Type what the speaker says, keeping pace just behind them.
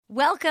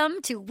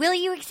Welcome to Will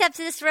You Accept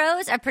This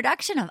Rose, a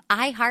production of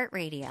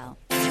iHeartRadio.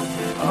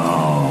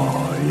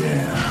 Oh,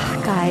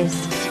 yeah. Guys,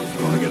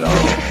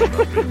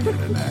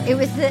 it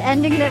was the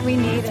ending that we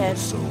needed.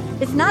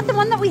 It's not the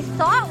one that we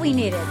thought we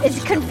needed.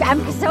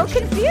 I'm so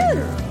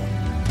confused.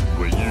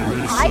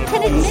 I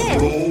can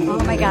admit.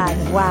 Oh, my God.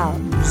 Wow.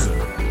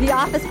 The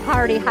office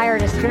party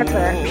hired a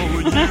stripper.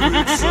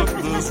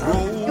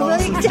 Will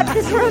you accept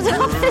this Rose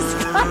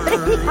office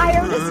party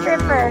hired a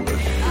stripper?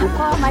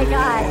 Oh my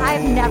God,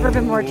 I've never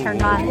been more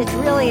turned on. It's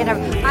really,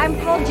 I'm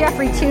full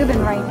Jeffrey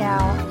Toobin right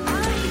now.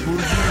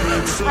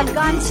 I've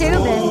gone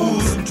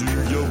Toobin.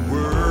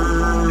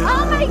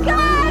 Oh my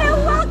God,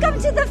 and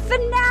welcome to the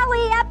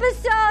finale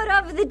episode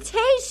of the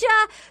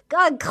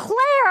Tasha,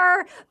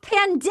 Claire,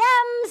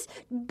 Pandems,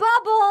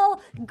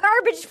 Bubble,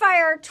 Garbage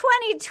Fire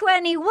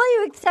 2020. Will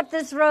you accept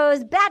this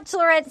Rose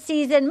Bachelorette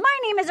season? My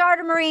name is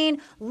Arta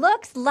Marine.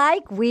 Looks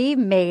like we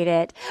made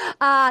it.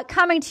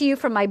 Coming to you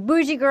from my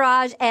bougie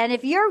garage. And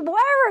if you're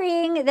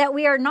worrying that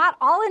we are not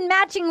all in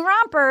matching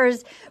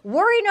rompers,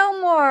 worry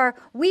no more.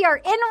 We are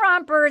in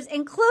rompers,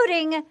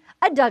 including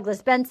a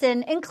Douglas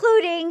Benson,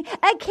 including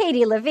a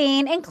Katie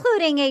Levine,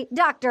 including a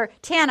Dr.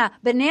 Tana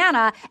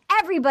Banana.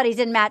 Everybody's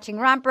in matching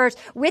rompers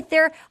with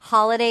their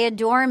holiday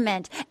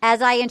adornment.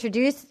 As I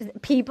introduce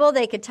people,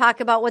 they could talk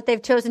about what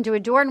they've chosen to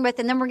adorn with,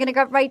 and then we're going to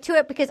go right to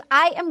it because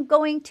I am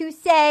going to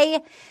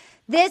say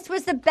this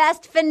was the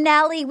best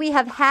finale we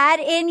have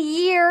had in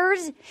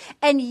years.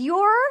 And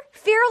your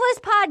fearless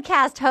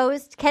podcast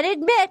host can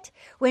admit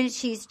when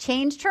she's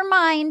changed her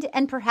mind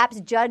and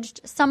perhaps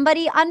judged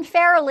somebody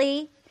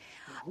unfairly.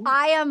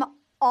 I am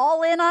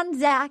all in on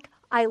Zach.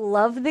 I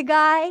love the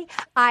guy.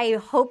 I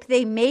hope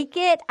they make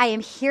it. I am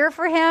here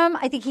for him.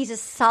 I think he's a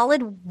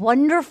solid,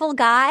 wonderful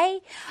guy.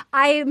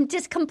 I am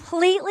just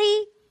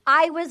completely,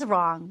 I was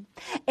wrong.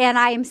 And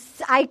I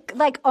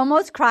like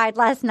almost cried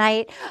last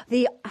night.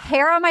 The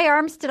hair on my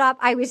arm stood up.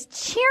 I was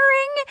cheering.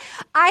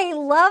 I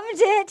loved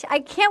it. I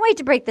can't wait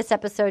to break this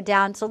episode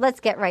down. So let's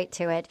get right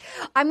to it.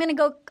 I'm going to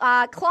go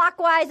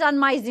clockwise on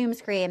my Zoom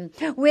screen.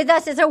 With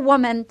us is a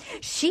woman.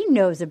 She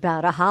knows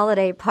about a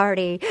holiday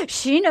party.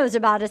 She knows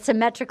about a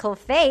symmetrical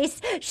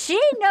face.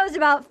 She knows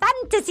about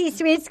fantasy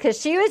suites because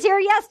she was here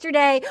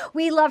yesterday.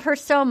 We love her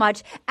so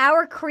much.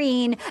 Our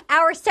queen,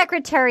 our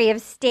Secretary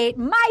of State,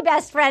 my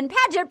best friend,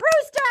 Paget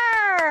Brewster.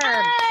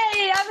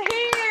 Hey, I'm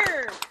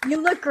here. You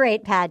look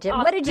great, Paget. Oh,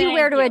 what did you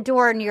wear to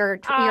adorn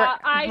your romper?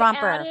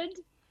 I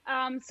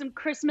added some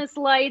Christmas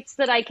lights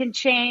that I can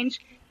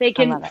change. They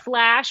can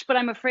flash, but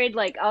I'm afraid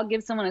I'll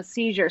give someone a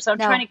seizure. So I'm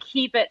trying to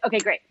keep it. Okay,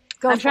 great.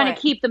 I'm trying to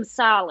keep them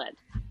solid.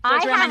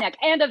 Around my neck.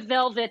 And a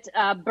velvet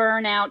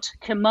burnout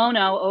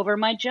kimono over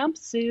my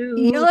jumpsuit.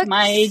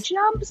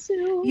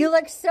 You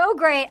look so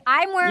great.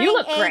 I'm wearing You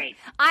look great.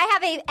 I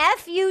have a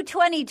FU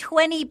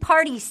 2020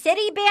 Party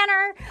City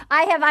banner.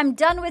 I'm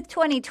done with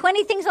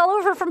 2020 things all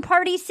over from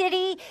Party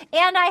City.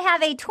 And I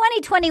have a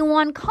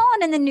 2021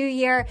 calling in the new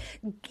year.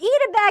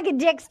 Eat a bag of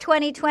dicks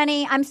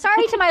 2020. I'm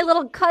sorry to my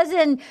little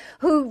cousin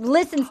who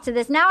listens to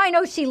this. Now I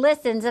know she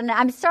listens. And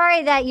I'm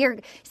sorry that your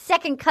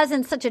second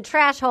cousin's such a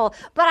trash hole.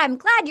 But I'm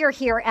glad you're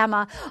here,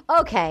 Emma.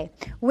 Okay,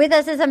 with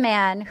us is a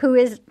man who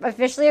is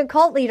officially a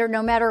cult leader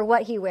no matter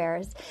what he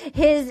wears.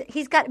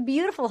 He's got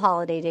beautiful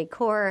holiday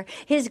decor.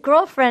 His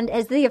girlfriend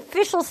is the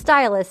official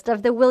stylist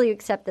of the Will You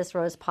Accept This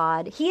Rose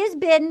pod. He has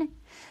been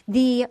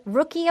the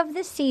rookie of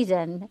the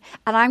season,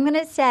 and I'm going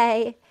to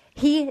say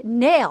he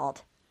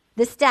nailed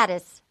the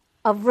status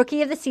of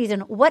Rookie of the Season.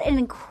 What an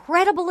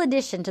incredible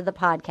addition to the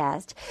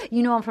podcast.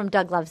 You know him from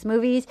Doug Loves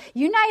Movies.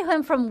 You know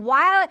him from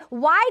Wide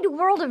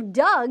World of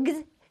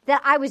Doug's that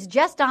I was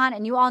just on,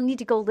 and you all need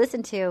to go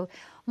listen to.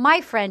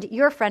 My friend,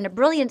 your friend, a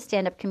brilliant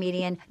stand-up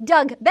comedian,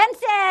 Doug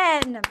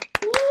Benson.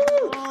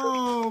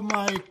 Oh,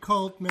 my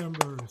cult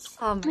members.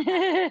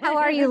 How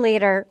are you,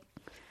 leader?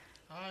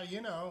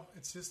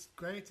 It's just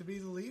great to be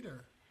the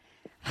leader.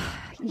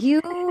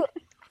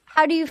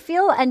 How do you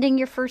feel ending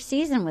your first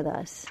season with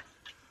us?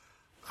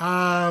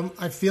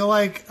 I feel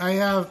like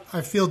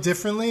I feel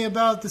differently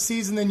about the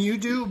season than you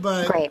do,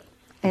 but great.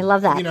 I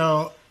love that.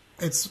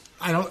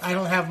 I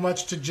don't have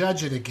much to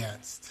judge it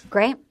against.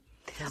 Great.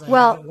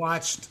 I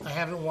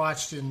haven't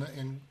watched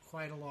in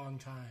quite a long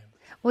time.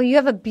 Well, you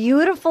have a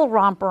beautiful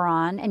romper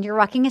on, and you're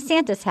rocking a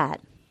Santa's hat.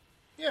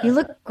 Yeah. You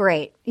look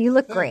great.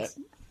 Thanks. Great.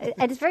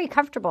 It's very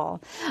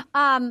comfortable.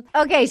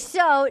 Okay,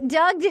 so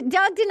Doug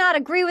did not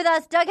agree with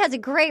us. Doug has a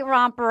great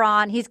romper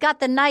on. He's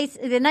got the nice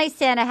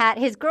Santa hat.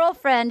 His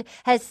girlfriend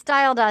has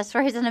styled us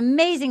for an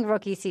amazing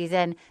rookie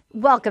season.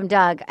 Welcome,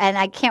 Doug. And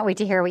I can't wait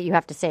to hear what you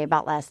have to say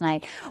about last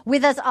night.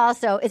 With us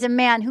also is a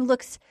man who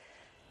looks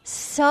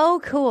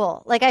so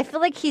cool. I feel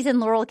like he's in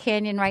Laurel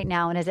Canyon right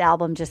now and his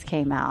album just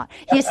came out.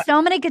 He has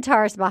so many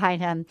guitars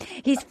behind him.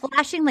 He's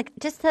flashing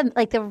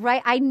the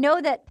right. I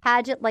know that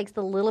Paget likes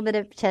the little bit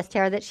of chest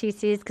hair that she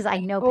sees because I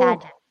know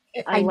Paget.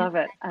 I love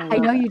it. I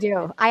know you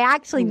do. I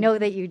actually know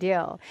that you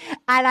do.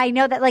 And I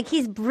know that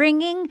he's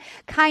bringing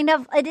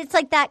it's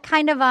like that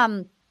kind of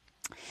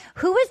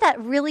who was that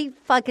really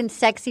fucking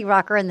sexy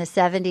rocker in the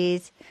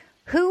 70s?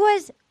 Who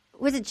was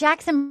it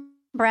Jackson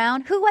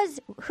Brown. Who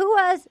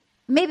was?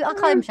 Maybe I'll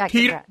call him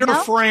Jackie Peter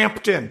Brown.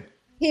 Frampton.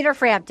 Peter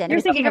Frampton.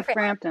 You're thinking of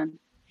Frampton.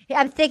 Yeah,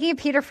 I'm thinking of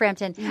Peter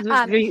Frampton.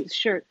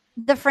 Shirt.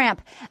 The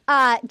Framp,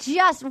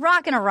 just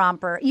rocking a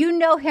romper. You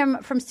know him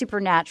from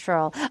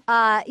Supernatural.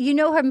 You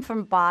know him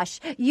from Bosch.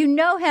 You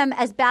know him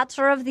as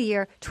Bachelor of the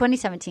Year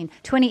 2017,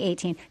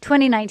 2018,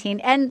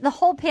 2019, and the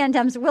whole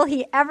pandems. Will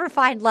he ever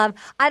find love?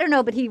 I don't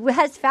know, but he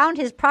has found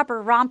his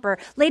proper romper.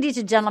 Ladies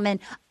and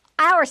gentlemen,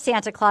 our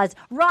Santa Claus,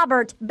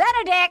 Robert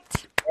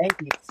Benedict.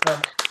 Thank you so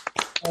much.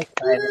 So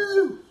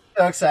excited.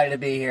 So excited to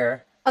be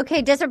here.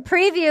 Okay, just a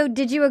preview.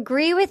 Did you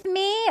agree with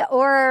me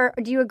or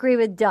do you agree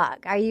with Doug?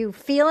 Are you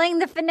feeling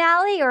the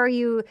finale or are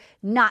you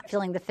not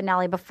feeling the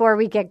finale before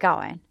we get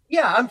going?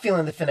 Yeah, I'm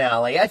feeling the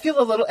finale. I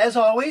feel a little, as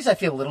always, I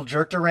feel a little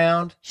jerked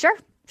around. Sure.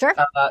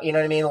 You know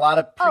what I mean? A lot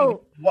of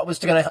what was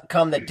going to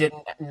come that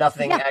didn't,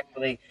 nothing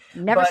actually.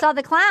 Never saw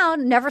the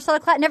clown. Never saw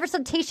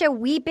Tasha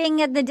weeping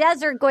in the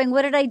desert going,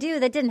 what did I do?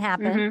 That didn't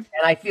happen. Mm-hmm.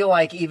 And I feel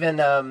like even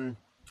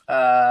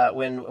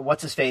when,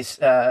 what's his face,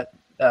 the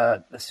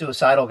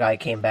suicidal guy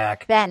came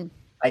back. Ben.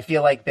 I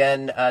feel like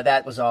Ben,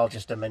 that was all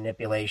just a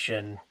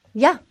manipulation.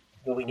 Yeah.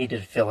 We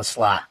needed to fill a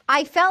slot.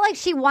 I felt like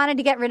she wanted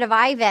to get rid of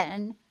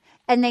Ivan,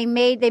 and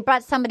they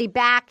brought somebody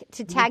back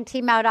to tag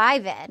team out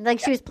Ivan. Like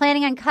she was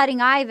planning on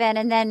cutting Ivan,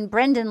 and then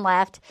Brendan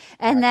left,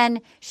 and then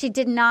she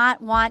did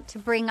not want to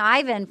bring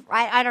Ivan.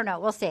 I don't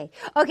know. We'll see.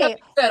 Okay.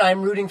 That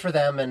I'm rooting for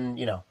them, and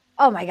you know.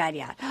 Oh, my God,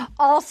 yeah.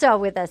 Also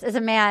with us is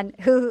a man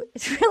who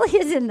really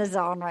is in the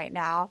zone right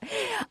now.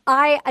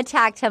 I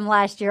attacked him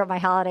last year at my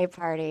holiday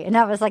party, and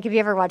I was like, have you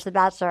ever watched The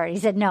Bachelor? And he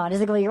said, no. And I was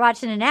like, well, you're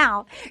watching it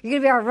now. You're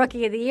going to be our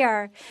Rookie of the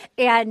Year.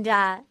 And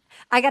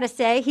I got to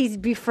say, he's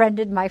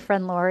befriended my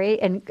friend Lori,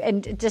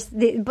 and just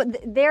but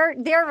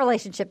their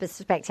relationship is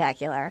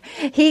spectacular.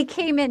 He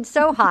came in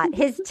so hot.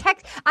 His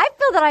text, I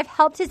feel that I've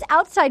helped his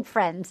outside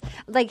friends.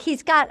 Like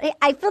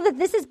I feel that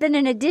this has been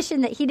an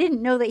addition that he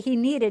didn't know that he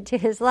needed to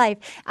his life.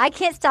 I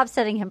can't stop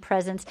sending him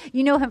presents.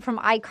 You know him from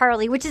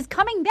iCarly, which is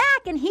coming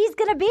back, and he's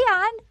going to be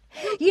on.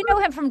 You know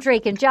him from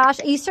Drake and Josh.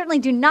 You certainly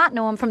do not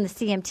know him from the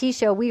CMT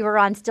show we were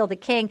on, Still the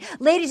King.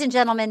 Ladies and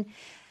gentlemen,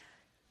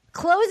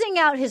 closing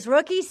out his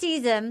rookie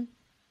season,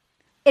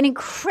 an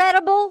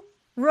incredible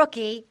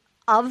Rookie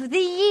of the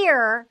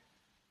Year,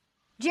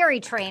 Jerry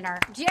Trainor.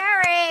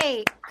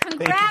 Jerry, congratulations.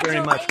 Thank you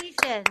very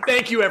much.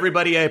 Thank you,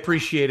 everybody. I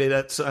appreciate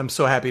it. I'm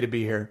so happy to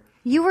be here.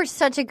 You were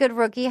such a good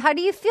rookie. How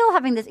do you feel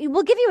having this?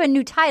 We'll give you a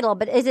new title,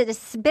 but is it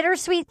a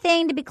bittersweet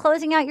thing to be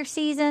closing out your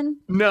season?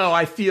 No,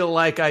 I feel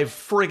like I've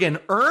friggin'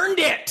 earned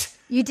it.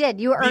 You did.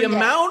 You earned it. The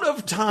amount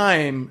of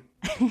time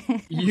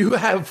you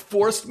have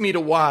forced me to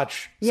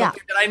watch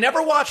something that I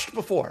never watched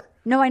before.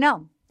 No, I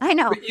know.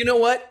 But you know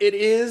what? It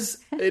is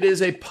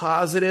a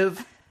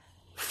positive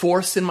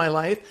force in my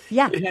life.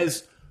 Yeah. It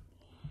has,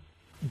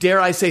 dare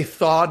I say,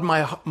 thawed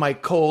my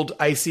cold,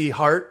 icy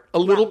heart a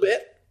little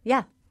bit.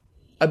 Yeah.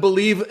 I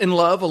believe in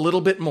love a little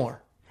bit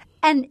more.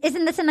 And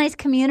isn't this a nice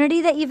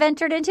community that you've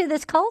entered into,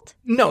 this cult?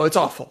 No, it's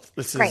awful.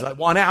 This is, I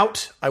want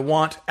out.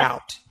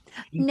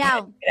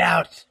 Now, get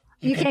out.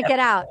 You can't get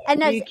out.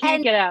 You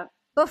can't get out.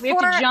 We have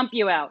to jump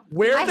you out.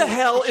 Where the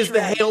hell is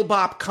the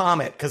Hale-Bop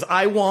comet? Because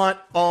I want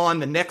on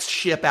the next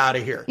ship out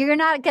of here. You're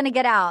not going to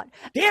get out.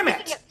 Damn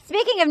it.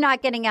 Speaking of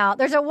not getting out,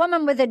 there's a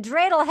woman with a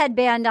dreidel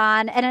headband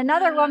on and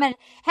another woman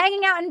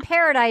hanging out in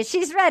paradise.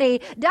 She's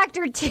ready.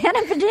 Dr. Tana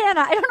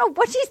Banana. I don't know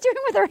what she's doing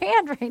with her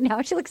hand right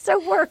now. She looks so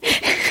worried.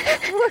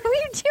 What are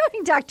you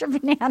doing, Dr.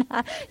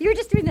 Banana? You were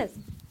just doing this.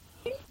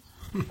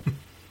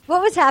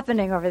 What was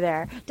happening over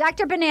there?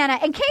 Dr. Banana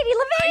and Katie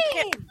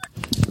Levine.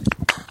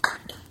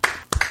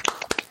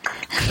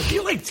 I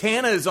feel like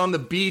Tana is on the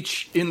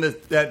beach in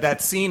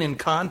that scene in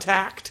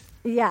Contact.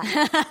 Yeah.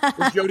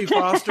 Where Jodie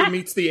Foster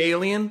meets the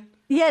alien.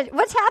 Yeah.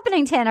 What's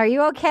happening, Tana? Are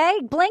you okay?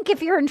 Blink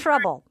if you're in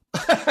trouble.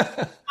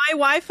 My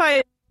Wi-Fi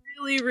is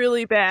really,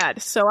 really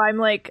bad. So I'm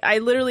like,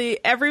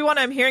 everyone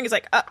I'm hearing is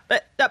like,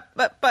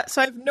 but.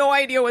 So I have no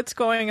idea what's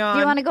going on.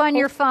 Do you want to go on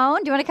your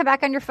phone? Do you want to come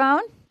back on your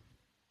phone?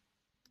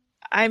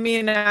 I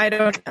mean, I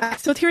don't.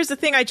 So here's the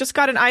thing. I just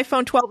got an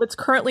iPhone 12. It's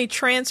currently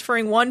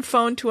transferring one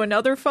phone to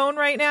another phone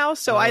right now.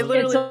 So I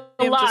literally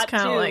am just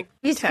kind of like,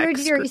 you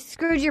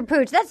screwed your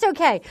pooch. That's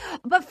okay.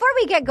 Before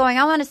we get going,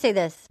 I want to say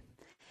this.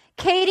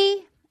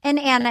 Katie and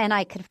Anna and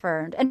I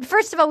confirmed. And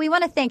first of all, we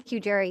want to thank you,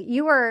 Jerry.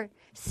 You were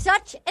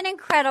such an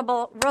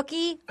incredible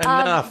Rookie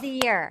of the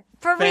Year.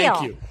 For real.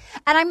 Thank you.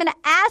 And I'm going to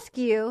ask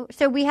you,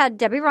 so we had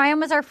Debbie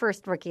Ryan was our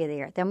first Rookie of the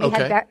Year. Then we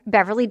had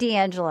Beverly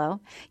D'Angelo.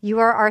 You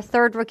are our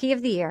third Rookie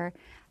of the Year.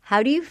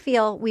 How do you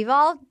feel? We've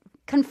all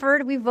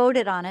conferred. We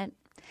voted on it.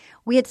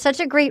 We had such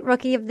a great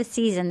Rookie of the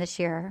season this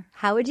year.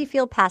 How would you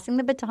feel passing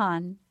the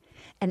baton?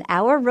 And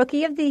our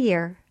Rookie of the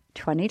Year,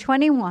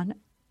 2021,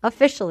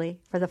 officially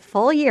for the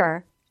full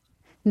year,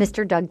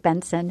 Mr. Doug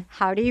Benson.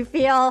 How do you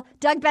feel?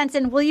 Doug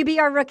Benson, will you be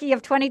our Rookie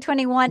of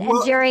 2021? Well,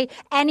 and Jerry,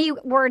 any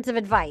words of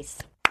advice?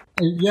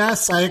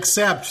 Yes, I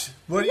accept.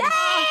 What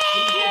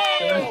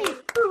Yay!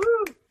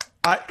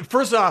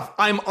 First off,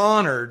 I'm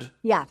honored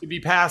to be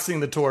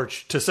passing the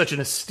torch to such an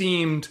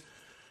esteemed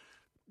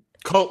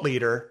cult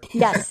leader.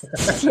 Yes.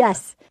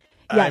 Yes.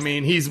 I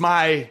mean,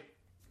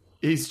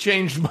 he's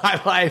changed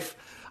my life.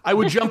 I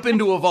would jump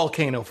into a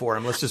volcano for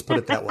him. Let's just put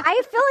it that way.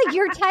 I feel like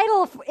your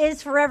title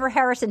is forever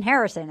Harrison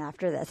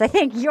after this. I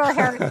think you're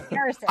Harrison.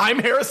 I'm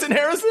Harrison?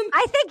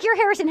 I think you're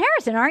Harrison,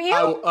 aren't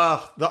you?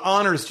 The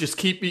honors just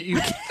keep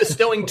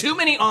bestowing too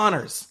many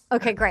honors.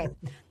 Okay, great.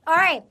 All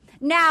right.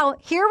 Now,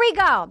 here we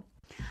go.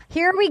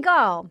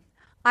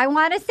 I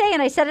want to say,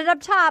 and I said it up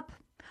top,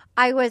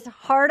 I was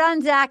hard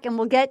on Zach, and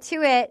we'll get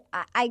to it.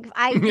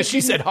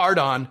 She said hard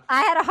on.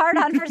 I had a hard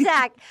on for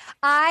Zach.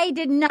 I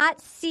did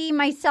not see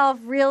myself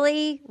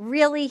really.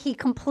 He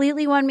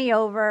completely won me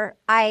over.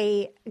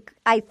 I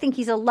think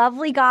he's a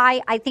lovely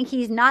guy. I think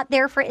he's not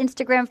there for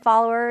Instagram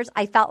followers.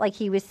 I felt like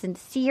he was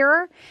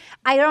sincere.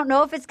 I don't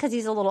know if it's because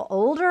he's a little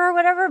older or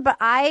whatever, but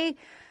I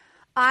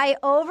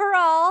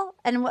overall,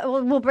 and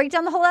we'll break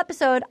down the whole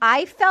episode,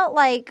 I felt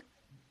like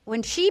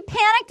when she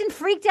panicked and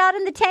freaked out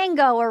in the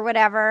tango or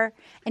whatever,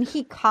 and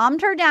he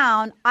calmed her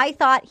down, I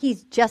thought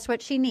he's just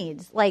what she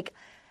needs. Like,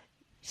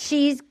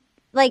 he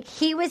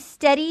was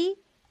steady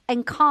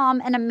and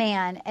calm and a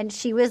man, and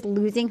she was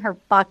losing her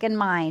fucking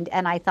mind.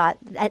 And I thought,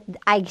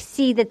 I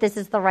see that this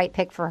is the right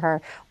pick for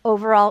her.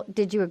 Overall,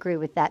 did you agree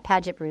with that,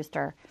 Paget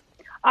Brewster?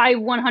 I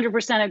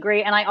 100%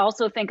 agree. And I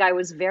also think I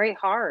was very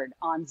hard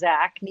on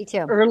Zach. Me too.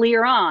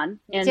 Earlier on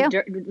in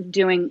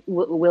doing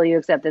Will You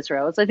Accept This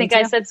Rose? I think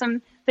I said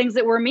some things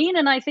that were mean,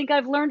 and I think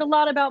I've learned a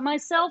lot about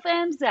myself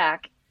and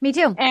Zach. Me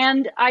too.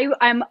 And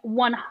I'm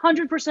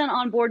 100%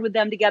 on board with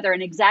them together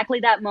in exactly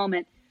that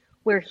moment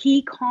where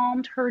he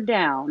calmed her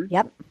down.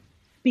 Yep.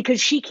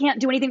 Because she can't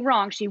do anything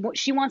wrong. She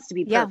wants to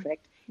be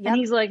perfect. Yep. And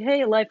he's like,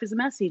 hey, life is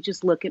messy.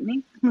 Just look at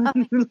me.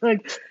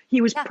 He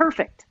was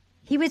perfect.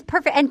 He was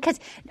perfect. And because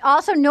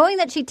also knowing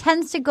that she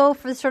tends to go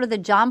for sort of the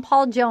John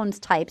Paul Jones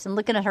types and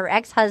looking at her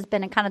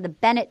ex-husband and kind of the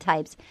Bennett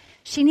types,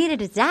 she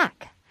needed a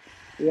Zach.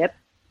 Yep.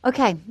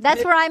 Okay,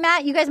 that's where I'm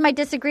at. You guys might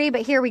disagree,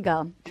 but here we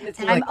go.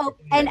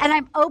 And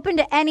I'm open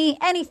to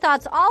any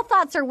thoughts. All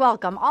thoughts are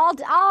welcome.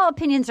 All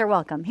opinions are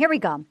welcome. Here we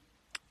go.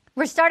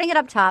 We're starting it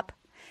up top.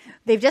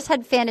 They've just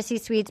had fantasy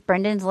suites.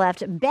 Brendan's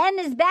left. Ben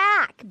is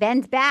back.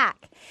 Ben's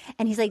back.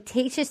 And he's like,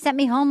 Tasha sent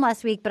me home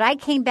last week, but I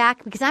came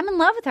back because I'm in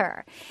love with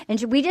her.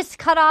 And we just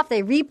cut off.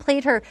 They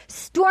replayed her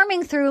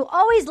storming through.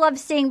 Always loved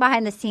staying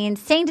behind the scenes,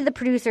 saying to the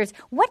producers,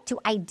 what do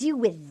I do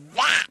with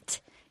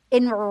that?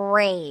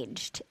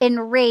 Enraged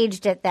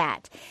at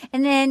that.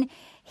 And then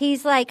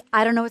he's like,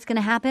 I don't know what's going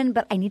to happen,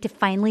 but I need to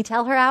finally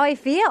tell her how I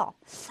feel.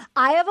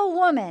 I have a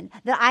woman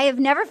that I have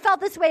never felt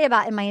this way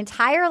about in my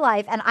entire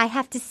life, and I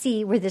have to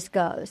see where this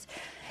goes.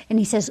 And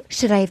he says,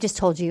 should I have just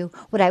told you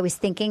what I was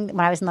thinking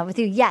when I was in love with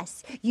you?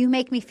 Yes, you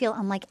make me feel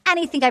unlike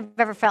anything I've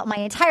ever felt in my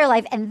entire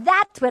life, and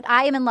that's what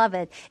I am in love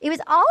with. It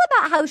was all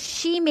about how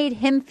she made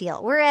him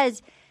feel,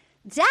 whereas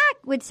Zach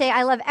would say,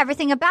 I love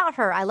everything about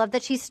her. I love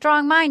that she's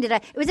strong-minded.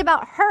 It was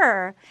about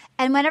her,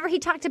 and whenever he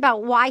talked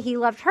about why he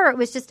loved her, it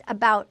was just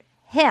about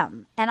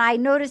him. And I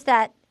noticed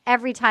that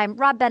every time.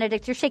 Rob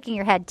Benedict, you're shaking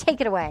your head.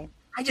 Take it away.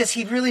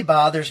 He really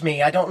bothers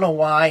me. I don't know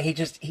why. He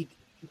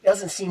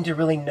doesn't seem to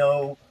really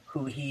know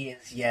who he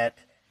is yet.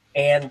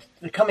 And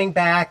coming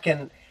back,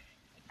 and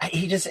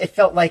it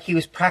felt like he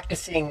was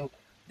practicing.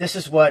 This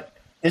is what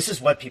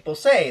people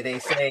say. They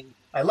say,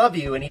 I love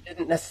you. And he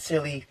didn't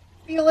necessarily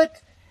feel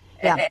it.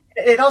 Yeah. And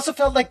it also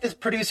felt like the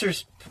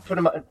producers put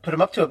him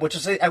up to it, which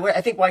is,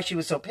 I think, why she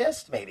was so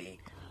pissed, maybe.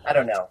 I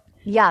don't know.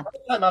 Yeah.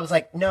 I was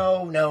like,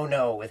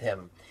 no with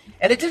him.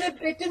 And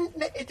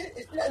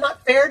it's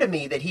not fair to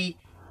me that he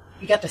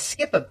got to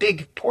skip a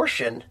big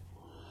portion.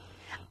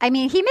 I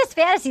mean, he missed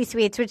fantasy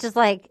suites, which is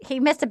like,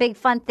 he missed a big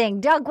fun thing.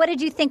 Doug, what did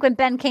you think when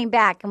Ben came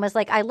back and was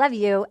like, I love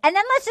you? And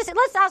then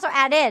let's also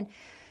add in,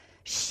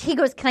 he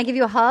goes, can I give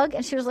you a hug?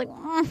 And she was like,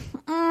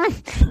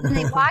 And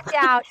they walked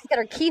out. She's got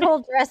her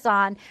keyhole dress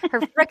on.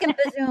 Her frickin'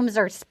 bazooms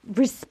are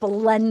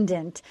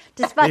resplendent.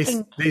 Just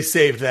fucking. They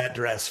saved that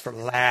dress for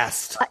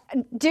last.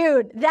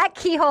 Dude, that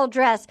keyhole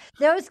dress,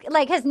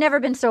 has never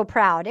been so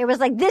proud. It was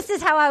like, this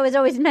is how I was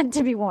always meant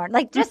to be worn.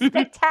 Like, just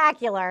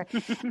spectacular.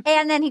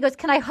 And then he goes,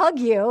 can I hug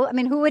you? I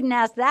mean, who wouldn't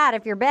ask that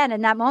if you're Ben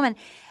in that moment?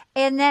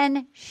 And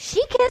then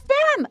she kissed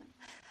him.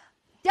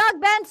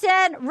 Doug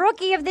Benson,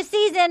 rookie of the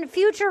season,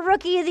 future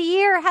rookie of the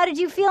year. How did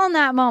you feel in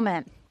that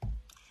moment?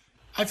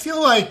 I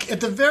feel like,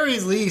 at the very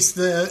least,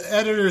 the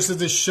editors of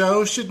the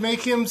show should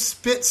make him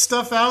spit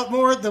stuff out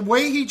more. The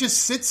way he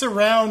just sits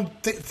around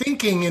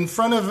thinking in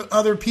front of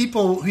other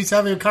people he's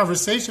having a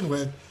conversation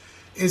with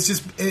is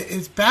just,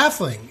 it's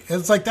baffling.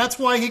 It's like, that's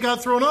why he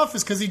got thrown off,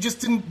 is because he just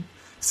didn't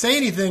say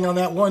anything on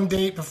that one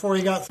date before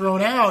he got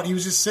thrown out. He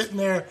was just sitting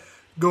there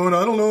going,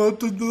 I don't know what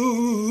to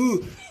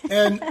do.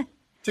 And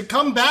to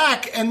come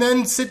back and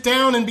then sit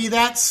down and be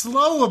that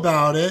slow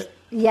about it.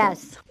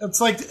 Yes.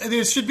 It's like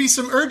there should be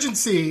some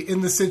urgency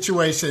in the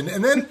situation.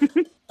 And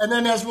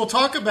then as we'll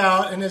talk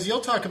about, and as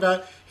you'll talk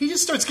about, he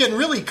just starts getting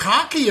really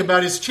cocky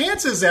about his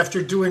chances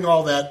after doing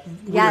all that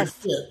weird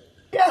shit.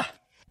 Yeah.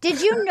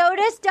 Did you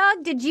notice,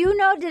 Doug? Did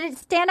it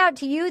stand out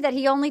to you that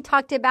he only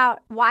talked about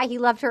why he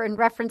loved her in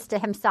reference to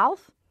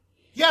himself?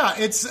 Yeah,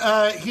 it's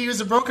he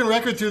was a broken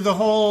record through the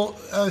whole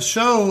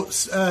show.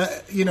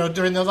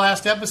 During the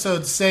last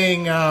episode,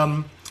 saying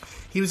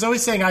he was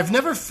always saying, "I've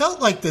never felt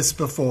like this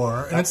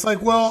before," and it's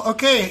like, well,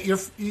 okay, you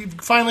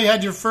finally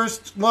had your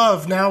first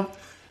love.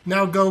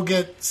 Now go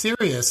get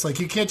serious. Like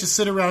you can't just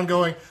sit around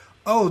going,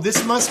 "Oh,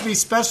 this must be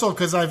special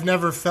because I've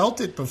never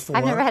felt it before."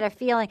 I've never had a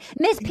feeling.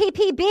 Miss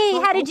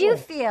PPB, how did you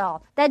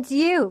feel? That's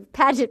you,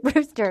 Paget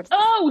Brewster.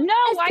 Oh no,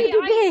 Miss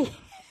PPB.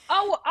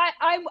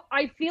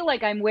 I feel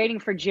like I'm waiting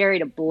for Jerry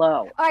to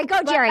blow. All right,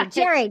 go, Jerry.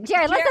 Jerry, let's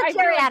let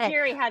Jerry at it.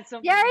 Jerry had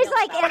some. Jerry's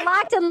like it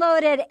locked and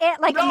loaded.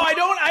 I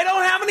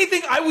don't have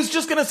anything. I was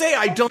just gonna say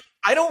I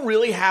don't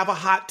really have a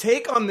hot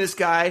take on this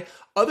guy.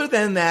 Other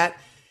than that,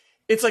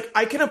 it's like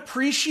I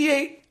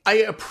appreciate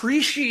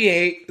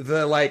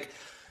the like.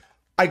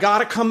 I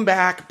gotta come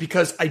back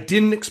because I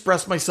didn't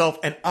express myself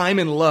and I'm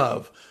in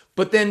love.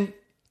 But then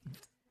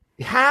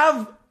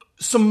have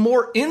some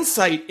more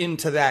insight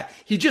into that.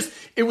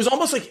 It was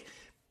almost like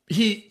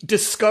he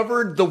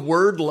discovered the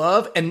word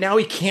love and now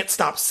he can't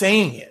stop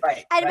saying it.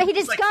 Right. And he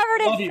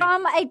discovered it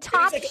from a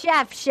Top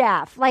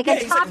Chef. Like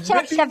a Top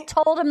Chef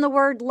told him the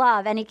word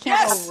love and he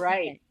can't. Yes.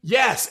 Right.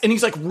 Yes. And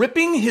he's like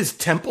ripping his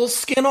temple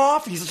skin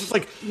off. He's just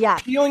like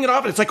peeling it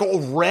off. And it's like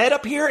all red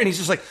up here. And he's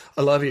just like,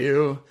 I love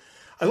you.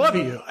 I love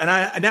you. And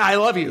I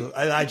love you.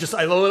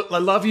 I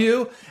love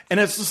you. And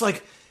it's just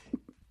like,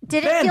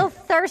 did it feel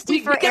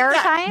thirsty for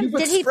airtime? You've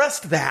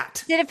expressed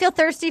that. Did it feel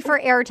thirsty for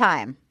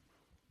airtime?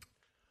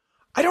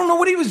 I don't know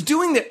what he was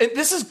doing there. And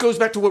this goes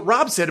back to what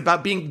Rob said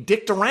about being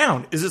dicked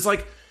around. It's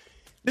like,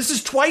 this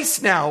is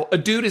twice now a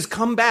dude has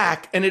come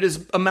back and it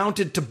has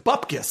amounted to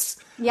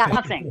bupkis. Yeah.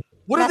 Nothing.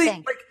 What are they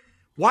like?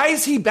 Why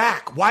is he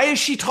back? Why is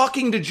she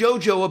talking to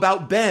JoJo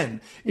about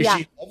Ben? Is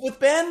she in love with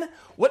Ben?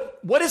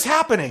 What is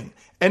happening?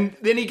 And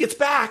then he gets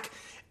back.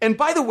 And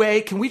by the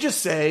way, can we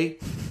just say,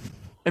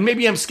 and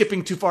maybe I'm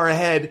skipping too far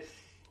ahead,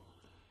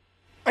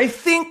 I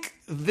think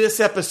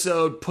this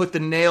episode put the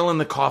nail in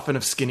the coffin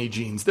of skinny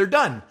jeans. They're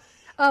done.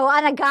 Oh,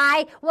 on a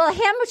guy? Well,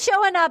 him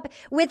showing up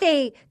with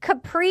a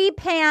capri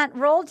pant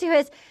rolled to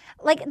his,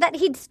 like that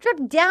he'd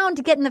stripped down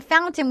to get in the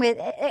fountain with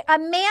a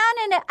man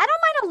I don't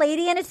mind a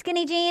lady in a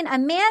skinny jean, a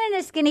man in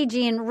a skinny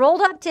jean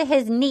rolled up to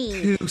his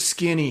knee. Too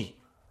skinny.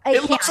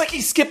 It looks like he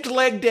skipped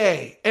leg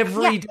day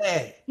every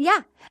day.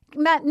 Yeah.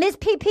 Miss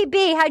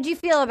PPB, how'd you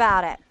feel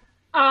about it?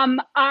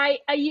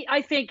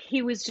 I think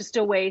he was just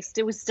a waste.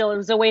 It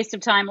was a waste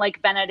of time.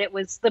 Like Benedict, it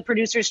was the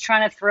producers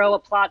trying to throw a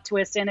plot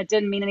twist in. It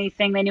didn't mean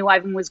anything. They knew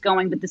Ivan was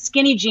going, but the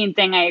skinny jean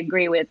thing I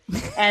agree with.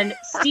 And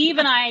Steve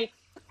and I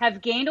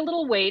have gained a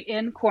little weight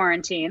in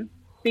quarantine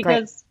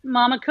because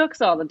Mama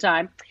cooks all the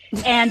time.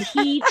 And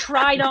he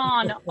tried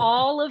on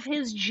all of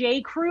his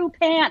J. Crew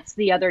pants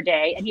the other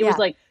day, and he was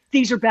like,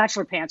 "These are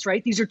bachelor pants,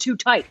 right? These are too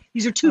tight.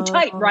 These are too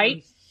tight,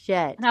 right?"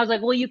 Shit. And I was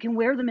like, "Well, you can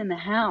wear them in the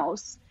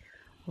house."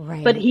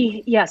 Right. But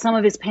some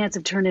of his pants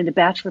have turned into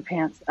bachelor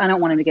pants. I don't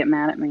want him to get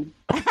mad at me.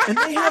 And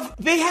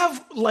they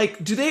have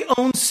like, do they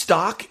own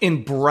stock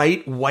in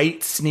bright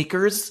white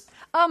sneakers?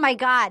 Oh my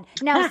God.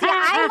 No, see,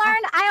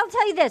 I'll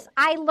tell you this.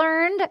 I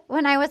learned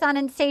when I was on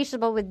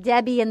Insatiable with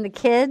Debbie and the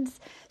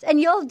kids,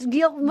 and you'll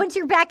once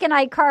you're back in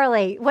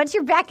iCarly, once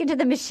you're back into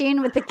the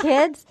machine with the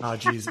kids. Oh,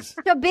 Jesus.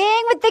 So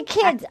being with the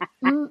kids,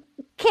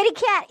 Kitty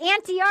Cat,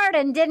 Auntie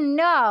Arden didn't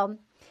know.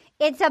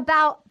 It's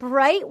about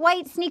bright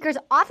white sneakers,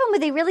 often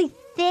with a really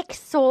thick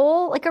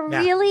sole, like a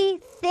really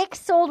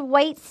thick-soled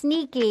white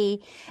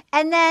sneaky.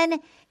 And then,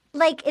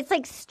 like, it's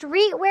like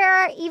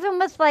streetwear, even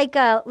with like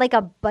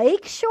a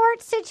bike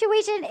short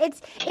situation.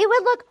 It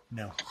would look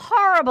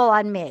horrible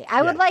on me.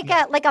 I would like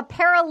a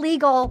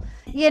paralegal,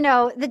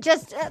 that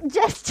just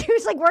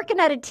who's like working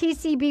at a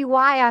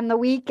TCBY on the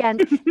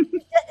weekend.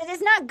 It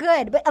is not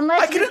good, but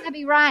unless you're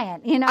Debbie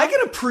Ryan, I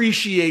can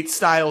appreciate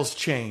styles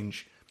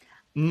change.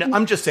 No,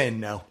 I'm just saying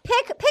no.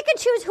 Pick and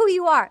choose who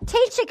you are.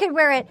 Tasha can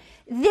wear it.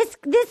 This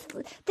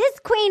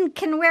queen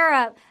can wear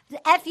a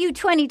FU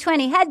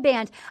 2020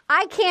 headband.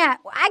 I can't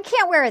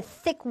wear a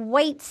thick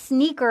white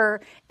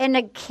sneaker and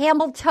a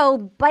camel toe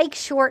bike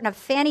short and a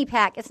fanny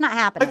pack. It's not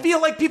happening. I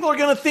feel like people are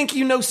going to think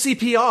you know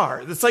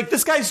CPR. It's like,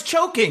 this guy's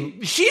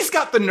choking. She's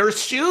got the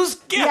nurse shoes.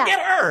 Get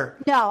her.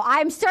 No,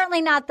 I'm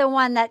certainly not the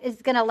one that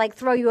is going to like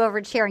throw you over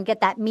a chair and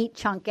get that meat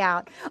chunk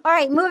out. All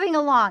right, moving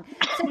along.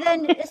 So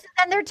then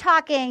they're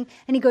talking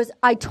and he goes,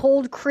 "I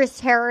told Chris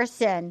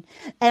Harrison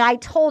and I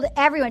told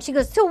everyone." She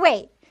goes, "So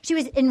wait." She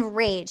was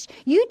enraged.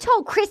 "You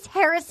told Chris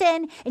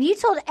Harrison and you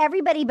told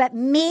everybody but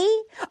me?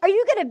 Are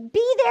you going to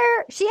be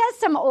there?" She has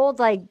some old,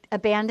 like,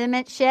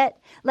 abandonment shit.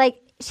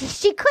 Like,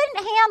 she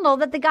couldn't handle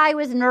that the guy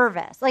was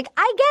nervous. Like,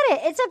 I get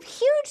it. It's a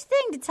huge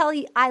thing to tell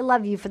you I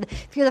love you.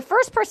 If you're the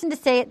first person to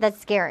say it, that's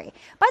scary.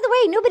 By the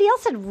way, nobody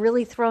else had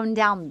really thrown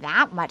down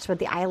that much with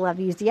the I love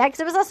yous yet,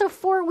 because it was also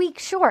 4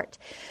 weeks short.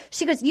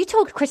 She goes, "You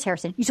told Chris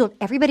Harrison. You told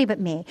everybody but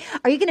me.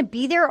 Are you going to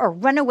be there or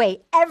run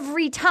away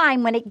every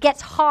time when it gets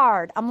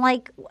hard?" I'm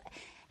like,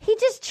 he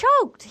just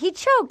choked. He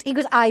choked. He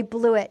goes, "I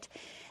blew it."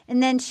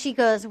 And then she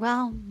goes,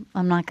 "Well,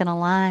 I'm not going to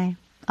lie.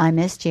 I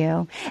missed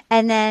you."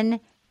 And then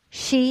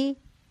she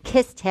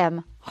kissed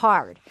him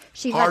hard.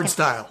 She hard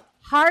style.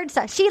 Hard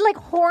stuff. She like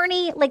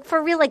horny, like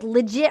for real, like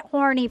legit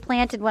horny,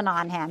 planted one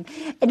on him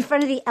in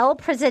front of the El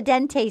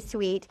Presidente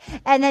suite.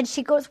 And then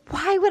she goes,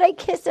 why would I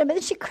kiss him? And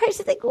then she cries.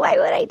 She's like, why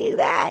would I do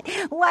that?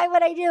 Why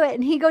would I do it?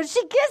 And he goes,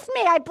 she kissed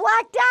me. I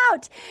blacked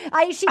out.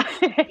 She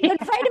invited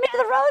me to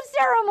the rose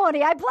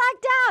ceremony. I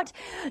blacked out.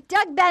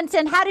 Doug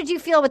Benson, how did you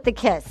feel with the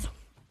kiss?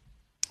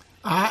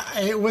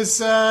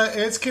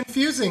 It's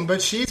confusing,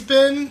 but she's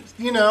been,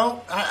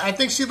 I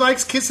think she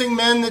likes kissing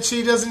men that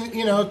she doesn't,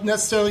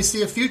 necessarily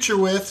see a future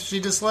with. She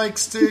just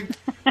likes to,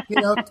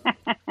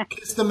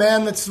 kiss the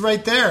man that's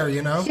right there,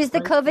 She's the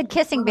COVID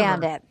kissing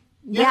bandit.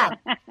 Yeah.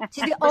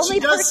 She's the only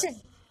person.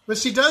 But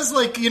she does,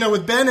 like,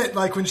 with Bennett,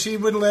 like, when she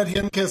wouldn't let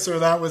him kiss her,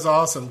 that was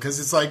awesome. Because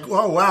it's like,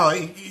 oh, wow,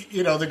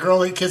 the girl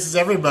that kisses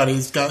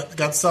everybody's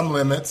got some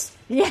limits.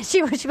 Yeah,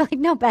 she would be like,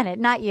 no, Bennett,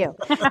 not you.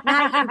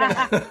 Not you,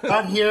 Bennett.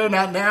 Not here,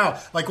 not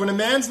now. Like, when a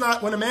man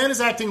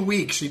is acting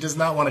weak, she does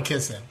not want to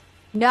kiss him.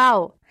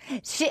 No.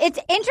 It's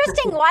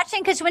interesting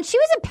watching, because when she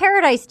was in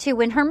Paradise, too,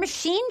 when her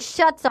machine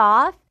shuts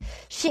off,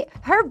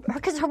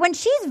 because when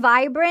she's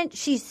vibrant,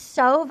 she's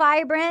so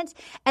vibrant.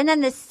 And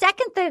then the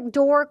second the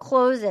door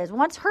closes,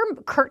 once her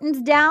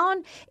curtain's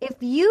down, if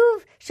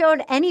you've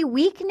shown any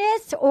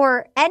weakness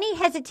or any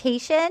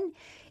hesitation,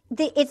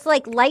 it's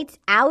like lights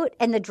out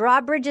and the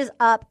drawbridge is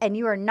up and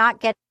you are not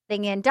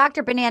getting in.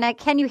 Dr. Banana,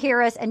 can you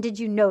hear us? And did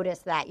you notice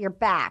that? You're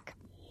back.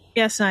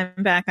 Yes,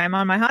 I'm back. I'm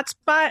on my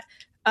hotspot.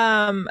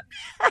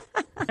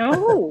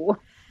 Oh,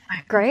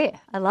 great.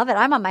 I love it.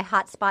 I'm on my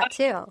hotspot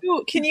too.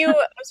 Can you,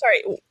 I'm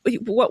sorry,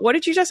 what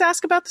did you just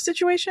ask about the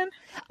situation?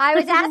 I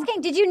was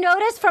asking, did you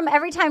notice from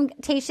every time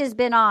Tayshia's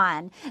been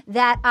on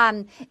that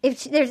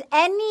if there's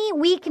any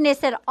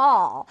weakness at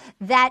all,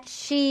 that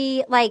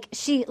she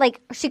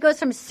goes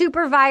from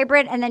super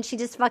vibrant and then she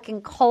just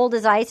fucking cold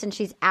as ice and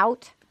she's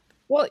out?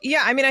 Well,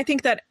 yeah, I mean, I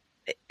think that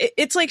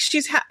it's like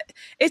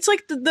it's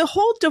like the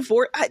whole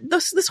divorce,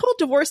 this whole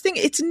divorce thing,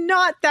 it's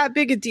not that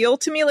big a deal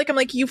to me. Like, I'm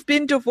like, you've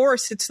been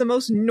divorced. It's the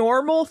most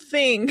normal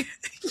thing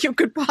you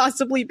could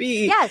possibly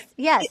be.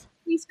 Yes.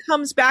 He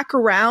comes back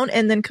around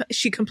and then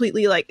she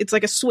completely, like, it's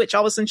like a switch.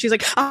 All of a sudden she's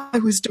like, I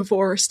was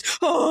divorced.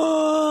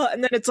 Oh,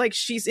 and then it's like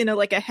she's in a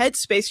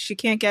headspace she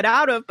can't get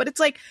out of. But it's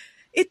like,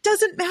 it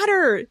doesn't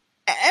matter.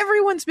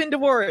 Everyone's been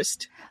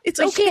divorced. It's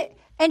like, okay.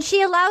 And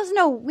she allows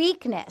no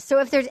weakness. So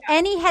if there's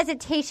any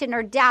hesitation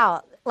or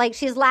doubt, like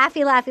she's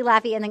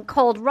laughy, and then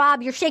cold.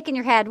 Rob, you're shaking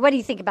your head. What do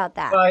you think about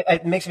that? Well,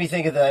 it makes me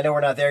think of I know we're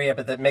not there yet,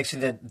 but that makes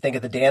me think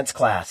of the dance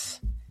class.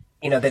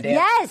 The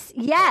dance.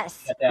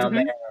 Yes. Down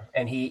there.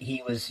 And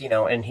he was,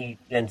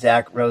 and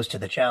Zach rose to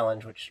the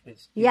challenge, which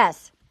is.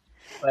 Yes.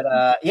 But,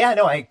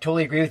 I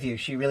totally agree with you.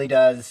 She really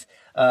does.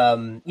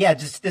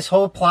 Just this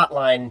whole plot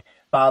line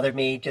bothered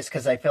me just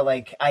because I feel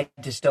like I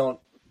just don't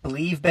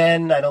believe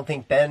Ben. I don't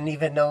think Ben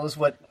even knows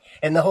what,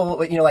 and the whole,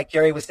 like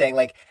Jerry was saying,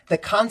 like the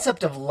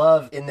concept of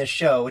love in this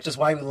show, which is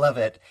why we love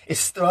it,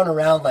 is thrown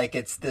around like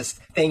it's this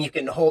thing you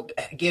can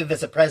give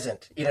as a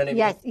present. You know what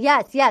I mean?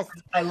 Yes.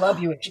 I love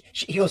you. And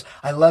he goes,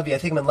 I love you. I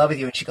think I'm in love with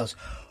you. And she goes,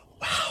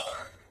 wow.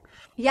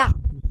 Yeah.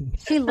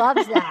 She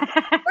loves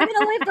that. We're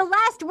going to leave the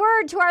last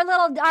word to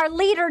our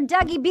leader,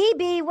 Dougie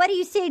BB. What do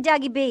you see,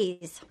 Dougie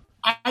B's?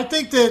 I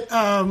think that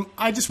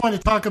I just want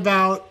to talk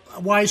about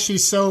why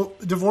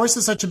divorce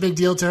is such a big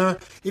deal to her.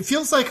 It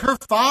feels like her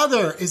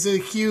father is a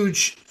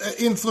huge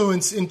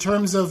influence in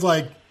terms of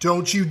like,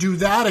 don't you do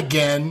that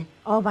again.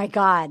 Oh my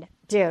God,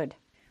 dude.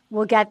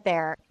 We'll get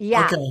there.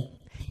 Yeah. Okay.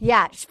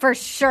 Yeah, for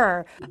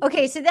sure.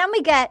 Okay, so then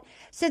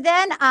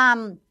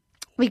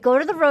we go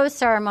to the rose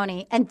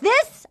ceremony, and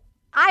this,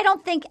 I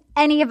don't think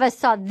any of us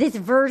saw this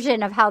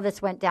version of how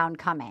this went down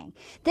coming.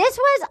 This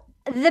was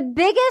the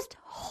biggest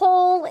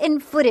hole in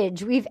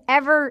footage we've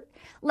ever,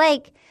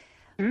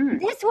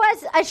 this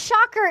was a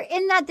shocker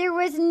in that there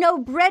was no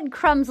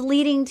breadcrumbs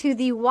leading to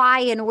the why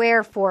and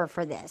wherefore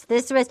for this.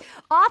 This was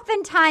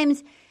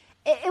oftentimes,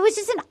 it was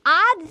just an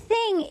odd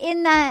thing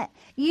in that,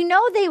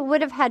 they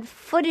would have had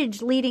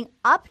footage leading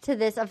up to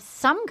this of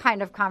some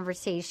kind of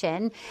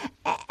conversation,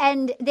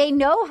 and they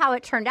know how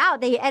it turned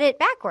out. They edit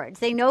backwards.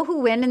 They know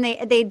who win, and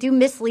they do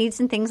misleads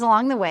and things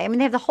along the way. I mean,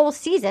 they have the whole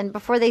season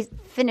before they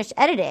finish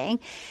editing.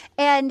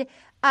 And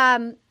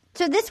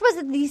so this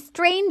was the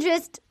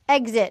strangest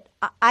exit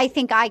I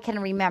think I can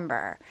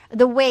remember,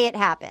 the way it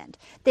happened.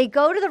 They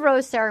go to the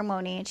rose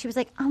ceremony, and she was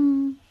like,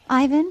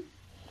 Ivan,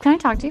 can I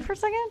talk to you for a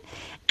second?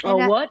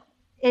 And, what?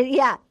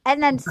 Yeah.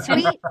 And then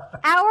sweet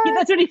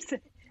that's what he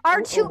said.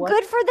 Are too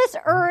good for this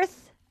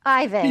earth,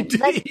 Ivan. He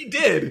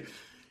did.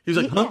 He was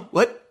like, huh?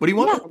 What do you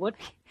want? Yeah. What?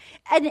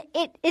 And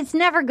it's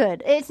never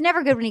good. It's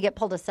never good when you get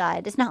pulled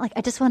aside. It's not like,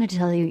 I just want to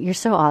tell you, you're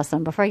so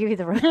awesome before I give you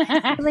the rose.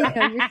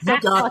 You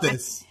got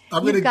this.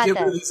 I'm going to give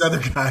it to these other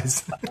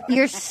guys.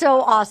 You're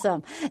so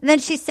awesome. And then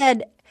she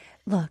said,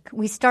 look,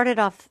 we started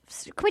off,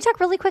 can we talk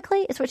really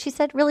quickly? Is what she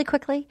said, really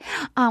quickly.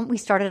 We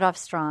started off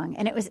strong,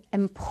 and it was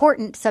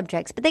important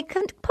subjects, but they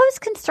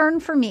posed concern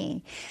for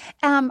me.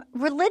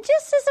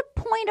 Religious is a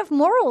point of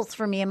morals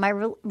for me and my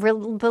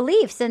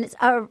beliefs, and it's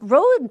a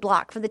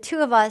roadblock for the two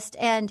of us.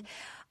 And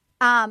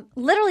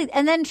literally,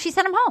 and then she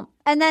sent him home.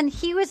 And then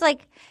he was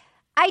like,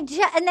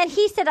 And then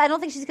he said, I don't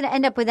think she's going to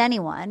end up with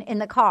anyone in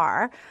the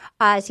car,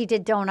 as he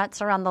did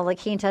donuts around the La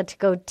Quinta to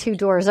go 2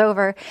 doors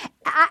over.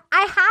 I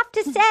have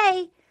to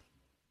say,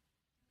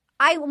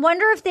 I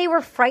wonder if they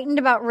were frightened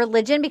about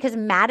religion because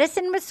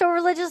Madison was so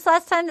religious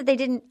last time that they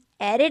didn't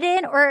edit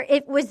in, or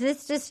was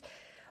this just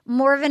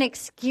more of an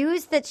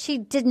excuse that she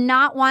did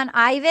not want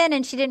Ivan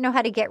and she didn't know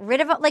how to get rid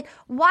of him? Like,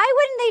 why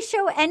wouldn't they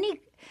show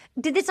any?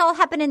 Did this all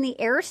happen in the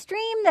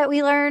Airstream that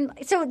we learned?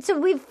 So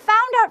we've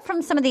found out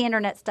from some of the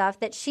internet stuff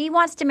that she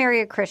wants to marry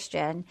a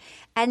Christian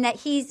and that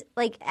he's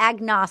like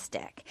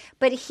agnostic.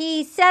 But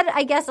he said,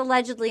 I guess,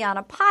 allegedly on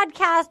a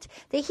podcast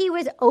that he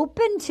was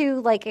open to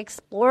like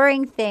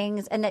exploring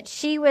things and that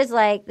she was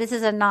like, this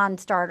is a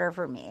non-starter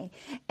for me.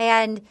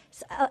 And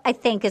I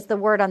think is the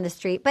word on the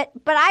street. But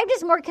I'm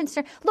just more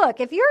concerned.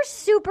 Look, if you're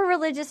super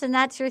religious and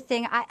that's your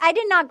thing, I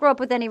did not grow up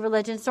with any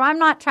religion, so I'm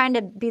not trying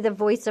to be the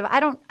voice of, I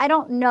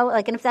don't know,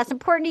 like, and if that's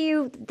important to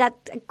you,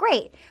 that's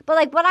great. But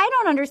like what I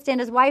don't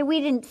understand is why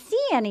we didn't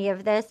see any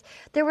of this.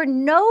 There were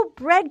no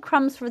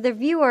breadcrumbs for the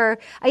viewer.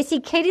 I see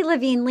Katie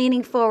Levine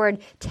leaning forward.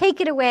 Take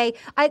it away.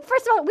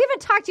 First of all, we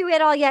haven't talked to you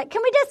at all yet.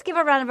 Can we just give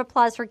a round of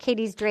applause for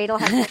Katie's dreidel?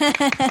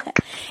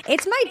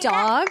 It's my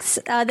dogs.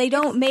 They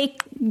don't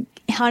make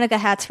Hanukkah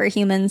hats for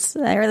humans,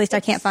 or at least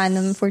I can't find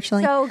them,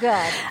 unfortunately. So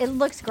good. It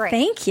looks great.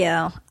 Thank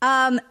you.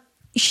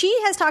 She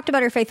has talked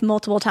about her faith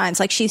multiple times.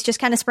 Like, she's just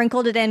kind of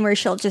sprinkled it in where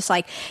she'll just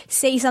like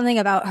say something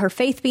about her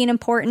faith being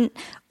important.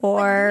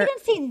 Or we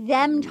didn't see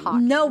them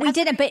talk. No, we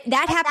didn't. But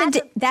that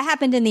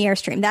happened in the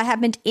Airstream. That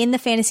happened in the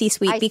fantasy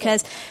suite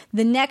because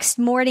the next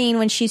morning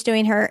when she's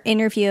doing her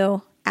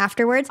interview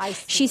afterwards,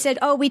 she said,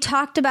 "Oh, we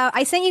talked about."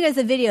 I sent you guys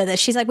a video of this.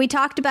 She's like, "We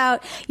talked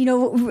about,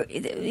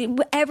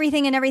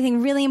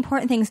 everything, really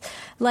important things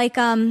like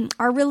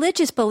our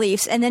religious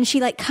beliefs." And then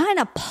she like kind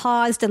of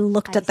paused and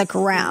looked at the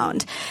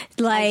ground,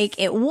 like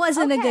it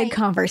wasn't a good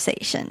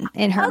conversation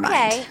in her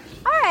mind.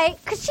 All right,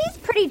 because she's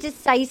pretty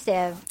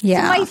decisive.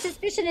 Yeah. So my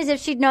suspicion is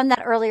if she'd known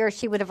that earlier,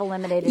 she would have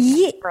eliminated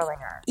him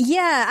earlier.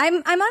 Yeah,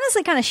 I'm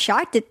honestly kind of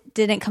shocked it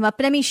didn't come up.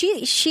 But I mean,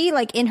 she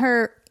like in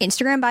her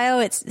Instagram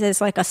bio,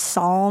 there's like a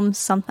psalm.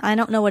 I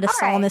don't know what a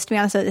psalm is, to be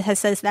honest. It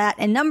says that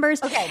in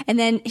numbers. Okay. And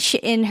then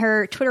in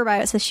her Twitter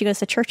bio, it says she goes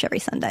to church every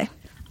Sunday.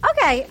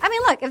 Okay. I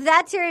mean, look, if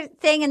that's your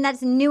thing and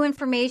that's new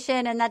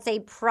information and that's a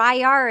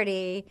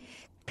priority,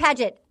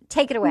 Paget,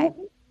 take it away.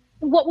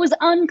 What was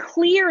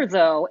unclear,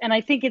 though, and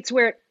I think it's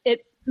where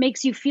it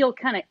makes you feel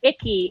kind of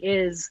icky,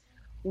 is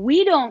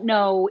we don't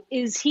know,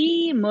 is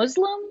he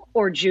Muslim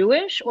or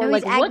Jewish or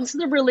like what's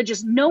the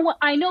religious? No,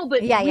 I know,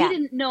 but we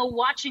didn't know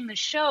watching the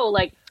show,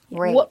 like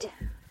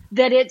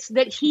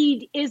that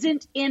he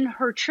isn't in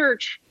her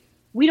church.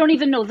 We don't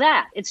even know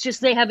that. It's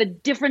just they have a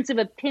difference of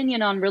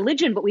opinion on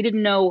religion, but we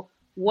didn't know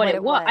what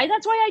it was.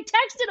 That's why I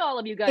texted all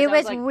of you guys. It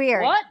was like,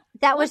 weird. What?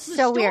 That was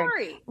so weird.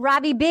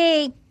 Robbie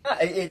B.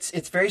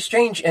 It's very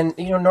strange. And,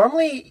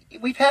 normally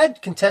we've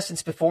had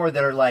contestants before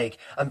that are like,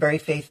 I'm very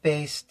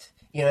faith-based,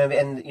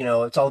 and,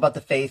 it's all about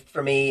the faith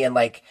for me. And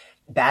like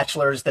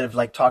bachelors that have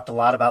like talked a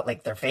lot about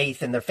like their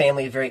faith and their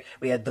family.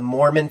 We had the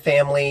Mormon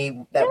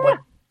family that one.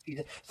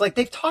 It's like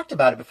they've talked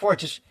about it before.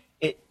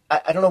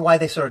 I don't know why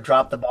they sort of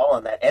dropped the ball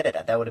on that edit.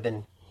 That would have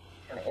been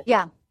kind of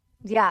interesting.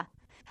 Yeah.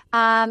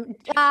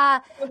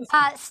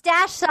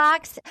 Stash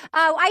socks.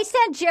 I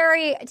sent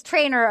Jerry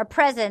Trainor a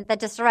present that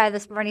just arrived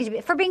this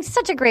morning for being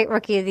such a great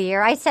rookie of the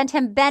year. I sent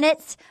him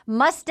Bennett's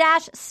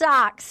mustache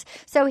socks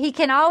so he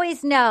can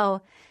always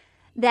know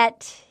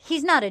that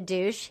he's not a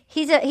douche.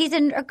 He's a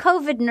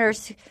COVID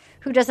nurse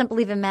who doesn't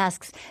believe in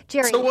masks.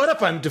 Jerry. So what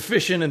if I'm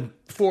deficient in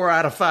 4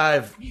 out of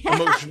 5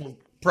 emotional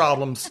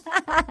problems?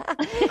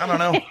 I don't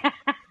know.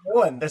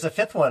 There's a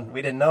 5th one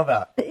we didn't know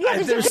about. They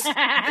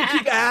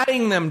keep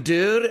adding them,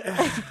 dude.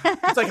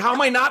 It's like, how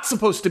am I not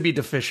supposed to be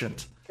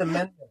deficient?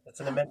 It's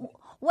an amendment.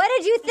 What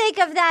did you think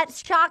of that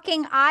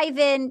shocking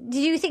Ivan?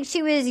 Did you think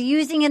she was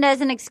using it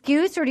as an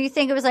excuse, or do you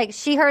think it was like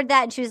she heard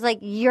that and she was like,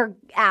 "You're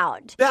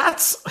out"?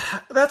 That's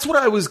what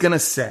I was gonna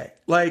say.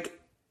 Like,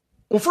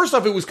 well, first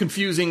off, it was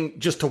confusing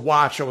just to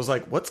watch. I was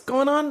like, "What's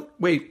going on?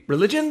 Wait,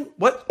 religion?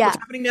 What's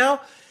happening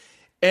now?"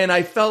 And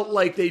I felt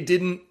like they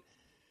didn't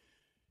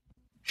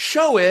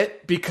show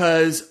it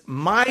because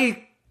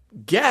my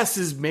guess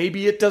is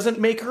maybe it doesn't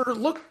make her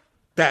look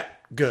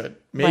that good.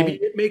 Maybe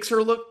it makes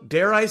her look,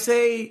 dare I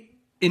say,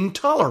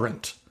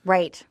 intolerant.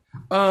 Right.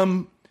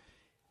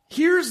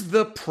 Here's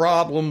the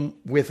problem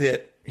with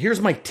it. Here's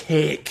my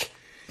take.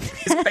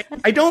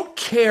 I don't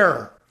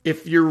care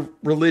if you're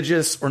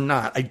religious or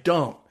not. I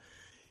don't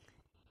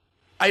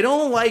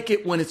like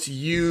it when it's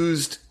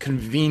used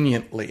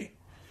conveniently.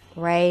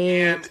 Right.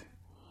 And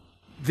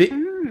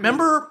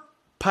remember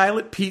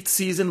Pilot Pete's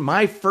season,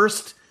 my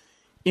first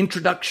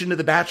introduction to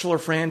the Bachelor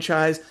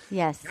franchise?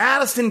 Yes.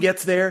 Madison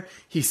gets there.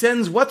 He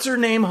sends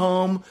what's-her-name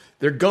home.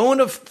 They're going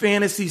to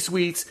fantasy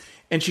suites.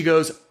 And she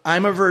goes,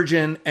 "I'm a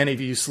virgin, and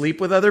if you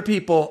sleep with other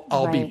people,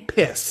 I'll be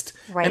pissed."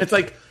 Right. And it's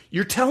like,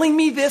 you're telling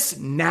me this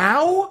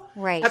now?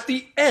 Right. At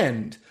the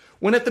end,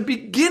 when at the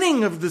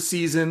beginning of the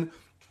season,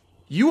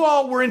 you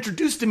all were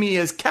introduced to me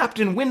as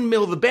Captain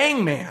Windmill the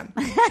Bang Man.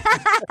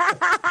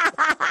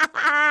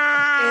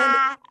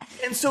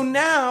 and so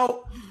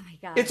now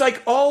it's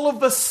like all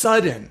of a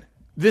sudden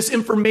this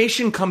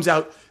information comes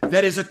out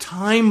that is a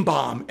time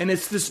bomb and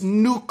it's this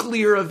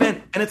nuclear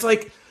event. And it's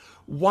like,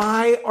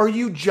 why are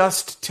you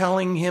just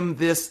telling him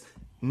this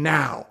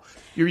now?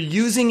 You're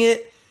using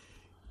it.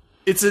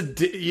 It's a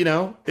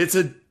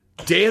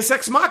Deus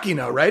Ex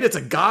Machina, right? It's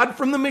a god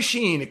from the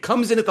machine. It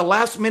comes in at the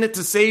last minute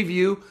to save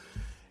you.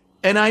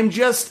 And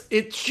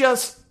it's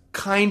just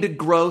kind of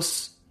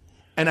gross.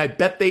 And I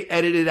bet they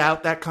edited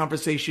out that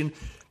conversation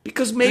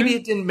because maybe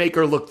it didn't make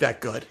her look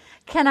that good.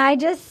 Can I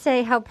just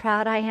say how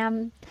proud I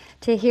am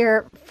to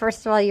hear,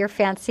 first of all, your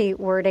fancy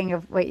wording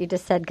of what you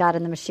just said, God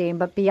in the Machine,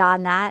 but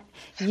beyond that,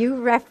 you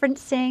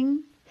referencing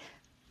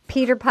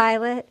Peter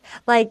Pilot,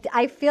 like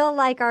I feel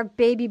like our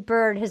baby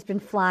bird has been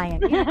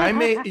flying. I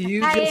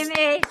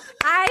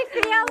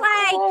feel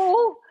like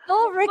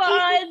full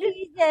rookie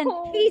season.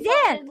 He's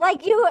in.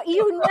 Like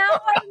you now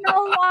are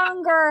no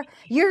longer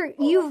you're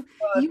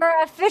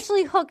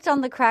officially hooked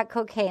on the crack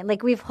cocaine.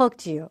 Like we've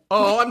hooked you.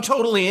 Oh, I'm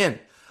totally in.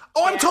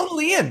 I'm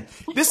totally in.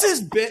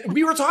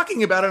 We were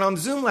talking about it on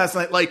Zoom last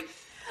night. Like,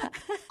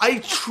 I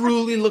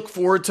truly look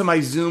forward to my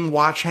Zoom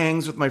watch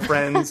hangs with my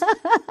friends.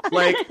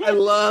 Like, I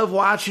love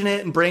watching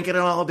it and breaking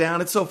it all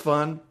down. It's so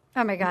fun.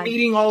 Oh my God.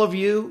 Meeting all of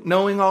you,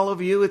 knowing all of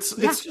you. It's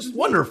just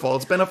wonderful.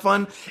 It's been a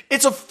fun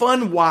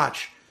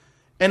watch.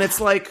 And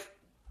it's like,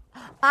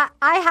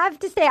 I have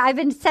to say, I've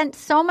been sent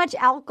so much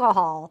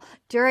alcohol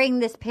during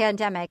this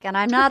pandemic, and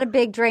I'm not a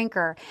big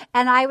drinker.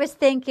 And I was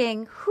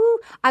thinking,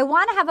 I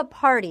want to have a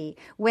party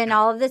when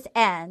all of this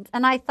ends.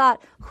 And I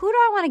thought, who do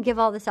I want to give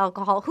all this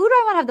alcohol? Who do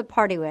I want to have the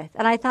party with?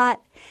 And I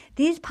thought,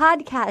 my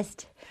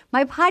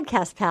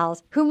podcast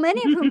pals, who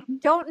many of whom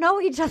don't know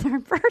each other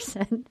in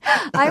person,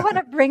 I want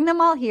to bring them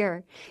all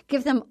here,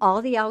 give them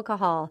all the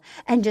alcohol,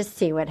 and just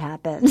see what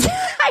happens.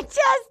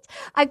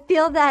 I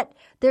feel that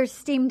there's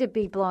steam to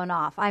be blown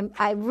off. I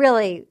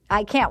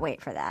can't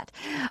wait for that.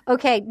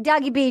 Okay,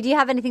 Dougie B, do you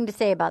have anything to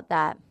say about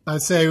that?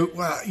 I'd say,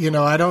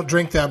 well, I don't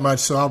drink that much,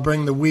 so I'll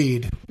bring the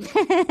weed.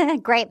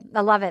 Great.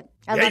 I love it.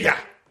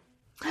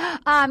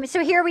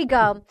 So here we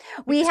go.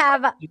 We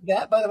have do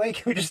that, by the way.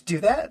 Can we just do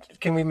that?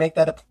 Can we make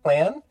that a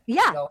plan?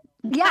 Yeah.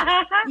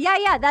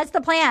 Yeah. That's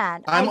the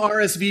plan. I'm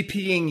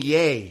RSVPing.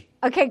 Yay.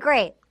 Okay,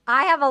 great.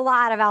 I have a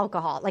lot of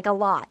alcohol, like a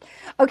lot.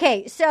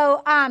 Okay,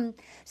 so then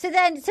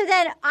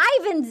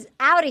Ivan's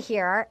out of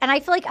here, and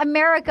I feel like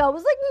America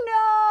was like,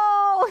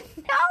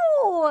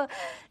 no,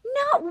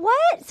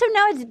 what? So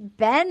now it's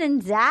Ben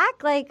and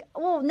Zach. Like,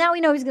 well, now we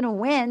know who's gonna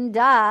win.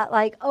 Duh.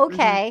 Like,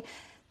 okay. Mm-hmm.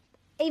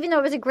 Even though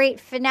it was a great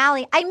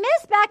finale, I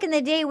miss back in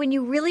the day when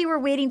you really were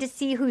waiting to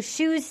see whose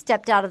shoes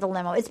stepped out of the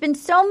limo. It's been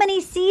so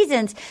many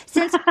seasons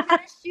since we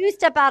had a shoe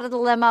step out of the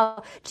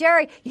limo.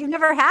 Jerry, you've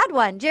never had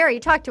one. Jerry,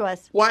 talk to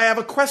us. Well, I have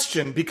a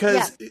question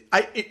because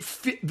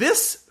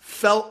this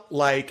felt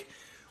like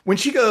when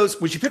she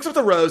picks up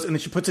the rose and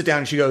then she puts it down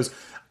and she goes,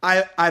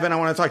 Ivan, I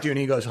want to talk to you. And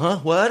he goes, huh?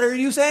 What are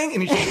you saying?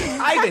 And he's like,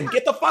 Ivan,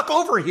 get the fuck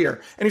over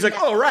here. And he's like,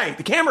 oh, right.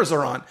 The cameras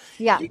are on.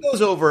 Yeah. He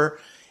goes over.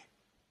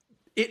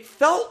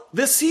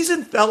 This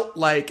season felt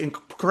like, and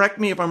correct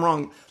me if I'm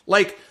wrong,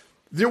 like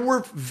there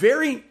were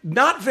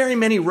not very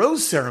many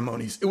rose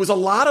ceremonies. It was a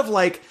lot of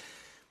like,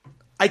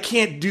 I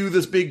can't do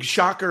this big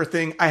shocker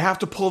thing. I have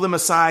to pull them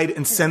aside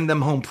and send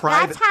them home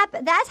private.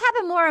 That's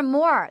happened more and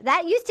more.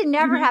 That used to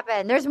never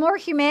happen. There's more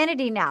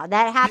humanity now.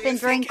 That happened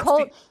during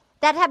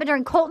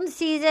Colton's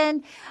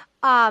season.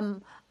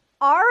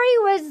 Ari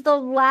was the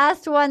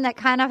last one that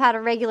kind of had a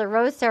regular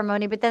rose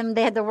ceremony, but then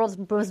they had the world's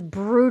most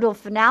brutal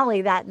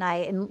finale that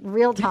night in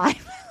real time.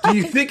 Do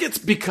you think it's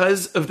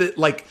because of the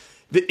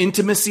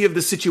intimacy of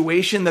the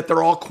situation that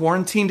they're all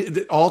quarantined?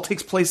 It all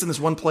takes place in this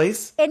one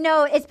place?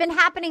 No, it's been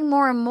happening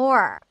more and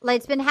more. Like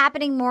it's been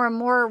happening more and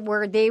more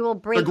where they will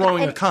break. They're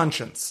growing a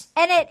conscience.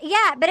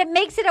 But it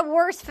makes it a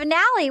worse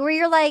finale where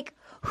you're like,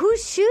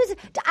 whose shoes?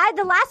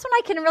 The last one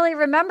I can really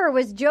remember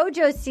was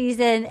JoJo's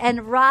season,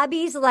 and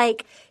Robbie's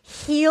like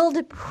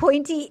heeled,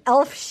 pointy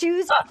elf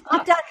shoes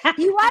popped out.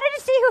 You wanted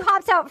to see who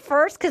hops out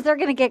first because they're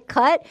gonna get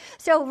cut.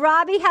 So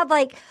Robbie had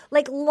like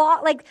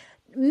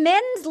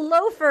men's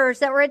loafers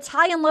that were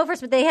Italian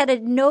loafers, but they had a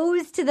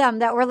nose to them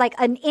that were like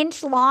an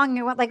inch long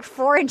and went like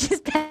 4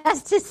 inches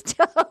past his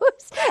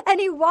toes, and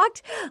he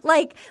walked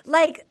like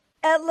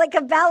a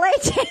ballet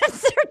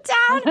dancer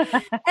down.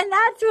 And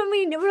that's when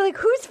we were like,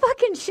 whose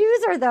fucking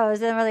shoes are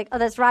those? And we're like, oh,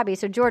 that's Robbie.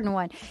 So Jordan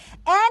won.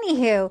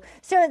 Anywho,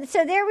 so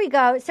there we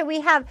go. So then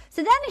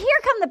here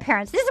come the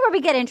parents. This is where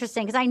we get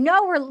interesting because I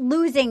know we're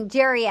losing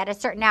Jerry at a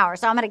certain hour.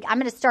 So I'm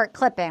gonna start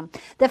clipping.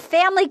 The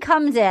family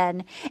comes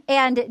in,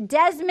 and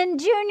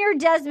Desmond Jr.,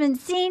 Desmond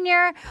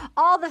Sr.,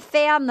 all the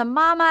fam, the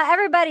mama,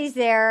 everybody's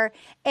there.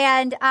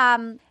 And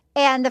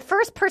the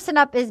first person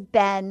up is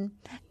Ben.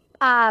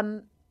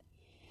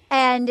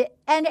 And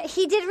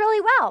he did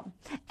really well.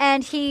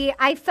 And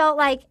I felt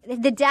like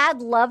the dad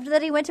loved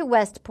that he went to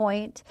West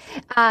Point.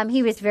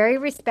 He was very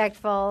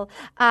respectful.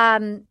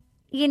 It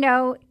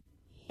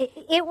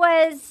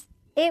was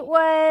It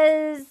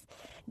was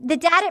the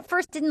dad at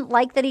first didn't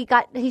like that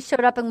he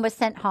showed up and was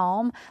sent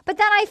home, but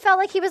then I felt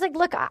like he was like,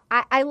 look,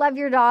 I love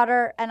your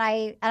daughter, and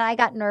I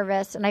got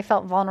nervous and I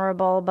felt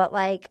vulnerable, but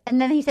like, and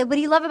then he said, what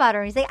do you love about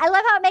her? And he's like, I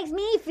love how it makes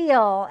me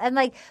feel, and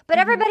like, but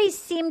everybody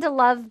seemed to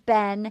love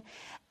Ben,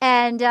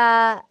 and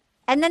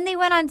then they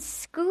went on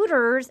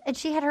scooters, and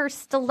she had her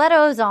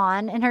stilettos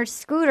on and her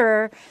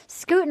scooter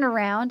scooting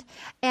around,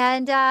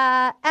 and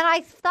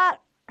I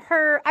thought.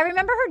 I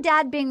remember her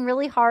dad being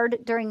really hard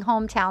during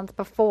hometowns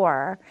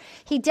before.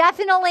 It's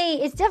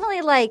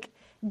definitely like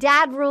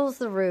dad rules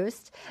the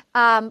roost.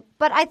 But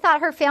I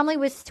thought her family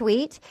was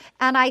sweet,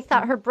 and I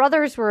thought her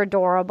brothers were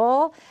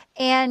adorable,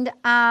 and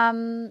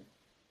I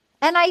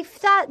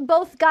thought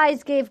both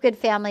guys gave good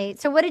family.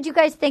 So what did you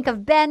guys think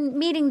of Ben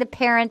meeting the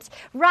parents?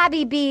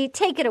 Robbie B,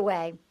 take it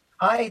away.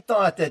 I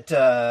thought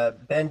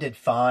that Ben did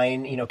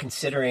fine,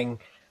 considering,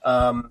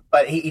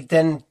 but he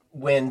then.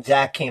 When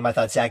Zach came, I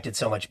thought Zach did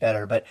so much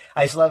better. But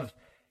I just love,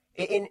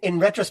 in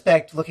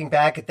retrospect, looking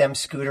back at them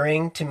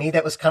scootering, to me,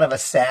 that was kind of a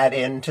sad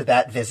end to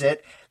that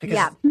visit.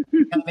 Because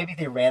maybe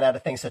they ran out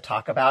of things to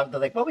talk about.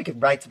 They're like, well, we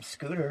could ride some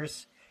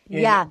scooters.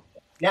 Now,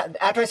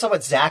 after I saw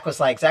what Zach was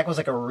like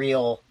a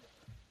real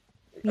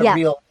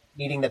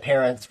meeting the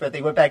parents. But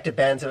they went back to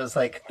Ben's, and it was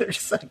like, they're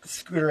just like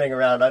scootering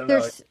around. I don't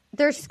know.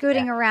 They're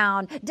scooting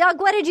around.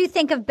 Doug, what did you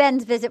think of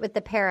Ben's visit with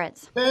the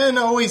parents? Ben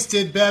always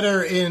did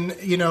better in,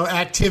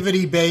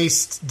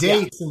 activity-based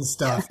dates and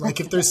stuff. Like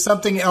if there's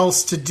something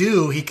else to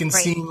do, he can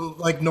seem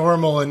like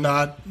normal and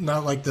not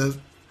like the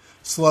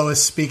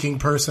slowest speaking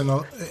person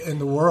in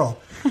the world.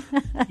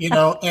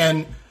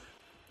 And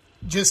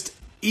just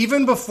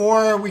even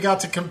before we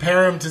got to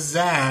compare him to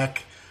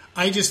Zach,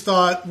 I just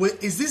thought,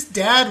 is this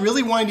dad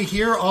really wanting to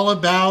hear all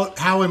about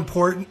how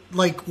important,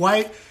 like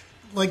why...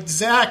 Like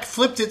Zach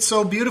flipped it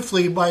so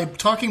beautifully by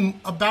talking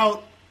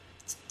about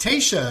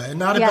Tayshia and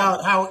not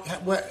about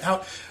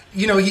how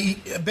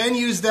Ben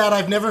used that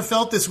 "I've never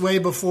felt this way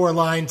before"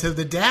 line to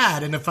the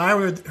dad, and if I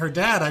were her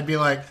dad, I'd be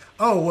like,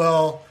 "Oh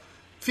well,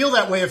 feel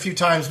that way a few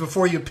times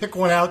before you pick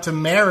one out to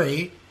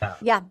marry."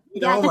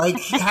 Like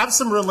have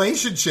some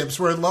relationships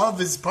where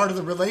love is part of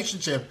the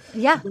relationship.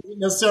 Yeah, it doesn't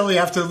necessarily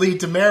have to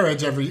lead to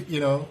marriage.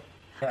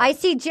 I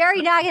see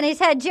Jerry nodding his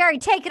head. Jerry,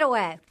 take it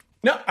away.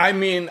 No, I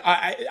mean,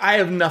 I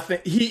have nothing.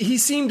 He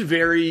seemed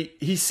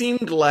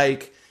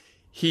like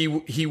he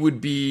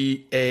would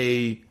be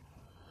a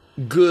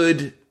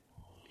good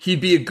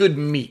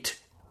meet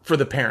for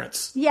the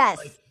parents. Yes.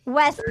 Like,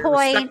 West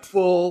Point.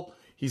 Respectful.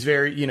 He's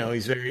very,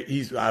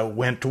 I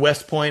went to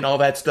West Point, all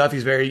that stuff.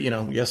 He's very,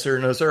 yes sir,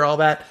 no sir, all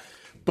that.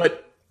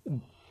 But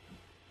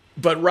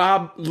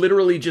Rob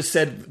literally just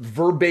said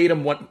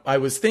verbatim what I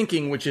was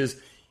thinking, which is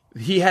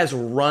he has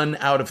run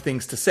out of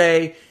things to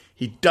say.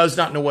 He does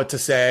not know what to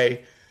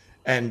say.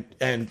 And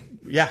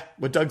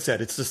what Doug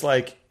said, it's just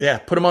like,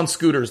 put him on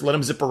scooters, let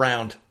him zip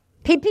around.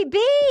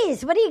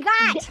 PPBs, what do you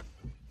got?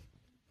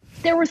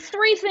 There were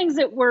three things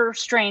that were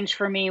strange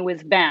for me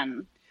with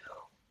Ben.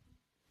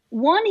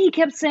 One,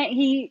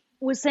 he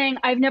was saying,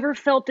 I've never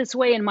felt this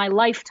way in my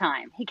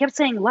lifetime. He kept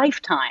saying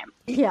lifetime.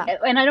 Yeah.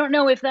 And I don't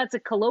know if that's a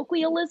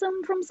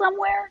colloquialism from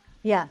somewhere.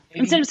 Yeah.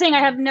 Instead of saying, I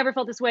have never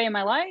felt this way in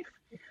my life.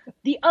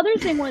 The other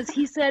thing was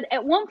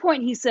at one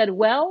point he said,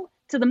 well,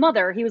 to the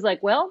mother, he was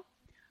like, well,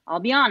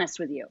 I'll be honest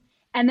with you.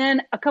 And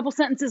then a couple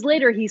sentences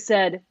later, he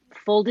said,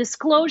 full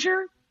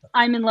disclosure,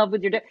 I'm in love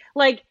with your dad.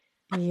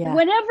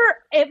 Whenever,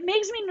 it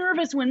makes me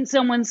nervous when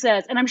someone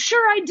says, and I'm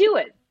sure I do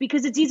it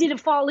because it's easy to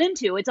fall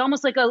into. It's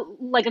almost like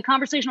a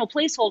conversational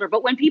placeholder.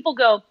 But when people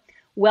go,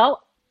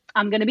 well,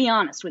 I'm going to be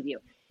honest with you,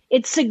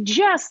 it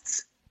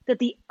suggests that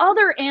the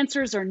other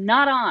answers are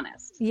not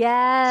honest.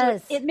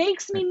 Yes. So it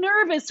makes me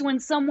nervous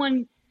when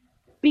someone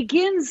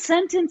begins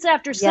sentence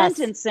after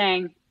sentence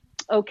saying,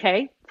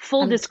 okay,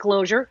 full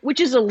disclosure, which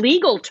is a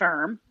legal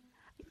term.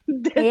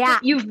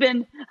 You've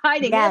been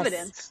hiding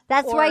evidence.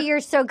 That's why you're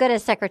so good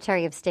as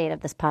Secretary of State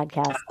of this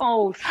podcast.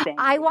 Oh, thank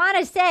I want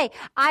to say,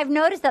 I've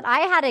noticed that I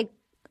had an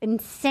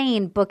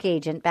insane book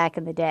agent back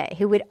in the day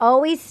who would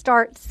always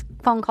start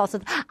phone calls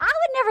with, I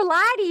would never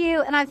lie to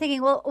you. And I'm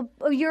thinking, well,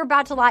 you're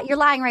about to lie. You're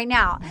lying right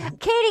now.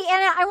 Katie,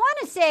 and I want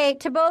to say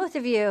to both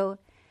of you,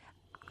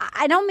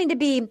 I don't mean to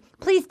be,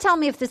 please tell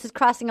me if this is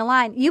crossing a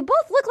line. You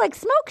both look like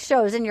smoke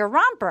shows in your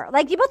romper.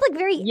 Like you both look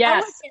very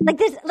elegant.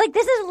 Like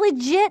this is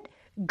legit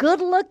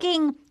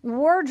good-looking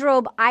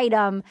wardrobe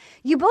item.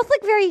 You both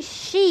look very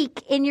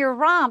chic in your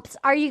romps.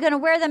 Are you going to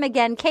wear them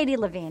again, Katie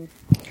Levine?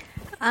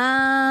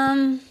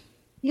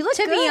 You look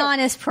to good. be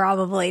honest,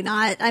 probably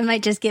not. I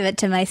might just give it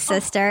to my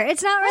sister.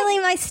 It's not really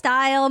my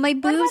style. My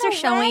boobs are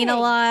showing a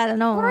lot. I don't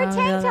know. Or a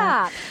tank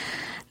top.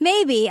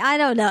 Maybe. I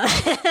don't know.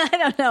 I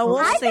don't know.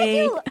 We'll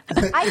see.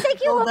 I think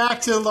you go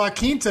back to La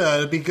Quinta.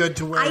 It'd be good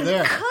to wear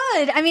there. I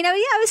could. I mean,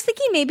 I was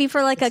thinking maybe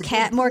for like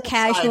more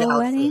casual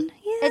wedding.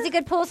 Yeah. It's a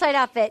good poolside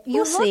outfit.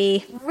 You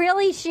look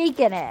really chic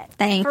in it.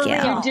 Thank you.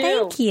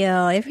 Thank you.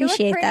 I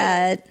appreciate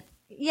that.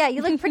 Yeah,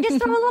 you look pretty.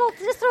 Just throw a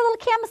little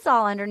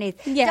camisole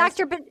underneath. Yes.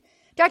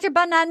 Dr.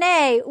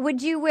 Banane, are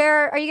you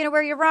going to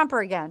wear your romper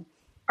again?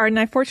 Arden,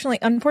 unfortunately,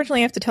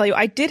 I have to tell you,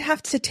 I did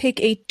have to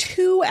take a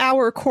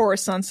 2-hour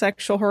course on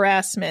sexual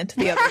harassment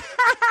the other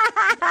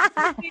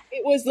day.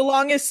 It was the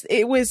longest.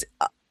 It was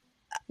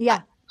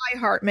my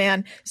heart,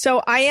 man.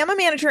 So I am a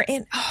manager,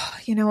 and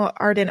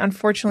Arden,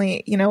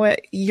 unfortunately, you know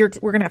what?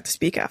 We're gonna have to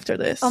speak after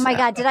this. Oh my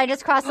God! Did I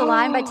just cross the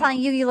line by telling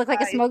you look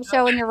like a smoke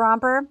show in your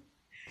romper?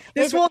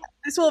 This will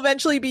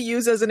eventually be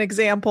used as an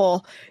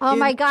example. Oh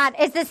my God!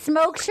 Is the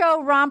smoke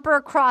show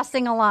romper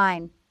crossing a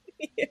line?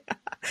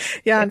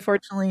 Yeah,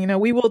 unfortunately,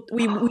 we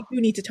do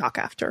need to talk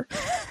after.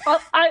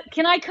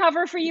 Can I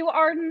cover for you,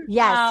 Arden?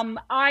 Yes.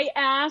 I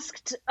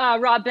asked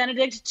Rob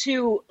Benedict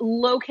to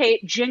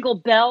locate jingle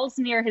bells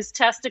near his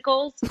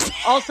testicles.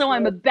 Also,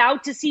 I'm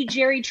about to see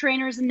Jerry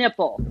Trainor's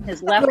nipple,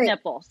 his left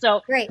nipple.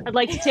 So I'd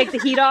like to take the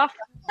heat off.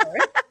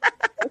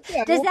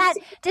 Does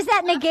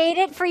that negate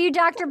it for you,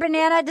 Dr.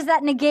 Banana? Does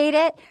that negate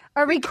it?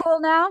 Are we cool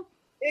now?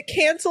 It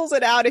cancels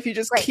it out if you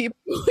just keep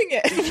doing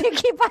it. If you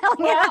keep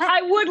piling it on.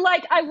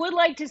 I would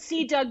like to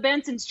see Doug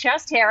Benson's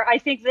chest hair. I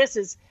think this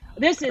is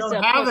a pussy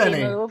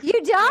move.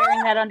 You don't?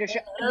 Wearing that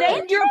undershirt.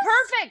 You're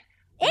perfect.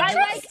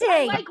 Interesting.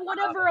 I like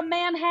whatever a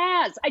man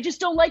has. I just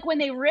don't like when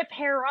they rip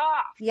hair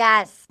off.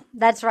 Yes,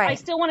 that's right. I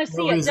still want to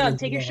see it. Doug,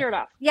 take your shirt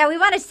off. Yeah, we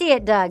want to see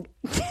it, Doug.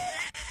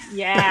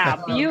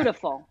 Yeah,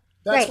 beautiful.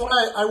 That's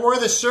why I wore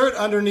the shirt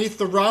underneath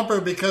the romper,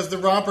 because the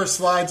romper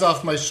slides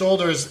off my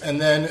shoulders, and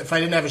then if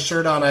I didn't have a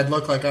shirt on, I'd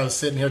look like I was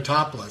sitting here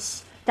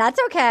topless. That's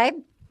okay.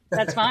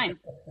 That's fine.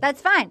 That's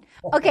fine.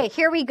 Okay,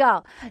 here we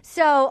go.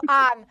 So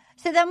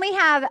then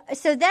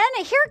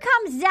here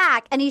comes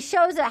Zach, and he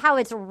shows how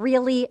it's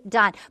really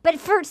done. But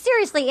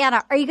seriously,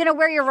 Anna, are you going to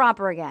wear your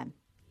romper again?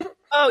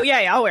 Oh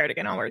yeah, I'll wear it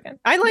again. I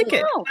like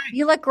it.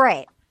 You look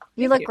great.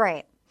 You look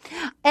great.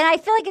 And I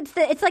feel like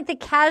it's like the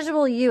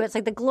casual you. It's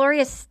like the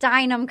Gloria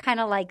Steinem kind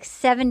of like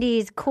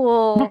 70s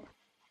cool,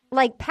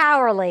 like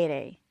power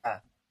lady.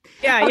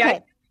 Yeah.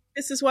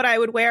 This is what I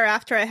would wear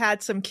after I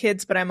had some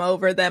kids, but I'm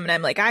over them, and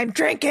I'm like, I'm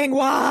drinking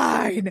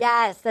wine.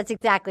 Yes, that's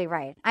exactly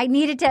right. I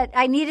needed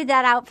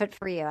that outfit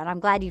for you, and I'm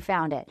glad you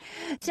found it.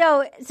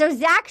 So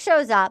Zach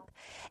shows up,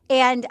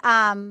 and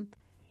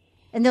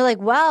they're like,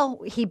 well,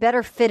 he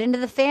better fit into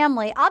the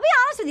family. I'll be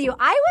honest with you.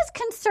 I was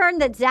concerned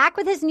that Zach,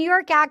 with his New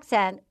York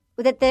accent,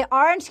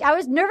 I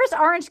was nervous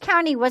Orange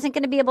County wasn't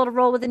going to be able to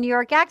roll with a New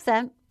York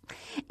accent.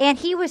 And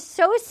he was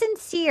so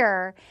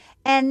sincere.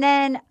 And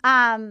then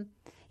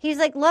he's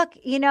like, look,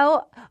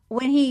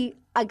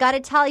 I got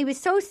to tell, he was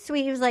so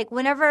sweet. He was like,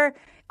 whenever,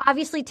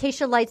 obviously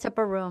Tayshia lights up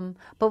a room,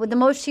 but the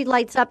most she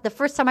lights up, the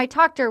first time I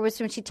talked to her was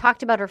when she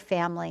talked about her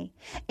family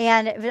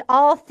and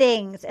all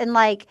things. And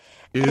like,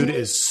 dude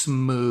is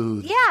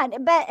smooth. Yeah,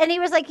 and he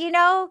was like,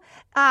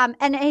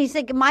 and he's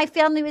like, my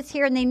family was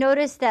here, and they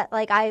noticed that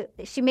like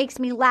she makes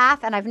me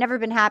laugh, and I've never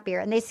been happier.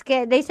 And they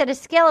said a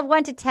scale of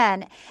 1 to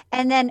 10,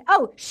 and then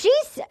she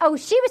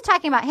was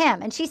talking about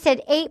him, and she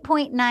said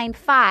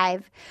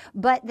 8.95,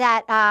 but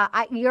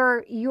that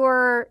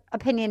your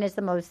opinion is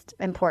the most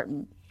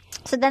important.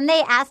 So then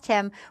they asked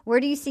him,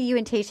 where do you see you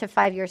and Tayshia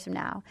 5 years from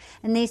now?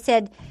 And he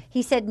said,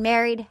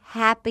 married,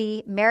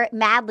 happy,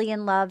 madly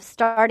in love,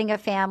 starting a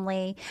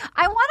family.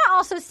 I want to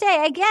also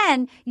say,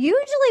 again,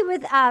 usually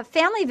with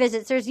family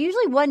visits, there's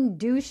usually one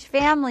douche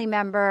family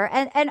member.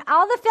 And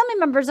all the family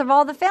members of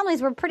all the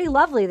families were pretty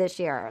lovely this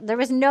year. There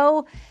was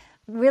no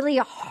really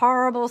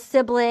horrible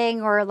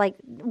sibling or like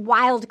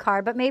wild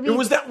card, but maybe. There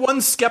was that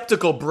one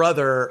skeptical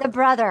brother. The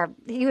brother.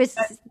 He was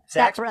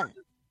Zach's brother.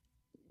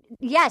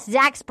 Yes,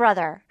 Zach's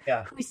brother,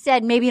 who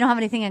said maybe you don't have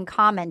anything in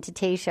common to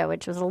Tayshia,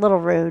 which was a little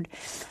rude.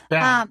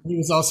 Yeah, he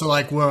was also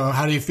like, "Well,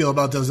 how do you feel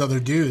about those other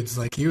dudes?"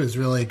 Like he was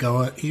really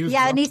going.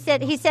 And he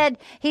said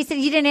you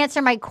didn't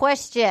answer my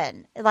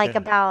question,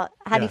 about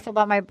how do you feel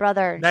about my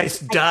brother? Nice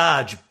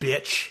dodge,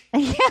 bitch.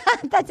 Yeah,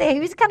 that's it. He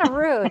was kind of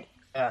rude.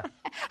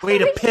 Way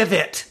to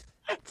pivot.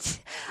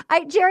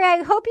 Jerry,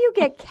 I hope you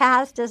get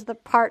cast as the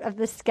part of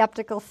the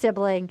skeptical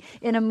sibling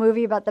in a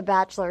movie about The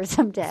Bachelor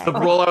someday. The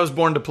role I was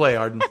born to play,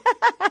 Arden.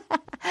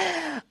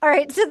 All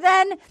right. So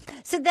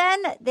then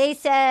they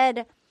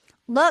said,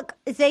 look,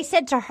 they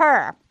said to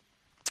her,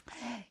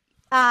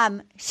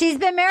 she's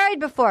been married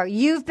before.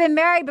 You've been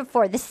married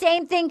before. The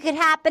same thing could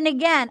happen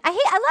again. I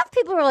love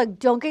people who are like,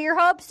 don't get your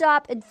hopes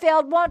up. It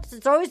failed once.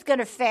 It's always going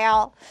to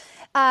fail.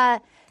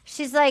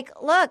 She's like,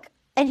 look.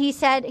 And he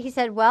said,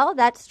 well,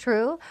 that's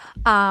true.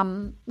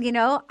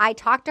 I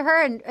talked to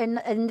her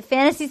in the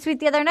fantasy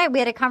suite the other night. We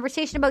had a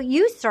conversation about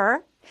you,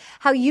 sir,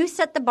 how you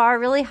set the bar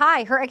really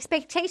high. Her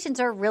expectations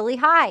are really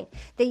high,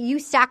 that you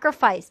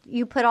sacrificed.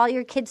 You put all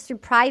your kids through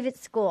private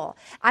school.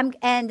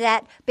 And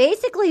that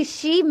basically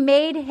she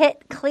made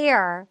it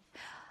clear,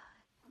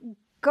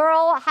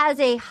 girl has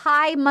a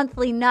high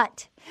monthly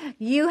nut.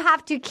 You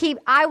have to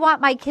I want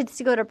my kids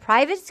to go to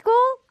private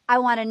school. I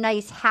want a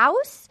nice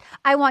house.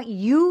 I want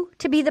you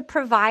to be the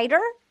provider.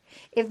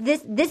 If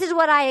this is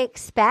what I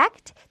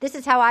expect, this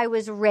is how I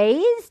was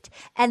raised,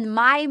 and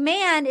my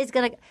man is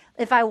going to,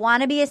 if I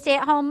want to be a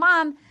stay-at-home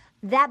mom,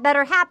 that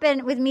better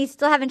happen with me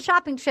still having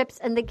shopping trips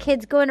and the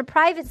kids going to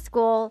private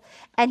school.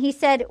 And he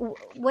said,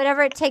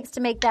 whatever it takes to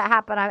make that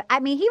happen. I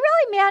mean, he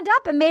really manned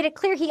up and made it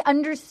clear he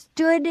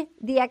understood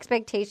the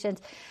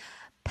expectations.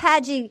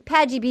 Paget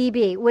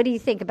BB, what do you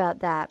think about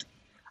that?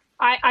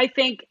 I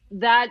think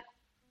that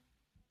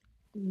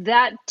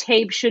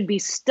tape should be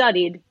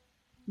studied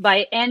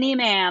by any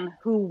man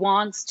who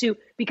wants to,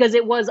 because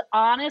it was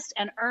honest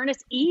and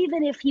earnest,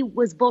 even if he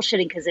was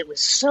bullshitting, because it was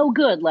so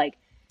good. Like,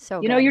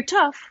 you know, you're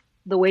tough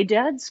the way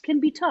dads can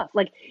be tough.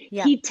 Like,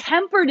 he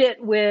tempered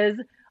it with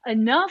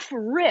enough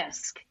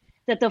risk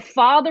that the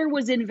father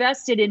was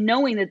invested in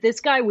knowing that this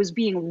guy was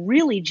being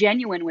really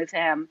genuine with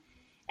him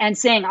and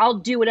saying, I'll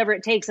do whatever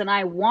it takes and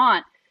I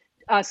want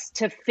us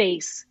to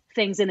face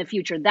things in the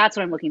future. That's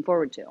what I'm looking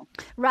forward to.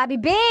 Robbie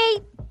B.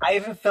 I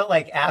even felt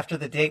like after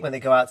the date when they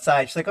go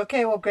outside, she's like,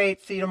 okay, well,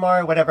 great, see you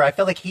tomorrow, whatever. I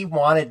felt like he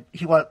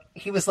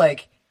was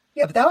like,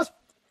 yeah, but that was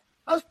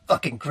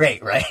fucking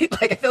great, right?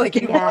 Like, I feel like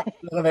he wanted a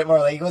little bit more.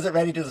 Like, he wasn't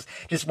ready to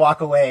just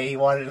walk away. He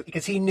wanted,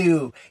 because he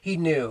knew he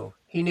nailed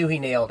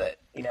it,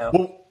 you know?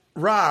 Well,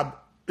 Rob,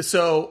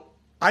 so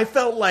I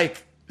felt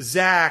like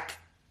Zach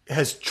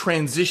has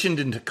transitioned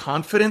into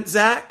confident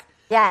Zach.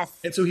 Yes.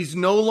 And so he's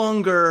no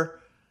longer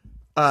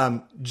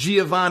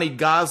Giovanni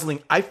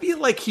Gosling. I feel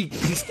like he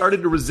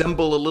started to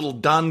resemble a little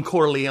Don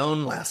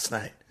Corleone last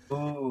night.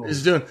 Ooh.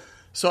 He's doing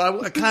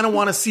so. I kind of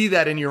want to see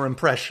that in your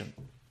impression.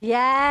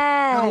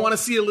 Yes. I want to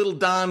see a little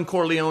Don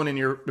Corleone in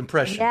your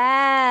impression.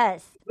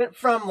 Yes. Went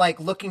from like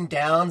looking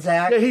down,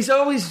 Zach. Yeah, he's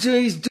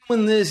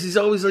doing this. He's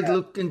always like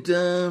looking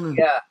down.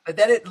 Yeah, but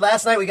then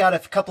last night we got a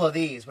couple of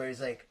these where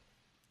he's like,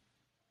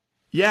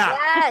 yeah.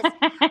 Yes.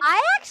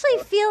 I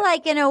actually feel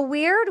like, in a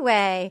weird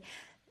way,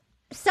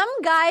 some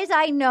guys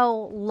I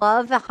know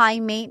love a high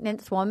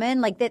maintenance woman,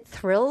 like that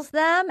thrills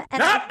them. And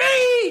Not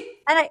me.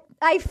 And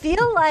I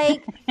feel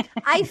like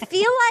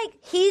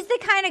he's the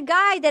kind of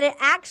guy that it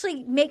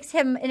actually makes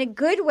him, in a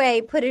good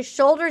way, put his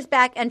shoulders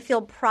back and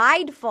feel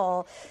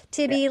prideful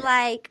to be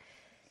like,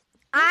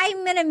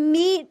 I'm going to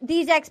meet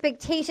these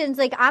expectations.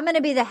 Like, I'm going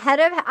to be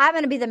I'm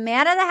going to be the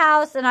man of the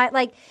house. And I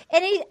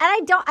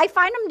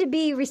find him to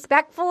be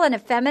respectful and a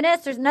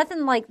feminist. There's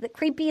nothing like the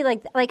creepy,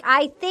 like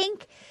I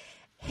think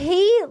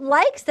he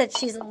likes that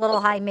she's a little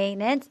high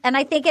maintenance, and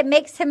I think it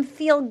makes him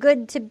feel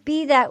good to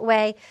be that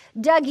way.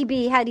 Dougie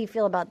B, how do you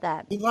feel about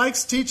that? He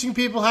likes teaching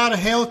people how to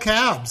hail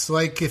cabs.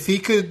 Like, if he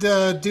could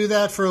do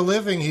that for a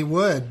living, he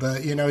would.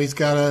 But, you know, he's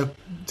got to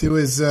do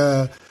his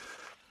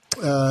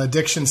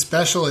addiction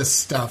specialist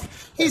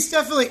stuff. He's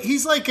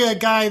like a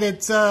guy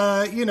that's,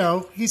 you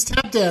know, he's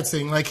tap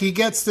dancing. Like, he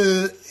gets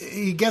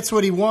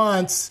what he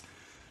wants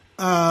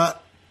by,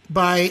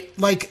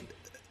 like,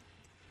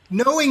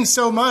 knowing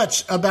so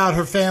much about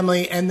her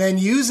family and then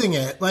using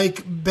it.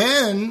 Like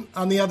Ben,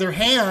 on the other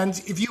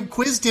hand, if you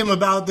quizzed him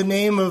about the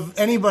name of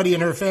anybody in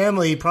her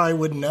family, he probably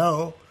wouldn't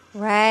know.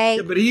 Right.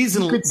 Yeah, but he's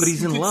in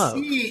love.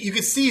 You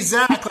could see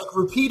Zach like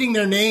repeating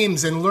their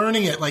names and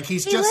learning it. Like he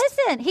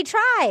listened. He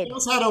tried. He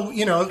knows how to,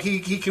 you know, he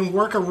can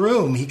work a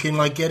room. He can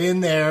like get in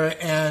there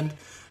and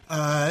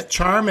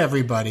charm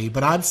everybody.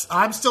 But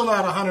I'm still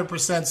not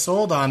 100%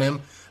 sold on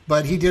him.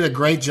 But he did a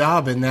great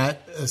job in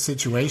that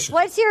situation.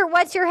 What's your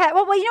head?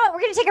 Well, you know what? We're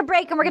going to take a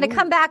break and we're going to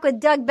come back with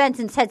Doug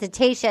Benson's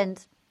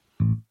hesitations.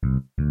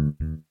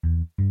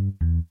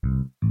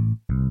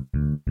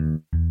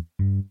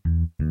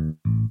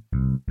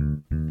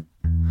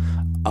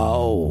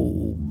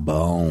 Oh,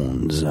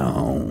 Bone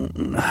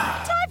Zone.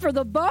 Time for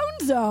the Bone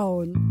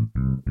Zone.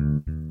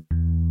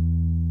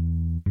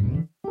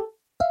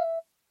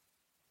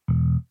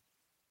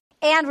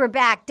 And we're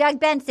back. Doug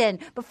Benson,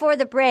 before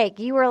the break,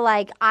 you were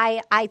like,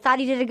 I thought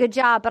he did a good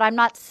job, but I'm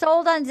not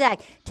sold on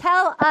Zach.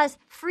 Tell us,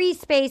 free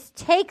space,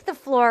 take the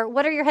floor.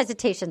 What are your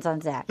hesitations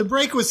on Zach? The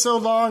break was so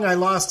long, I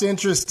lost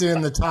interest in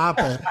the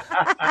topic,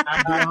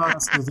 to be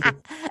honest with you.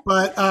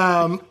 But,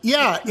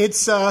 yeah,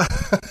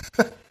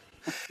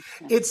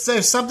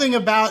 there's something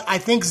about, I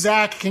think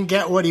Zach can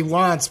get what he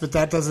wants, but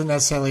that doesn't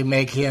necessarily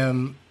make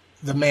him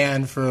the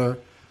man for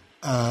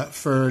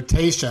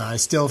Tayshia. I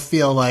still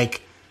feel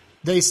like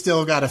they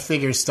still got to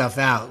figure stuff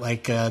out.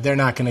 Like, they're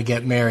not going to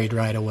get married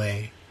right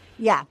away.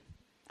 Yeah.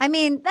 I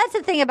mean, that's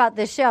the thing about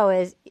this show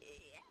is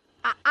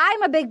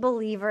I'm a big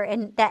believer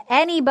in that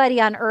anybody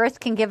on earth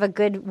can give a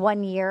good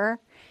 1 year.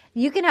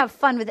 You can have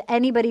fun with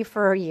anybody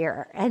for a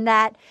year. And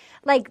that,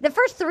 like, the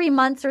first 3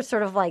 months are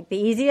sort of like the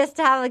easiest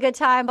to have a good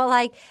time. But,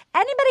 like,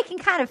 anybody can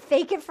kind of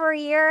fake it for a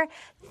year.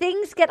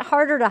 Things get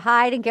harder to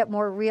hide and get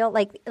more real.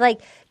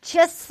 Like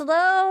just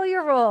slow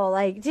your roll.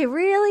 Like, to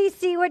really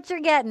see what you're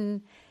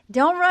getting.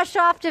 Don't rush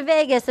off to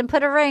Vegas and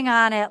put a ring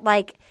on it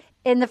like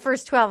in the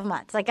first 12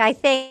 months. Like, I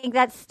think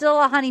that's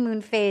still a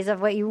honeymoon phase of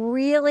what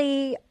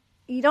you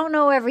don't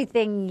know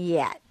everything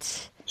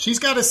yet. She's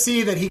got to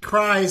see that he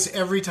cries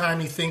every time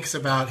he thinks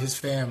about his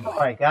family. Oh,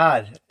 my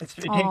God. It's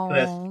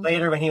ridiculous. Aww.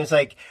 Later when he was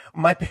like,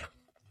 my parents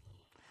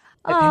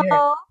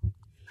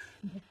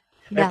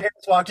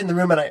walked in the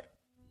room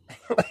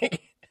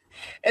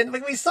and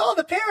we saw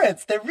the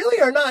parents. They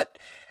really are not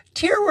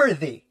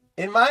tear-worthy.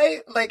 In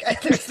my, like,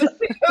 there's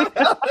something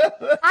about him.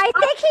 I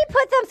think he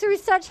put them through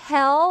such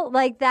hell,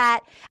 like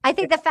that. I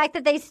think the fact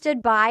that they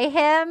stood by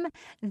him,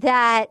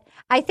 that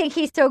I think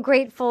he's so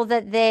grateful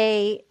that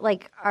they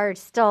like are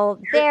still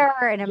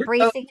there and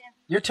embracing him.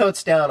 You're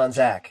totes down on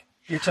Zach.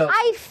 You're totes.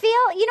 I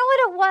feel, you know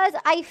what it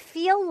was? I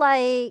feel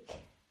like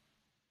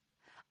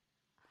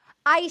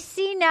I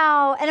see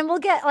now, and we'll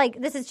get like,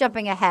 this is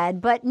jumping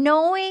ahead, but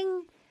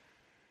knowing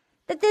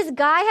that this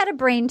guy had a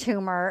brain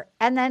tumor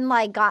and then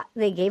like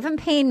they gave him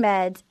pain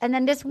meds and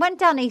then just went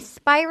down a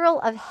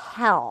spiral of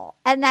hell,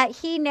 and that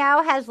he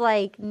now has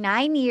like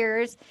 9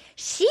 years.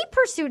 She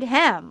pursued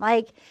him.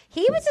 Like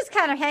he was just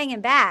kind of hanging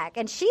back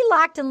and she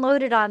locked and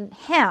loaded on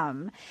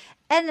him.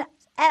 And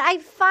I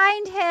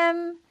find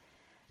him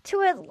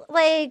to it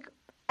like,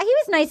 he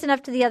was nice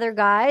enough to the other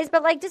guys,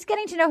 but like just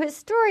getting to know his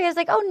story is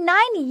like, 9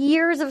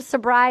 years of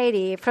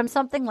sobriety from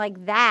something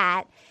like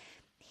that.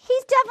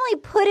 He's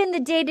definitely put in the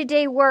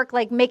day-to-day work,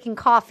 like making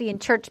coffee in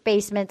church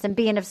basements and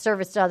being of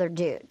service to other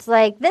dudes.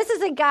 Like, this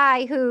is a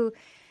guy who,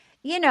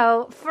 you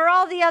know, for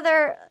all the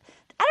other,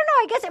 I don't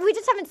know, I guess we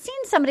just haven't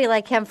seen somebody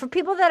like him. For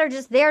people that are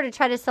just there to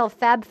try to sell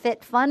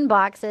FabFitFun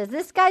boxes,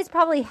 this guy's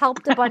probably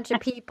helped a bunch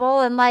of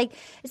people. And, like,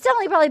 it's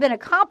definitely probably been a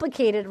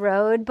complicated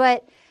road,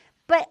 but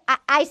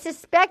I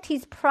suspect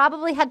he's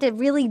probably had to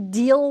really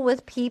deal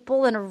with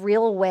people in a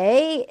real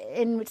way,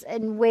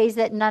 in ways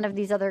that none of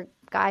these other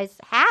guys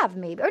have,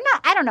 maybe, or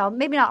not. I don't know.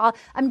 Maybe not all.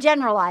 I'm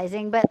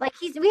generalizing, but like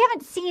we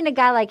haven't seen a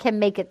guy like him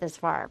make it this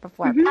far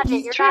before. Mm-hmm.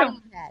 Paget, you're true.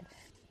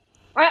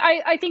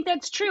 I think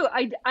that's true.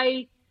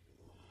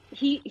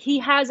 He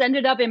has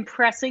ended up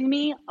impressing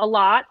me a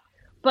lot,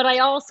 but I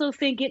also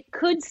think it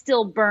could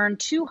still burn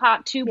too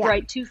hot, too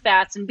bright, too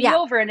fast, and be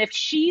over. And if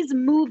she's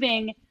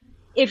moving,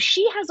 if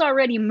she has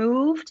already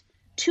moved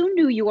to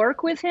New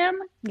York with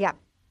him,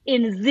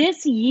 in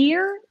this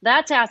year,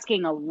 that's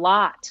asking a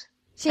lot.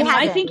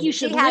 I think you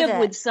should live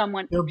with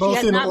someone. They're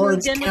both in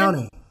Orange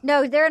County.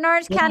 No, they're in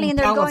Orange County, and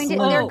they're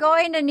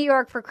going to New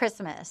York for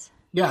Christmas.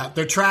 Yeah,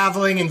 they're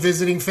traveling and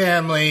visiting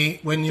family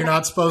when you're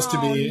not supposed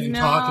to be, and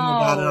talking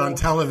about it on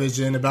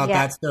television about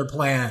that's their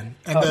plan.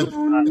 And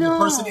the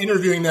person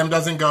interviewing them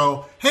doesn't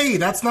go, "Hey,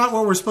 that's not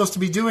what we're supposed to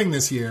be doing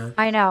this year."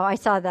 I know. I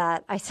saw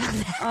that.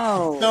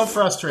 Oh, so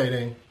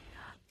frustrating.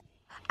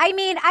 I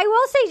mean, I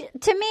will say,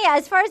 to me,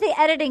 as far as the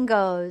editing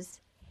goes,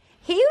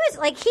 he was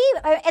like,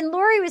 and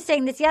Lori was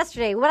saying this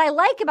yesterday, what I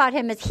like about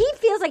him is he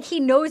feels like he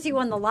knows he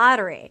won the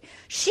lottery.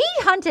 She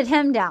hunted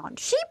him down.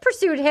 She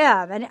pursued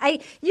him. And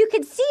you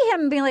could see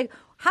him being like,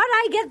 how did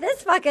I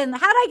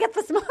get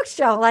the smoke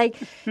show? Like,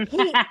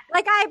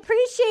 I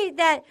appreciate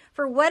that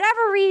for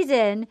whatever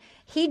reason,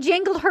 he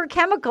jingled her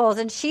chemicals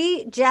and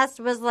she just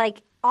was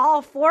like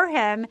all for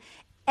him.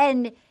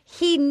 And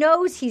he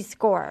knows he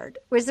scored,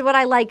 which is what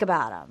I like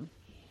about him.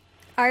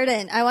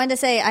 Arden, I wanted to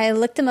say I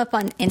looked him up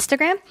on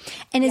Instagram,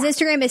 and his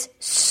Instagram is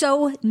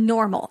so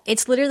normal.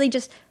 It's literally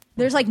just,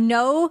 there's like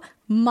no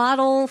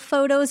model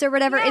photos or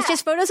whatever. Yeah. It's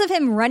just photos of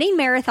him running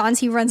marathons.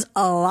 He runs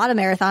a lot of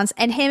marathons,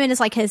 and him and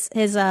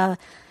his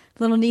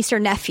little niece or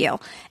nephew.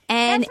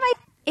 And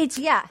it's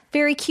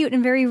very cute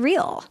and very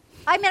real.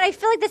 I mean, I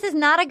feel like this is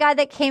not a guy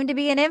that came to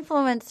be an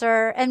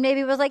influencer and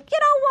maybe was like, you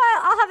know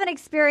what, I'll have an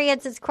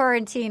experience. It's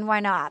quarantine. Why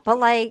not? But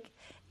like,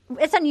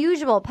 it's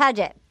unusual.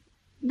 Paget.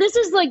 This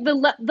is like the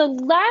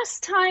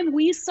last time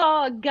we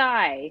saw a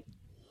guy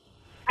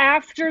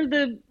after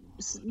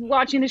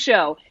watching the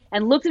show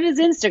and looked at his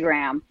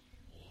Instagram.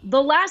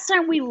 The last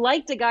time we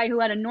liked a guy who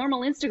had a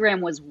normal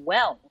Instagram was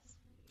Wells.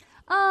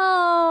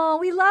 Oh,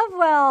 we love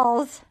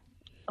Wells.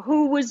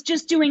 Who was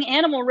just doing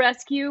animal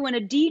rescue and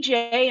a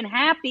DJ and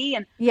happy.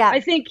 And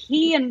I think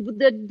he and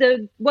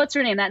the what's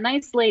her name? That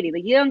nice lady, the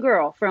young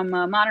girl from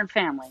Modern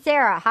Family.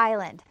 Sarah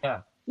Hyland.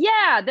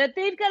 Yeah, that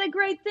they've got a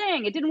great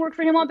thing. It didn't work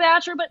for him on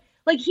Bachelor, but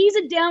like, he's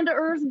a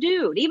down-to-earth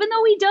dude. Even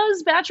though he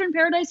does Bachelor in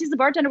Paradise, he's the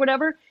bartender,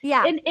 whatever.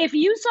 Yeah. And if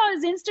you saw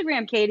his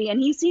Instagram, Katie, and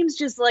he seems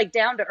just like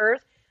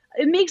down-to-earth,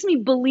 it makes me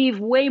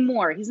believe way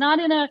more. He's not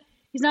in a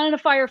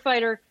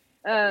firefighter,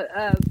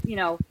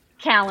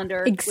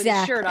 calendar with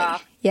his shirt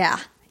off. Yeah.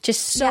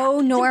 Just so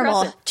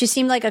normal. Just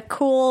seemed like a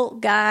cool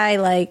guy,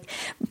 like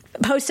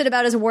posted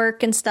about his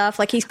work and stuff.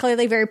 Like, he's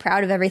clearly very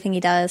proud of everything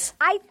he does.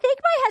 I think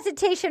my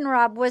hesitation,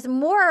 Rob, was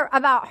more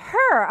about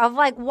her, of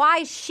like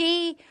why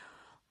she...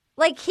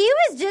 Like, he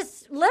was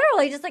just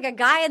literally just like a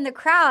guy in the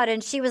crowd,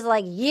 and she was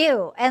like,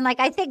 you. And like,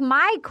 I think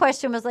my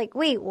question was like,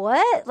 wait,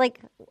 what?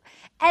 Like,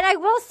 and I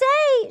will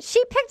say,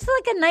 she picked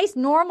like a nice,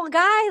 normal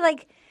guy,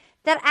 like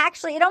that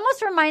actually, it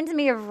almost reminds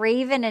me of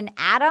Raven and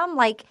Adam,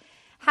 like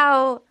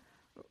how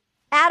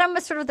Adam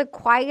was sort of the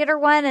quieter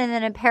one, and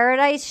then in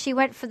Paradise, she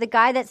went for the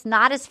guy that's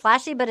not as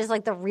flashy, but is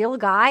like the real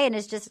guy and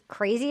is just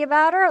crazy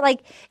about her.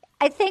 Like,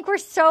 I think we're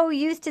so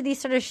used to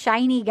these sort of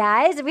shiny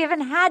guys. We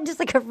haven't had just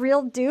like a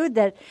real dude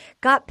that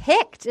got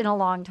picked in a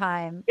long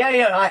time.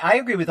 Yeah, I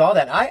agree with all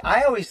that.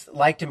 I always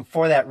liked him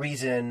for that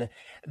reason.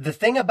 The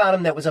thing about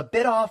him that was a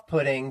bit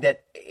off-putting,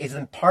 that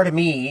isn't part of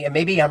me, and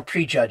maybe I'm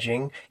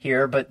prejudging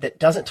here, but that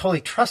doesn't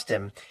totally trust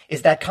him,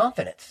 is that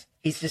confidence.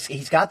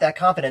 he's got that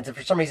confidence. And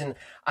for some reason,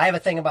 I have a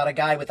thing about a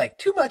guy with like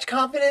too much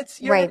confidence.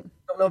 Right. I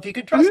don't know if you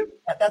could trust him.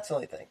 That's the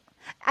only thing.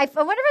 I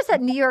wonder if it's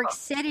that New York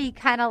City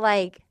kind of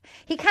like,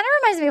 he kind of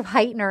reminds me of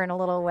Heitner in a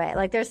little way.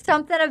 Like there's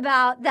something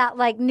about that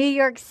like New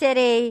York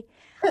City,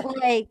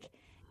 like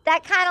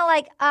that kind of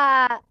like,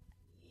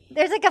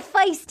 there's like a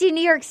feisty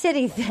New York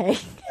City thing.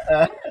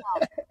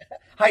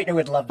 Heitner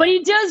would love that. But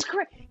he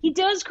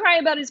does cry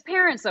about his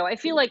parents, though. I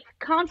feel like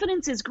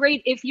confidence is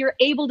great if you're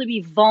able to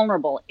be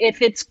vulnerable.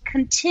 If it's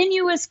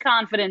continuous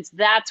confidence,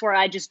 that's where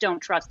I just don't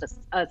trust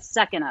a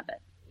second of it.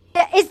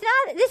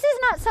 This is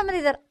not somebody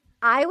that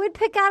I would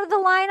pick out of the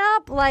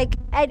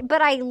lineup,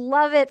 but I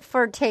love it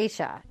for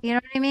Tayshia. You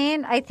know what I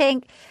mean? I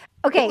think,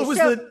 okay. It was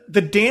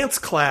the dance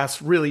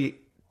class really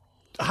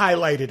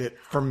highlighted it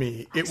for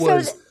me. That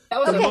was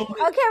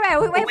okay, right.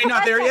 Are we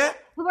not there yet?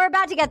 We're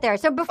about to get there.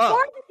 So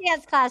before the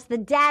dance class, the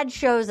dad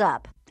shows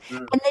up.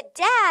 And the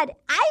dad,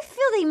 I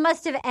feel he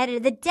must have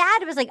edited. The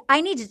dad was like, I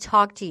need to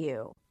talk to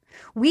you.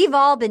 We've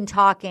all been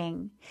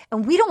talking,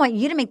 and we don't want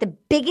you to make the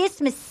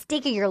biggest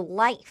mistake of your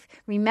life.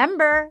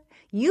 Remember,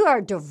 you are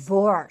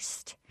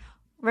divorced.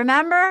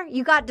 Remember,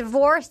 you got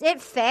divorced.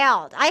 It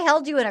failed. I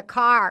held you in a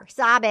car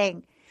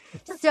sobbing.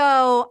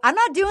 So I'm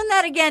not doing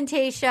that again,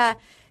 Tayshia.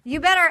 You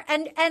better.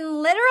 And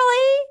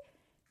literally,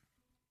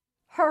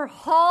 her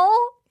whole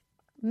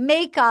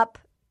makeup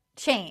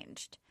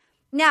changed.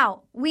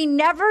 Now, we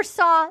never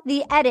saw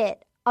the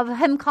edit of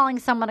him calling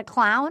someone a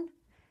clown.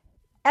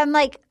 And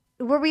like,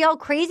 were we all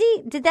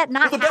crazy? Did that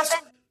not happen?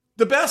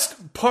 The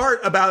best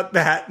part about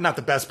that, not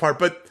the best part,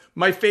 but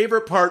my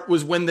favorite part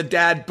was when the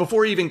dad,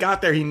 before he even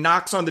got there, he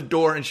knocks on the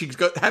door and she's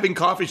having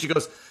coffee. She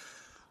goes,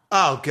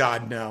 oh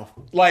God, no.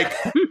 Like,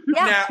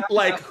 now,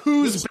 like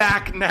who's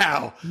back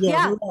now?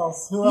 Yeah. Who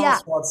else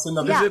wants to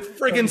know? Is it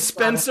friggin'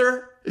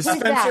 Spencer? Is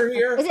Spencer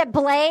here? Is it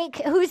Blake?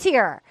 Who's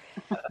here?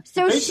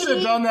 So they should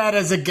have done that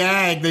as a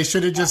gag. They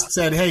should have just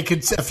said, hey,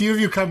 could a few of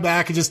you come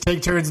back and just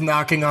take turns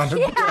knocking on her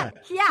door?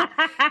 Yeah.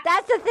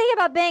 That's the thing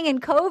about being in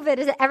COVID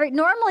is that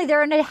normally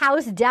they're in a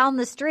house down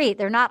the street.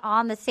 They're not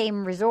on the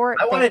same resort.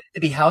 I want it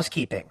to be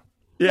housekeeping.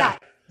 Yeah.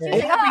 Or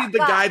be the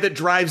guy that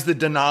drives the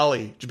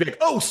Denali. Just be like,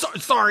 oh,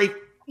 sorry.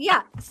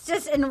 Yeah, it's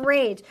just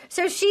enraged.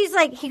 So she's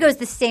like, he goes,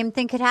 the same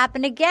thing could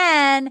happen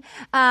again.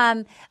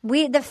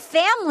 The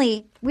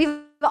family, we've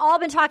all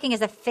been talking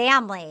as a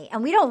family,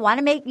 and we don't want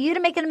to make you to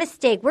make a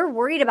mistake. We're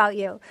worried about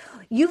you.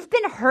 You've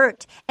been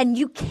hurt, and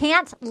you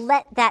can't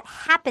let that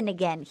happen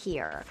again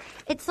here.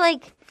 It's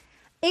like,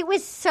 it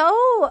was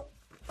so,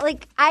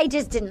 like, I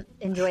just didn't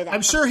enjoy that.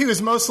 I'm sure he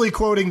was mostly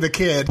quoting the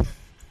kid.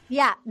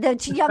 Yeah, the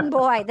young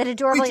boy, that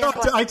adorable young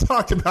boy. I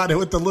talked about it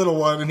with the little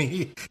one,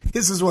 and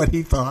this is what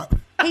he thought.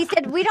 He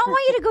said, we don't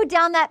want you to go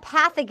down that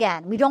path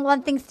again. We don't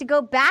want things to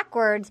go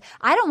backwards.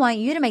 I don't want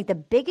you to make the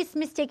biggest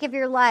mistake of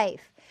your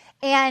life.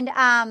 And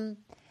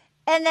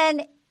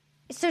then,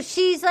 so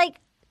she's like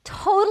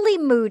totally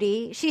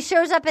moody. She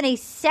shows up in a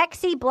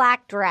sexy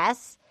black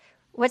dress.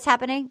 What's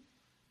happening?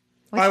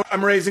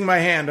 I'm raising my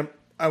hand.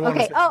 I want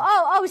okay.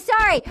 To say.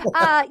 Sorry.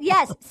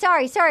 Yes.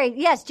 Sorry.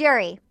 Yes,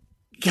 Jerry.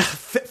 Yeah,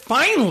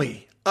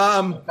 finally.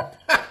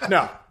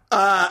 No.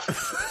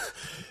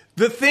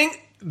 The thing,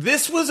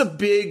 this was a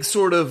big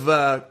sort of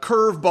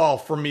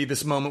curveball for me,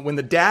 this moment, when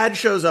the dad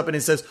shows up and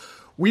he says,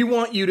 we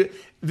want you to...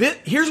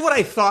 Here's what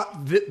I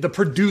thought the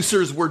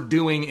producers were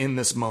doing in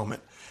this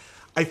moment.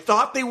 I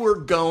thought they were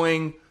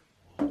going,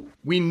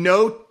 we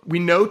know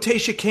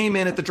Tayshia came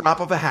in at the drop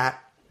of a hat.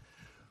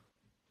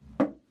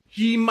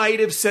 He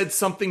might have said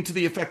something to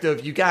the effect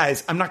of, you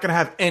guys, I'm not going to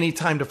have any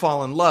time to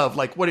fall in love.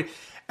 Like, what?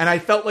 And I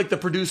felt like the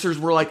producers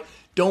were like,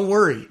 don't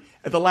worry.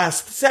 At the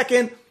last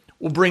second,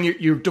 we'll bring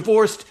you're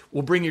divorced.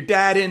 We'll bring your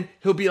dad in.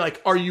 He'll be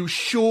like, are you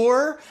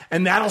sure?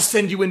 And that'll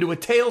send you into a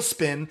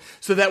tailspin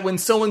so that when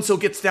so-and-so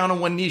gets down on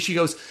one knee, she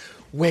goes,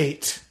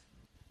 wait,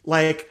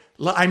 like,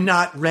 I'm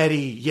not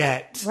ready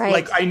yet. Right.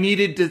 Like,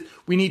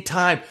 we need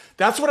time.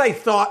 That's what I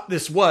thought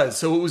this was.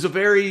 So it was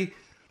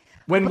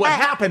what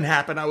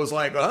happened, I was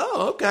like,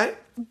 oh, okay.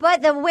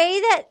 But the way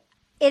that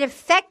it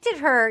affected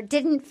her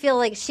didn't feel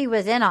like she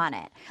was in on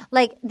it.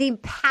 Like the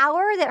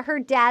power that her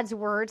dad's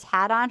words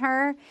had on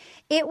her,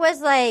 it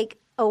was like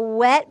a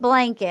wet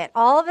blanket.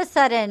 All of a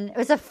sudden, it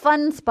was a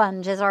fun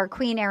sponge, as our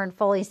Queen Erin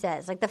Foley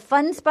says. Like the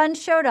fun sponge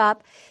showed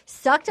up,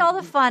 sucked all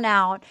the fun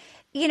out,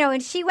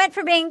 and she went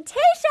from being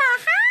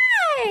Tayshia,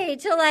 hi,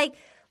 to like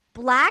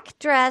black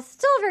dress,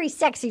 still a very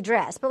sexy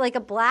dress, but like a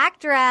black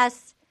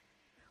dress.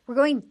 We're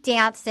going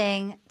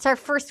dancing. It's our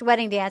first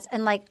wedding dance.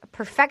 And like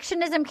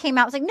perfectionism came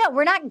out. It's like, no,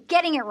 we're not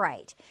getting it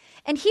right.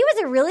 And he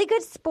was a really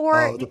good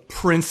sport. Oh, the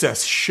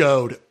princess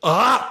showed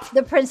up.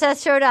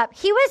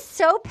 He was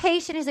so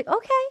patient. He's like,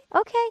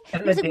 okay.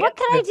 He's like, what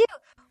can I do?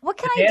 What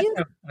can I do?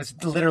 It was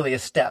literally a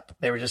step.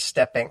 They were just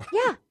stepping.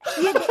 Yeah.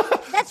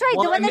 That's right.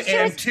 One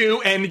and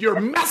two, and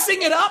you're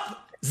messing it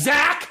up,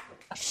 Zach.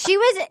 She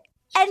was,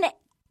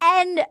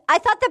 and I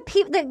thought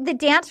the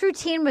dance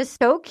routine was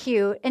so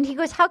cute. And he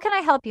goes, how can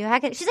I help you?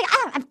 She's like,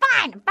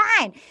 I'm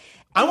fine.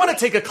 I want to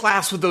take a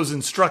class with those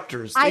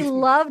instructors. I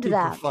loved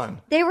them. Fun.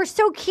 They were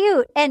so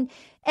cute. And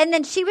And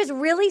then she was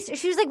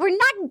like, we're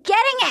not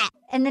getting it.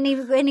 And then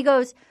he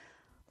goes,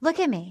 look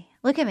at me.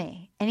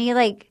 And he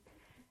like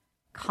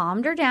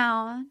calmed her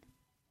down.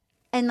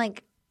 And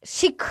like,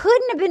 she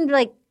couldn't have been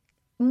like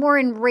more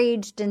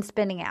enraged and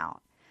spinning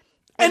out.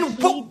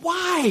 But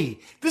why?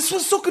 This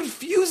was so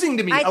confusing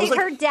to me. I think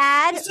her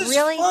dad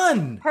really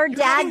fun. Her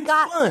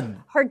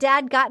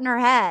dad got in her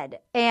head,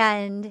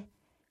 and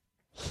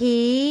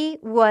he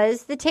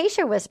was the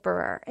Tayshia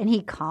whisperer, and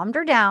he calmed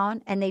her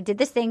down, and they did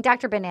this thing.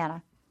 Dr.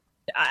 Banana.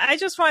 I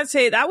just want to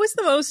say that was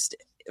the most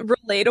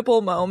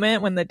relatable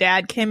moment when the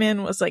dad came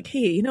in, was like,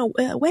 hey,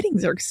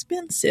 weddings are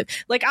expensive.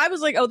 Like, I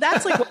was like, oh,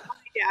 that's like what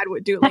my dad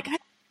would do. Like, I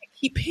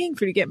keep paying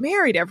for you to get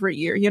married every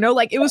year,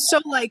 like it was so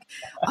like,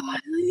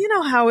 you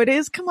know how it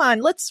is, come on,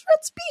 let's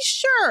be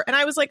sure. And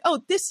I was like,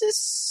 oh, this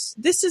is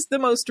the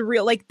most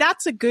real, like,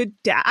 that's a good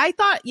dad. I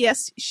thought,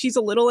 yes, she's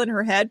a little in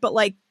her head, but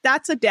like,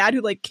 that's a dad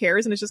who like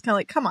cares, and it's just kind of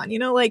like, come on,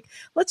 like,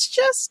 let's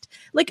just,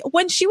 like,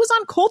 when she was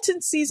on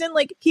Colton's season,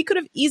 like, he could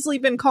have easily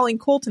been calling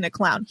Colton a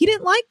clown. He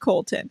didn't like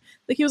Colton.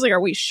 Like, he was like, are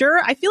we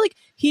sure? I feel like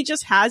he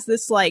just has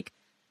this like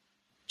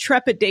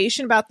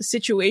trepidation about the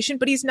situation,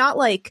 but he's not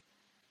like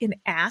an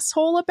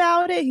asshole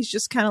about it. He's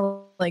just kind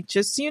of like,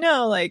 just,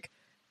 like,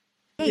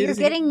 hey, you're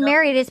getting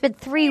married. It's been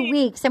 3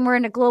 weeks and we're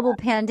in a global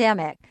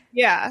pandemic.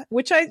 Yeah.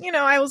 Which I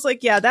was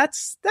like, yeah,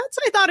 that's,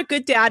 I thought, a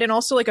good dad, and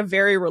also like a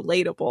very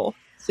relatable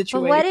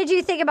situation. But what did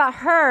you think about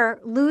her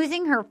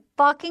losing her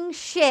fucking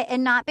shit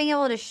and not being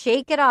able to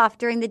shake it off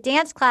during the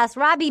dance class?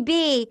 Robbie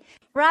B,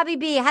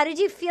 how did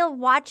you feel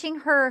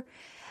watching her?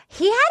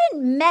 He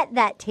hadn't met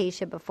that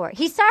Tayshia before.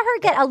 He saw her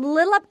get a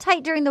little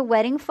uptight during the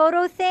wedding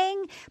photo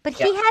thing, but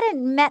he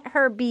hadn't met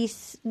her be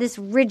this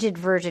rigid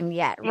version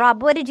yet.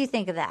 Rob, what did you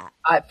think of that?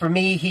 For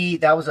me,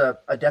 that was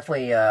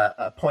definitely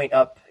a point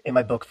up in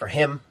my book for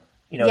him.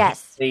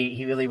 Yes.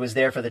 He really was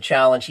there for the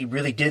challenge. He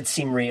really did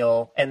seem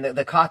real, and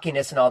the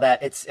cockiness and all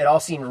that. It all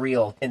seemed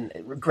real and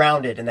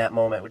grounded in that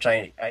moment, which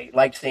I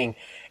liked seeing.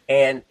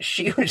 And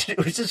it was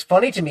just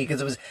funny to me because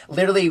it was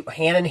literally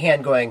hand in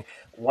hand going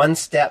 1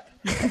 step,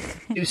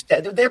 2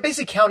 steps. They're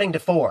basically counting to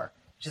 4.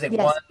 She's like,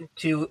 1,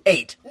 2,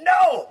 8.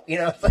 No!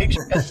 It's like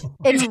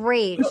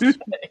enraged.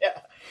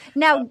 Yeah.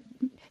 Now,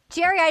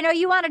 Jerry, I know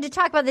you wanted to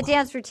talk about the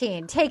dance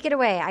routine. Take it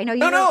away. I know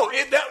you.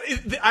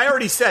 I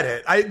already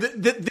said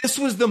it. This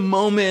was the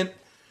moment.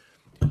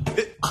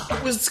 It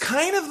was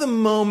kind of the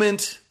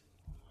moment.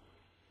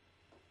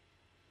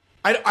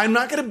 I'm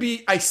not going to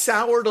be. I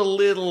soured a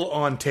little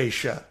on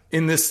Tayshia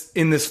in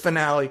this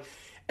finale,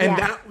 and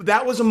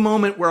that was a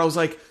moment where I was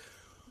like,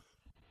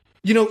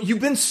 you've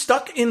been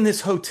stuck in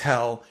this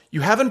hotel.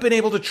 You haven't been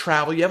able to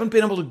travel. You haven't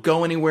been able to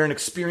go anywhere and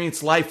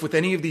experience life with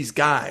any of these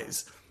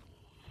guys.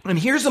 And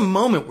here's a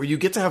moment where you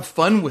get to have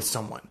fun with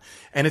someone.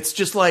 And it's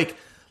just like,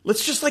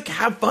 let's just like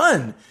have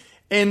fun.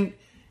 And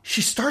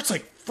she starts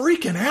like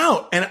freaking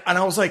out. And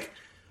I was like,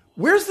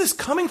 where's this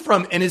coming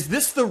from? And is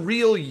this the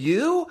real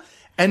you?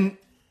 And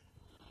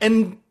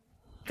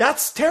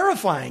that's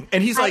terrifying.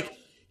 And he's like,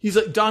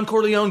 Don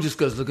Corleone just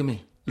goes, look at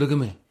me.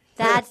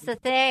 That's the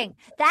thing.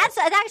 That's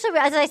actually,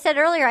 as I said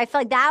earlier, I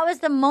feel like that was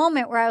the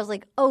moment where I was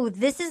like, oh,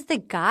 this is the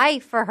guy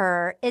for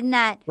her in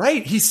that.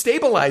 Right. He's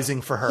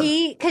stabilizing for her.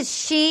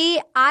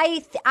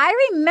 I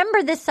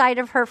remember this side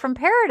of her from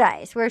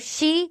Paradise where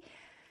she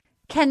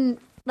can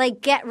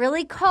like get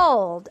really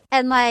cold.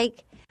 And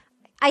like,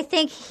 I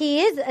think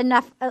he is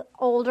enough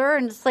older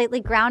and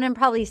slightly grounded and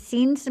probably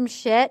seen some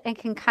shit and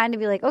can kind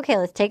of be like, okay,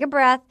 let's take a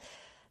breath.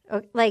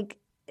 Like,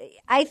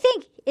 I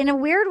think in a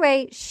weird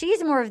way,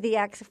 she's more of the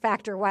X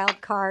Factor wild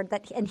card,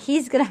 and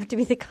he's going to have to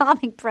be the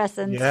calming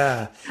presence.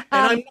 Yeah.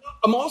 And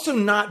I'm also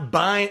not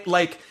buying,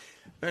 like,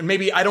 and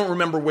maybe I don't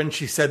remember when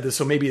she said this,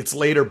 so maybe it's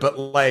later, but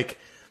like,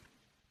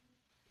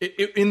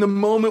 in the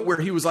moment where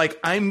he was like,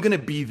 I'm going to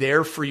be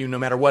there for you no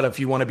matter what, if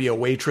you want to be a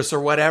waitress or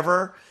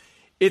whatever,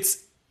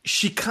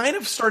 she kind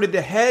of started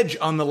to hedge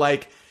on the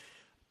like,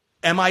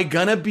 am I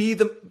going to be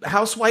the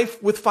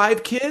housewife with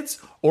 5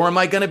 kids? Or am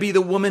I going to be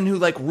the woman who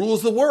like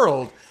rules the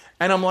world?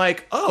 And I'm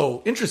like,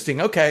 oh,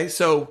 interesting. Okay.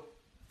 So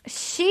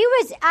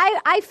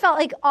I felt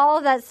like all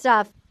of that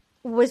stuff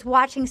was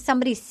watching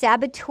somebody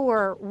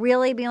saboteur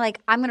really being like,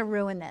 I'm going to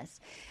ruin this.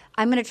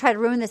 I'm going to try to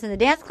ruin this in the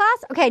dance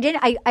class. Okay. I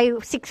didn't,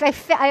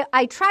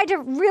 I tried to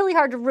really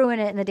hard to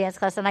ruin it in the dance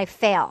class and I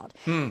failed,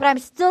 but I'm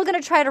still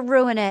going to try to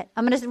ruin it.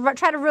 I'm going to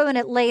try to ruin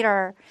it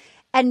later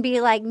and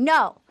be like,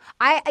 no,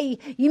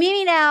 you meet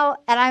me now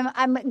and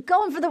I'm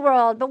going for the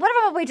world, but what if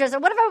I'm a waitress? Or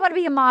what if I want to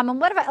be a mom?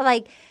 And what if I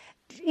like,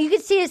 you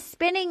could see us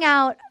spinning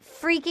out,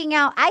 freaking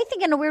out. I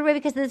think in a weird way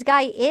because this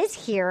guy is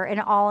here and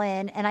all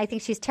in, and I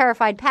think she's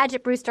terrified.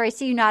 Paget, Brewster, I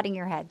see you nodding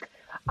your head.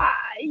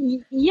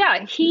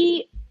 Yeah,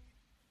 he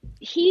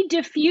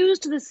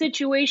diffused the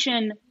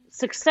situation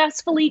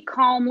successfully,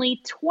 calmly,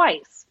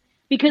 twice.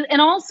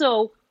 And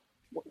also,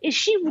 is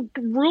she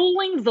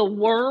ruling the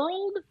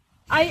world?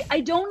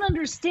 I don't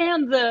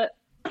understand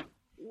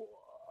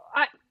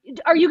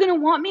are you going to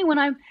want me what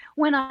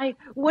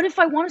if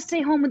I want to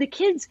stay home with the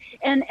kids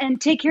and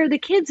take care of the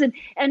kids and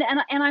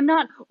I'm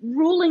not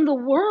ruling the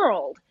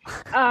world?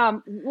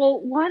 Well,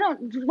 why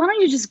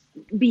don't you just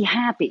be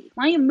happy?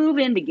 Why don't you move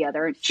in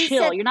together and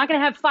chill? You're not going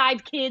to have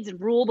 5 kids and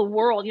rule the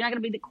world. You're not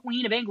going to be the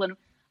Queen of England.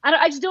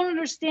 I just don't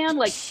understand.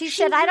 Like she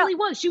said,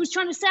 she was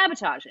trying to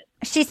sabotage it.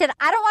 She said,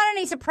 I don't want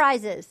any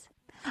surprises.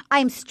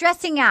 I'm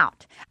stressing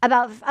out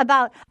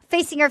about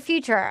facing our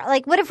future.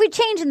 Like, what if we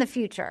change in the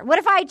future? What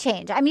if I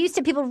change? I'm used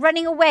to people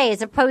running away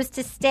as opposed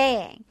to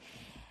staying.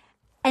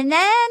 And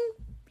then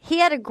he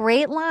had a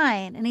great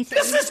line, and he said,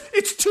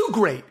 it's too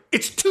great.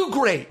 It's too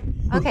great.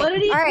 Okay. All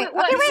right.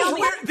 Okay,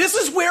 wait. This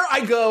is where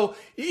I go.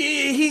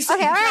 He's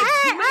okay. All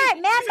right.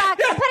 Man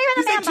box. I'm putting him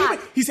in the man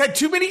box. He's had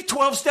too many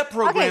 12-step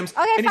programs.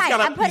 Okay, and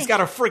fine. He's got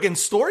a friggin'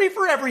 story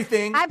for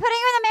everything. I'm putting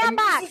him in the man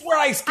box. This is where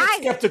I get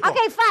skeptical.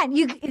 Okay, fine.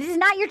 This is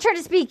not your turn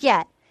to speak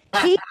yet.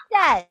 He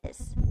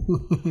says,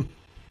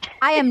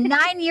 I am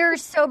 9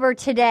 years sober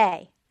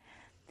today.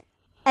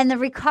 And the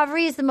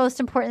recovery is the most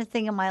important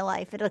thing in my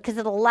life because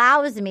it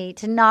allows me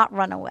to not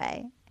run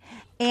away.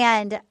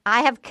 And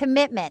I have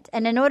commitment.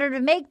 And in order to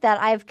make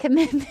that, I have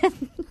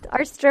commitment.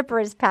 Our stripper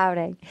is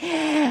pouting.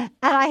 And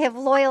I have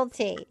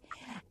loyalty.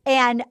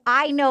 And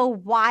I know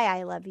why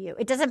I love you.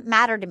 It doesn't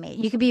matter to me.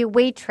 You could be a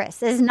waitress.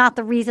 This is not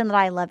the reason that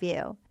I love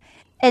you.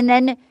 And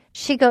then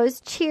she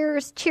goes,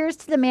 cheers. Cheers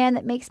to the man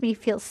that makes me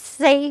feel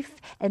safe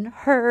and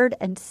heard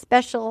and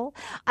special.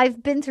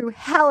 I've been through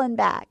hell and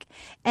back.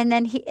 And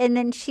then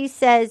she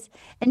says,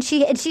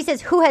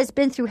 who has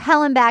been through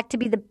hell and back to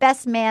be the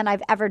best man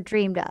I've ever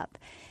dreamed of?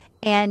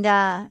 And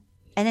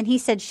then he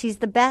said, she's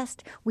the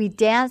best. We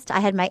danced.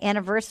 I had my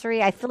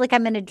anniversary. I feel like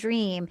I'm in a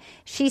dream,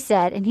 she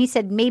said. And he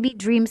said, maybe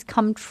dreams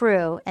come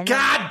true. And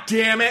God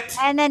damn it.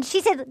 And then she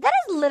said, that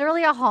is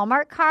literally a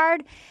Hallmark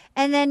card.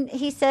 And then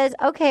he says,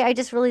 okay, I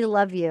just really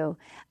love you.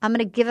 I'm going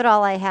to give it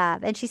all I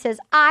have. And she says,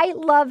 I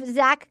love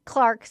Zach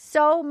Clark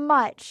so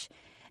much.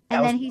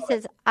 And then he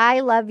says, I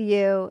love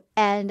you.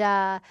 And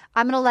I'm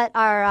going to let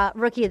our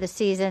rookie of the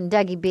season,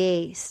 Dougie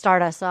B,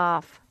 start us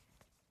off.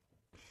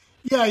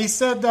 Yeah, he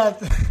said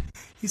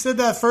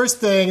that first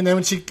thing, and then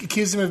when she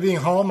accused him of being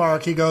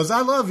Hallmark, he goes,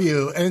 I love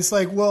you. And it's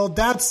like, well,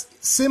 that's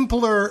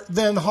simpler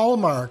than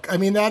Hallmark. I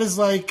mean, that is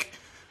like,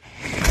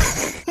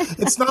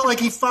 it's not like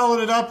he followed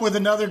it up with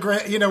another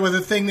great, with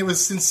a thing that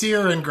was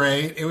sincere and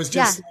great. It was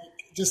just,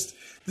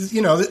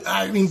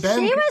 I mean,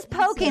 Ben. She was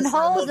poking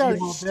holes,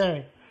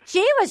 though.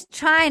 She was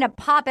trying to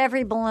pop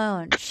every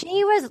balloon.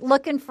 She was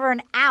looking for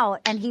an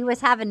out, and he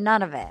was having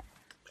none of it.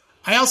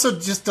 I also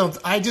just don't,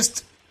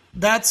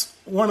 that's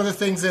one of the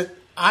things that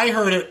I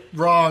heard it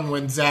wrong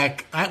when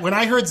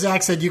I heard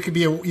Zach said you can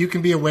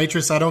be a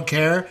waitress, I don't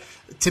care.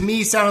 To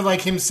me, it sounded like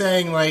him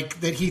saying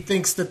like that he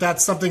thinks that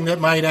that's something that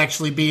might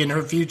actually be in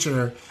her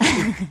future,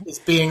 is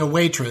being a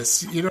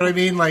waitress. You know what I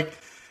mean? Like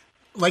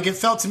it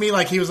felt to me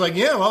like he was like,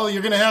 yeah, well,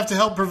 you're going to have to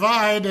help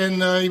provide, and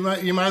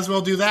you might as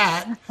well do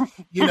that.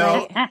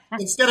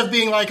 Instead of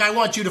being like, I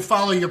want you to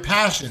follow your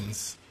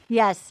passions.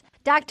 Yes.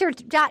 Dr.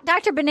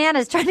 Banana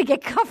is trying to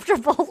get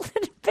comfortable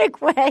in a big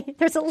way.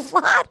 There's a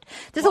lot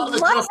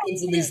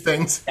in these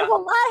things. There's a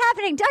lot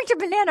happening. Dr.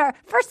 Banana,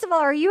 first of all,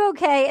 are you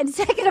okay? And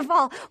second of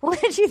all, what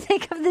did you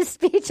think of this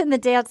speech in the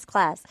dance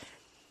class?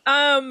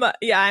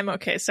 Yeah, I'm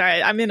okay.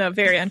 Sorry, I'm in a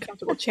very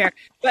uncomfortable chair.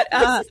 But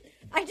I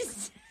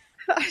was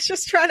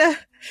just trying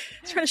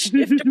to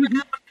shift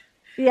around.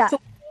 Yeah.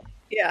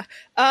 Yeah.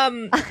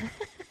 I'm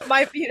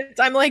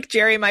like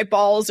Jerry. My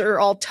balls are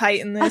all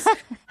tight in this.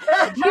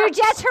 You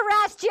just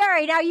harassed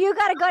Jerry. Now you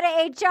got to go to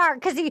HR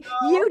because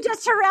you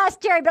just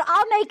harassed Jerry. But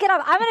I'll make it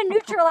up. I'm going to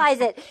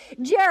neutralize it.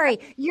 Jerry,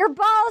 your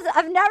balls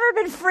have never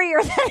been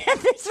freer than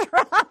in this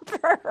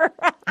romper.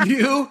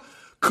 You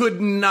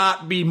could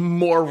not be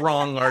more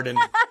wrong, Arden.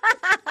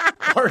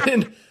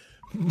 Arden,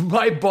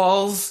 my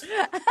balls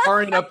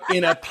are in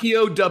a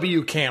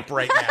POW camp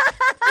right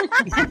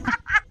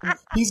now.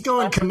 He's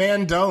going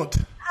command don't.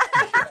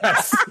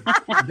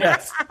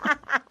 Yes.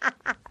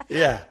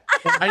 Yeah.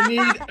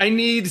 I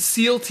need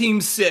SEAL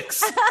Team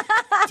 6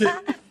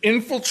 to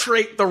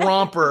infiltrate the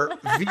romper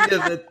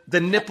via the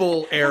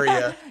nipple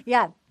area.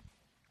 Yeah.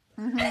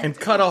 Mm-hmm. And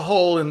cut a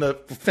hole in the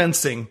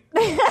fencing.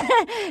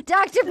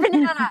 Dr.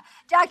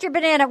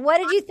 Banana, what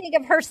did you think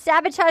of her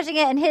sabotaging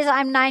it in his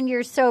I'm 9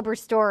 years sober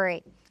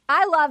story?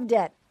 I loved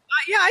it.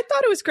 Yeah, I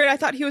thought it was great. I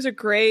thought he was a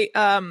great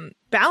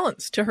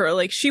balance to her.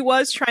 Like, she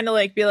was trying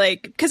to be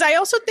like, because I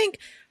also think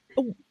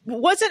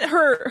wasn't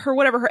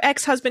her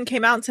ex-husband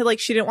came out and said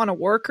she didn't want to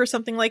work or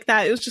something like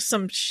that. It was just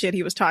some shit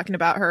he was talking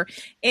about her.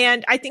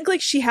 And I think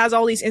she has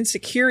all these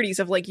insecurities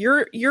of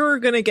you're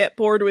going to get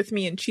bored with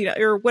me and cheat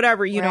or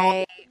whatever,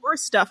 know, or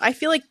stuff. I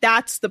feel like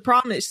that's the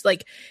problem. It's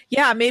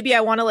yeah, maybe I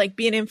want to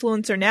be an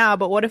influencer now,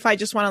 but what if I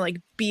just want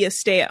to be a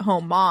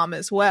stay-at-home mom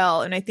as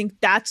well? And I think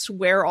that's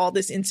where all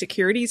this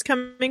insecurity is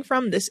coming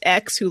from. This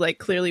ex who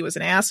clearly was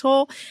an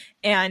asshole.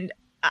 And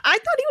I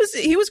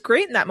thought he was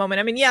great in that moment.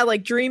 I mean, yeah,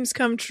 dreams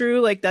come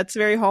true. That's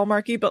very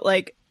Hallmarky, but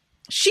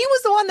she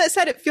was the one that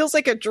said it feels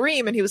like a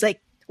dream. And he was like,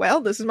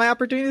 well, this is my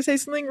opportunity to say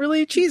something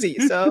really cheesy.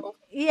 So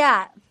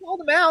yeah. called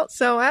them out,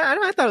 so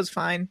I thought it was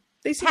fine.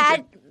 They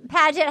seemed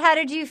Paget, how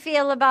did you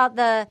feel about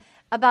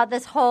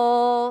this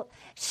whole?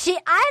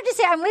 I have to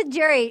say, I'm with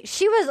Jerry.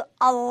 She was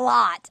a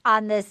lot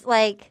on this,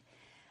 like,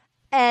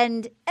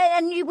 and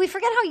we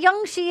forget how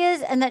young she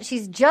is, and that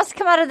she's just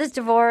come out of this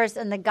divorce,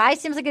 and the guy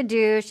seems like a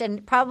douche,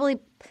 and probably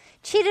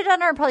cheated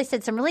on her, and probably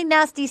said some really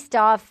nasty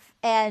stuff,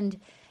 and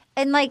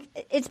like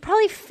it's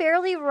probably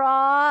fairly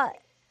raw.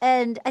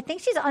 And I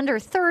think she's under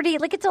 30.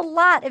 Like, it's a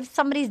lot if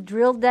somebody's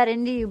drilled that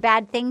into you,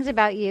 bad things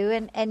about you.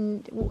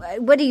 And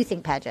what do you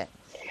think, Paget?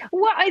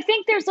 Well, I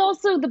think there's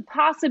also the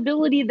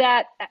possibility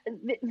that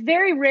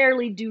very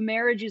rarely do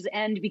marriages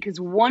end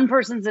because one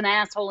person's an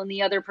asshole and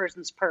the other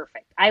person's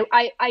perfect.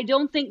 I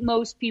don't think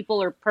most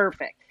people are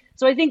perfect.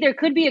 So I think there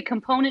could be a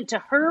component to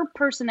her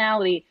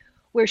personality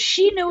where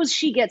she knows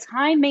she gets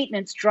high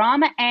maintenance,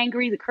 drama,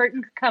 angry, the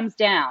curtain comes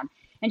down.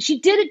 And she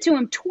did it to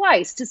him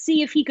twice to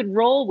see if he could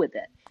roll with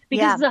it.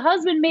 Because the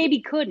husband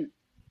maybe couldn't.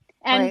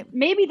 And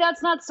maybe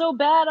that's not so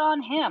bad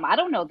on him. I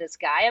don't know this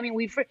guy. I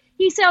mean,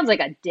 he sounds like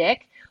a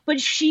dick.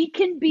 But she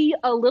can be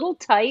a little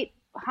tight,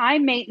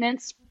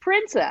 high-maintenance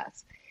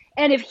princess.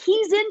 And if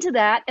he's into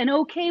that and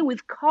okay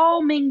with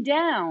calming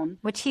down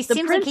which he the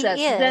seems princess, like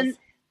he is.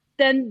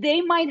 then they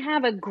might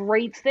have a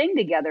great thing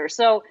together.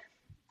 So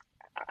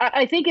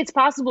I think it's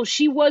possible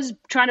she was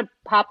trying to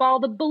pop all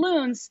the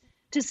balloons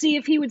to see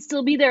if he would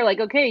still be there. Like,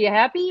 okay, you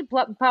happy?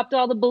 Popped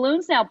all the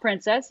balloons now,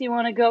 princess. You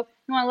want to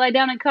lie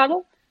down and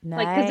cuddle? Nice.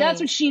 Like, because that's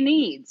what she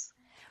needs.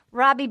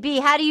 Robbie B.,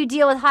 how do you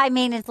deal with high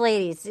maintenance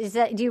ladies?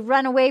 Do you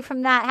run away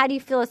from that? How do you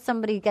feel if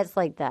somebody gets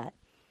like that?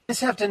 You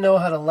just have to know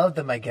how to love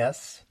them, I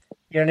guess.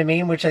 You know what I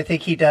mean? Which I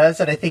think he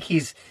does, and I think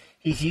he's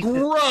used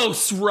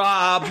Gross,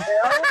 Rob.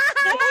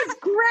 That was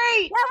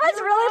great. That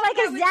was really like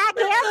a Zach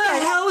answer. What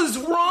the hell is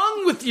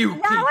wrong with you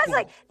people?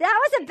 That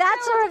was a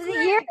Bachelor of the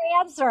Year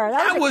answer.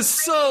 That was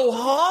so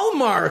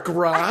Hallmark,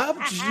 Rob.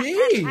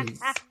 Jeez.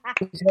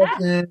 You have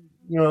to,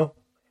 you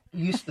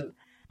used to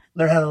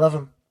learn how to love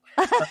them.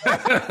 He's for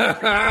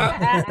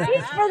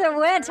the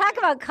win. Talk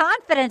about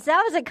confidence.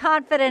 That was a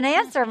confident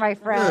answer, my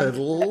friend.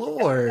 Good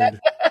Lord.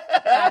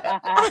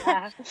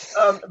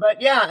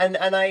 But yeah,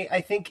 and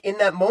I think in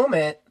that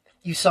moment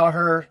you saw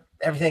her.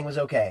 Everything was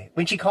okay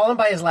when she called him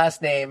by his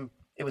last name.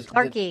 It was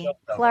Clarky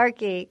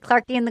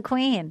and the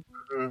Queen.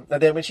 Mm-hmm.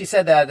 And then when she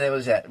said that, it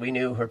was it. We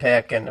knew her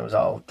pick, and it was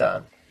all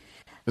done.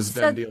 It was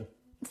a done deal.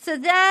 So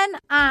then,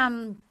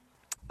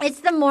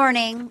 it's the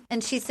morning,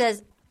 and she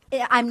says,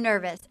 I'm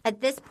nervous.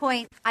 At this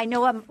point, I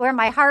know where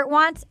my heart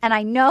wants, and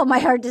I know my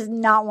heart does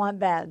not want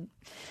Ben.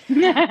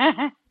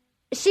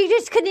 She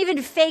just couldn't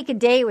even fake a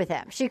day with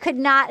him. She could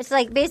not. It's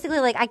like basically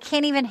like I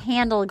can't even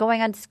handle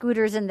going on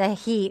scooters in the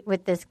heat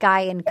with this guy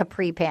in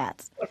capri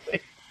pants.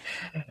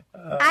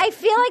 I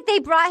feel like they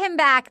brought him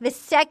back the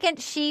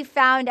second she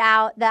found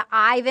out that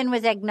Ivan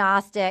was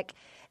agnostic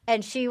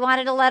and she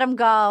wanted to let him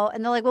go.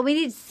 And they're like, well, we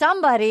need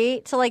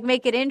somebody to like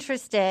make it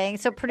interesting.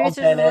 So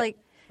producers were like,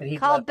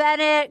 call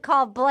Bennett,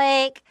 call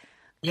Blake.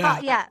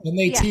 Yeah. And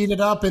they teed it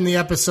up in the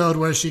episode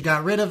where she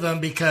got rid of him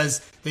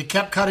because they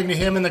kept cutting to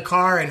him in the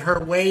car and her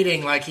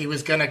waiting like he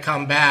was going to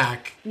come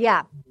back.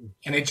 Yeah.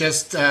 And it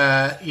just,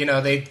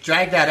 they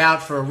dragged that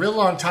out for a real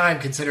long time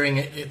considering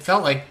it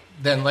felt like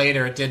then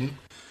later it didn't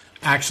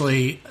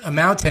actually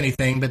amount to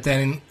anything. But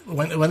then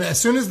when as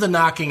soon as the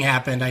knocking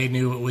happened, I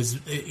knew it was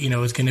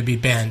going to be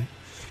Ben.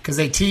 Because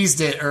they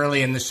teased it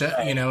early in the show,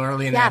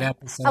 early in that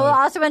episode. Oh, well,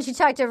 also when she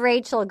talked to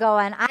Rachel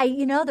going,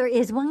 there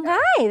is one guy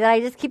that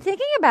I just keep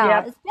thinking about.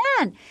 Yep. It's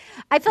Ben.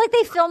 I feel like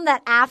they filmed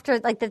that after,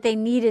 like that they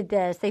needed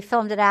this. They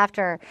filmed it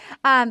after.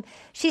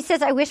 She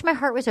says, I wish my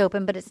heart was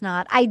open, but it's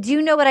not. I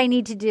do know what I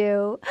need to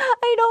do.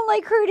 I don't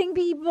like hurting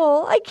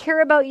people. I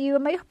care about you,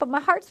 but my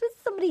heart's with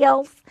somebody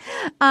else.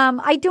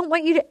 I don't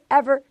want you to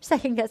ever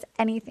second guess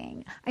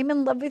anything.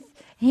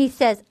 He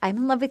says, I'm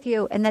in love with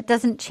you, and that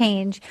doesn't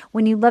change.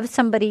 When you love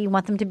somebody, you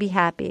want them to be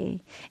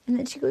happy. And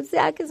then she goes,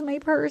 Zach is my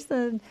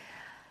person.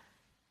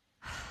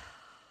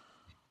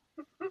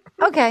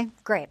 Okay,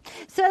 great.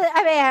 So,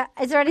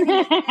 is there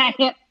anything to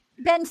say?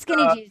 Ben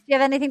Skinny Jeans. Do you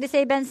have anything to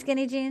say, Ben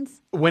Skinny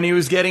Jeans? When he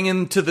was getting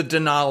into the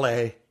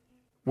Denali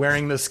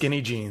wearing the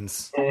skinny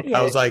jeans,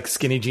 I was like,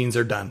 skinny jeans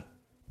are done.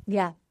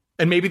 Yeah.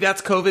 And maybe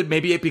that's COVID.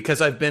 Maybe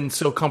because I've been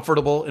so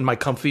comfortable in my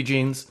comfy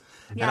jeans.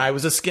 Yeah. And I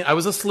was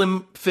a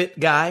slim fit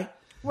guy.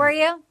 Were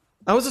you?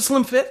 I was a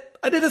slim fit.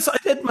 I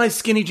did my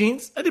skinny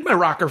jeans. I did my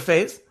rocker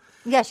phase.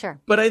 Yeah, sure.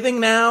 But I think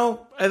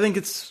now, I think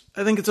it's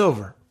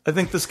over. I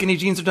think the skinny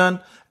jeans are done,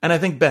 and I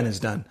think Ben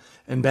is done.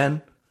 And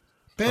Ben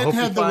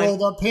had the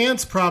rolled up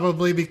pants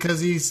probably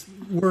because he's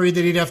worried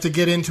that he'd have to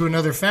get into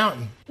another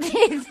fountain.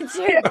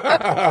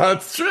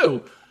 That's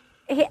true.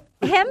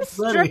 Him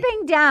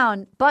stripping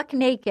down buck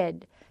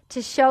naked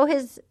to show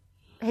his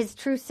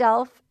true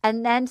self,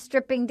 and then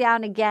stripping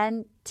down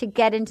again to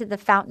get into the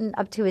fountain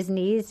up to his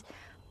knees.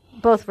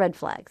 Both red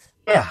flags.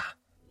 Yeah.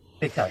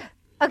 Big time.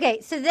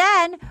 Okay, so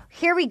then,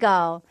 here we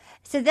go.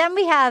 So then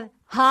we have,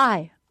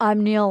 hi,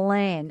 I'm Neil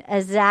Lane.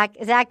 As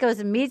Zach goes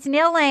and meets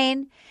Neil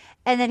Lane,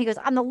 and then he goes,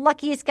 I'm the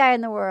luckiest guy in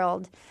the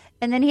world.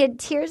 And then he had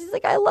tears. He's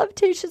like, I love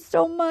Tisha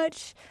so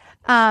much.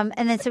 And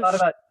then I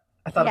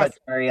thought about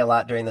Jerry a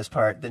lot during this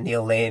part, the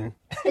Neil Lane.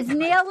 It's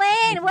Neil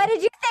Lane. What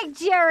did you think,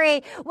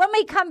 Jerry? When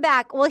we come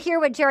back, we'll hear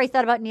what Jerry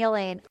thought about Neil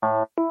Lane.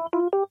 Ooh,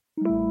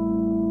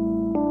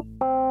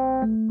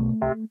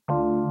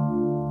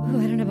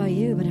 I don't know about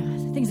you, but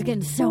things are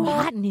getting so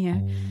hot in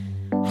here.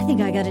 I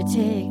think I gotta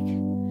take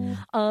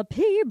a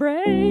pee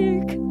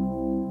break.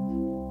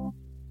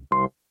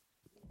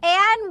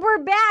 And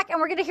we're back, and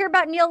we're going to hear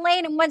about Neil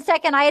Lane in 1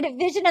 second. I had a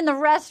vision in the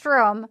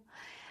restroom,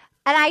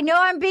 and I know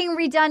I'm being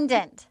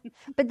redundant,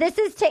 but this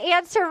is to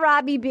answer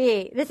Robbie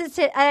B.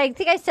 I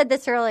think I said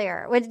this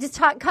earlier, when just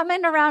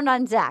coming around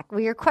on Zach.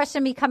 Well, your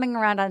question me coming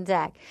around on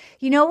Zach.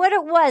 You know what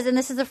it was, and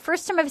this is the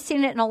first time I've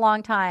seen it in a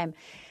long time.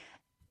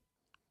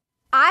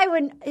 It's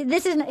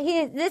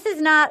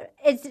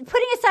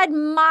putting aside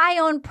my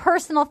own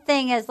personal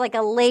thing as like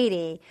a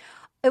lady.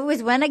 It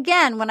was when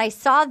I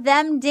saw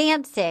them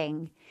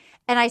dancing,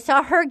 and I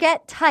saw her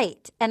get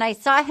tight, and I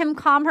saw him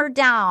calm her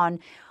down.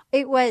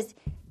 It was,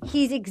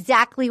 he's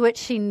exactly what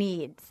she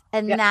needs.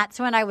 And that's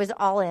when I was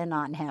all in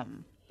on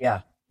him.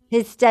 Yeah.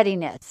 His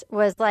steadiness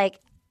was like,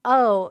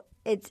 oh,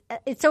 it's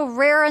so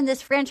rare in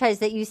this franchise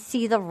that you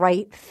see the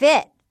right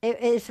fit.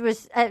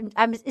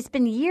 It's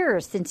been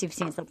years since you've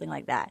seen something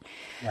like that.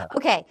 Yeah.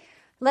 Okay,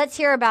 let's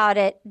hear about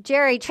it.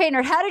 Jerry,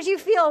 Trainor, how did you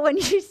feel when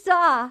you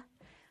saw,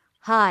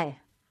 hi,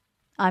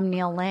 I'm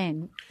Neil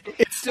Lane?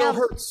 It still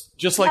hurts,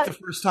 just like the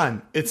first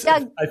time.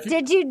 Doug,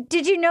 did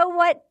you know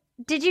what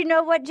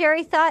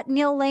Jerry thought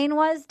Neil Lane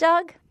was,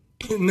 Doug?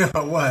 No,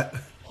 what?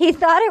 He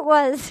thought it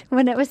was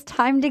when it was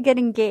time to get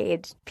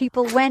engaged.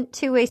 People went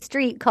to a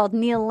street called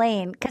Neil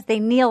Lane because they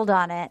kneeled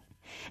on it.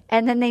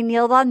 And then they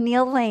kneeled on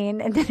Neil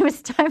Lane, and then it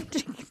was time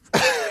to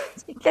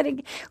get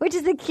engaged, which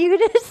is the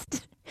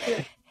cutest.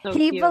 So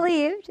he cute.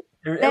 Believed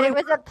that it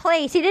was a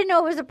place. He didn't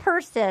know it was a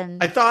person.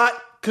 I thought,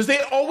 because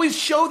they always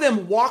show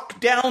them walk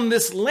down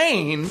this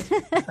lane,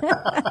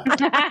 and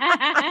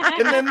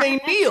then they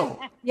kneel.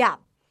 Yeah.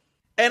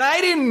 And I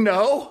didn't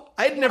know.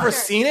 I'd never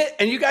seen it.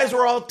 And you guys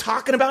were all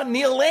talking about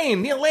Neil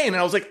Lane. And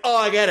I was like, oh,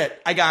 I get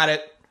it. I got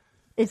it.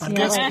 I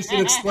guess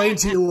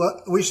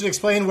we should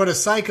explain what a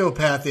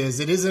psychopath is.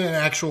 It isn't an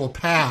actual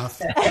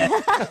path.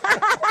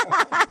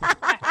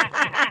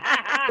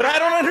 But I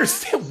don't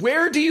understand.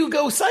 Where do you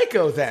go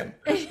psycho then?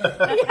 Where are you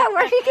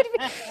going to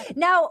be?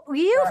 Now,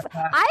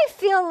 I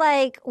feel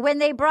like when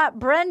they brought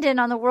Brendan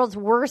on the world's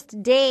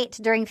worst date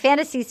during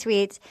Fantasy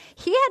Suites,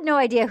 he had no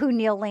idea who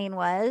Neil Lane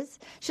was.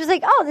 She was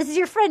like, oh, this is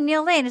your friend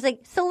Neil Lane. It's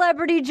like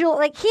celebrity jewel.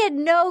 Like, he had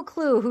no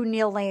clue who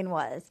Neil Lane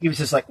was. He was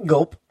just like,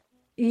 gulp.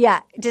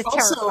 Yeah, just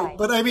also, terrifying.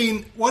 But I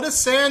mean, what a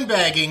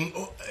sandbagging.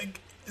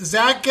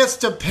 Zach gets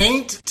to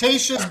paint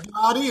Tasha's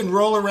body and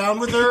roll around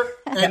with her,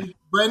 and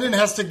Brendan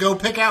has to go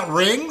pick out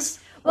rings?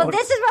 Well,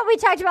 this is what we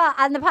talked about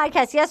on the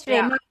podcast yesterday.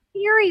 Yeah. My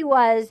theory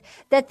was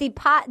that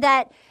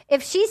that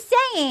if she's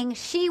saying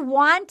she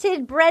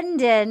wanted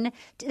Brendan,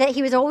 that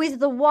he was always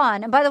the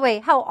one. And by the way,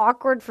 how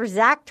awkward for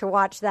Zach to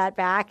watch that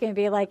back and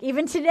be like,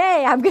 even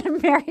today, I'm going to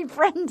marry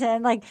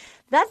Brendan. Like,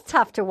 that's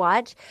tough to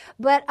watch.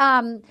 But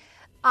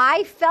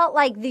I felt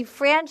like the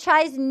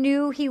franchise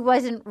knew he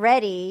wasn't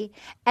ready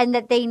and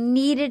that they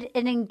needed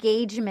an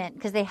engagement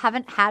because they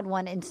haven't had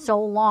one in so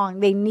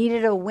long. They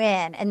needed a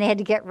win and they had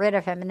to get rid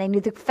of him. And they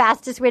knew the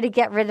fastest way to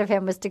get rid of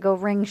him was to go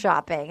ring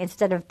shopping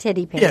instead of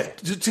titty painting.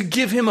 Yeah, to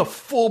give him a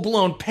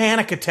full-blown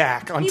panic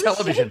attack on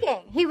television.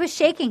 He was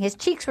shaking. His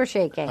cheeks were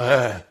shaking.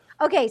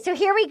 Okay, so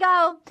here we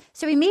go.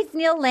 So he meets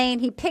Neil Lane.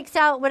 He picks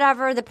out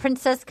whatever, the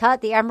princess cut,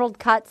 the emerald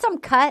cut, some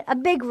cut, a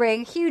big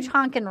ring, huge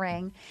honking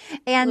ring.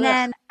 And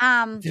then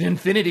it's an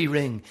infinity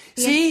ring.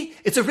 See?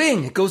 It's a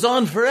ring. It goes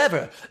on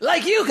forever.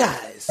 Like you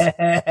guys.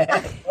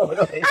 I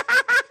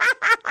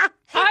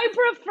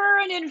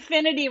prefer an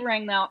infinity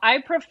ring, though.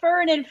 I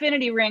prefer an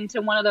infinity ring to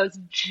one of those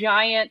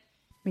giant,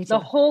 the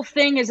whole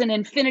thing is an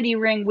infinity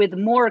ring with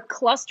more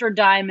cluster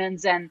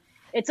diamonds, and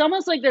it's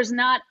almost like there's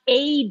not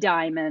a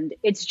diamond.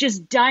 It's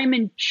just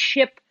diamond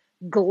chip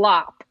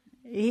glop.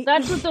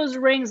 That's what those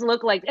rings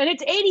look like. And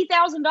it's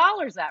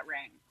 $80,000, that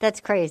ring. That's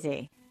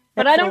crazy.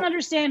 But I don't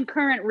understand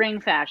current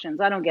ring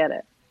fashions. I don't get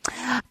it.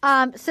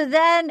 So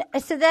then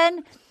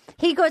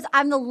he goes,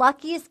 I'm the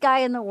luckiest guy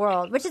in the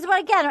world, which is what,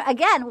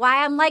 again,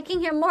 why I'm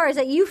liking him more is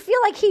that you feel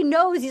like he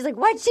knows. He's like,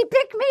 why'd she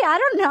pick me? I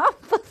don't know.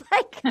 But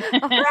like,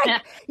 all right,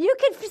 you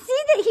can see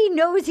that he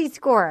knows he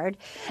scored.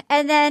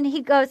 And then he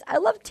goes, I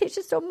love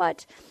Tasha so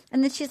much.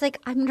 And then she's like,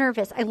 I'm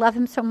nervous. I love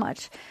him so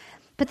much.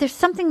 But there's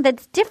something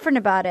that's different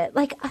about it.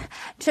 Like,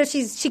 so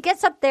she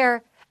gets up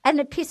there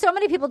and so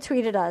many people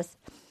tweeted us.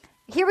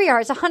 Here we are.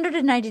 It's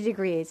 190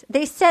 degrees.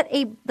 They set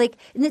and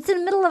it's in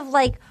the middle of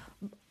like,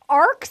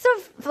 arcs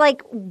of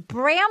like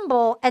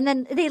bramble, and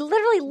then they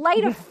literally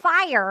light a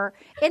fire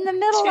in the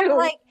middle of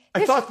like.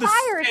 I thought the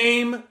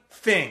same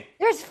thing.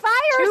 There's fires,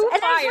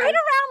 and there's right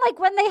around like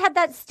when they had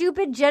that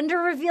stupid gender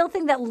reveal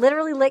thing that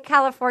literally lit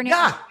California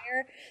on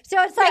fire. So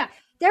it's like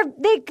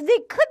They could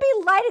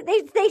be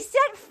lighted. They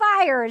set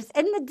fires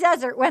in the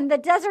desert when the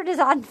desert is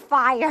on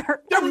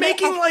fire. They're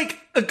making like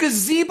a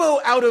gazebo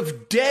out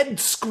of dead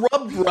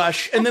scrub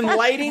brush and then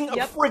lighting a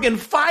friggin'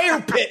 fire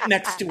pit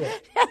next to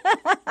it.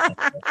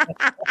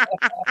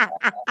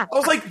 I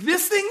was like,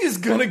 this thing is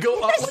gonna go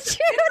up like a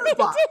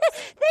tinderbox.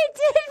 They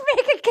did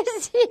make a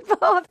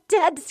gazebo of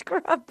dead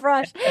scrub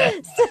brush.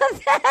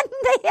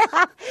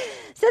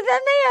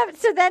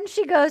 So then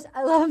she goes,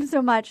 I love him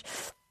so much.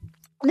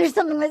 There's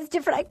something that's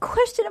different. I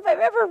question if I've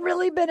ever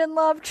really been in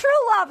love. True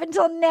love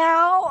until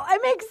now. I'm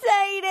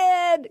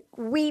excited.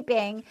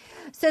 Weeping.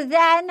 So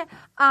then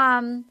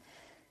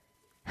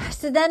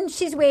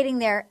she's waiting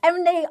there.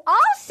 And they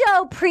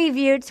also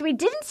previewed, so we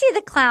didn't see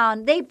the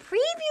clown. They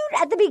previewed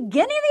at the beginning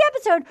of the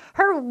episode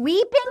her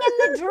weeping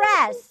in the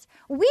dress.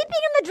 Weeping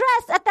in the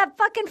dress at that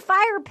fucking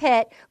fire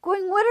pit.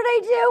 Going, what did I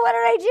do? What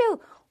did I do?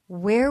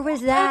 Where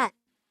was that?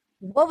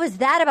 What was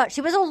that about?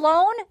 She was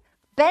alone,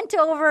 bent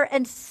over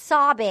and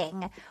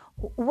sobbing.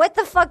 What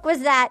the fuck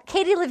was that?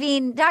 Katie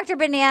Levine, Dr.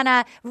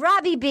 Banana,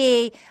 Robbie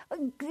B,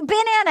 Anna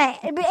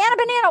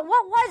Banana,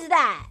 what was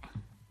that?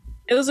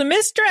 It was a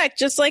misdirect,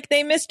 just like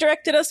they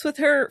misdirected us with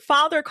her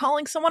father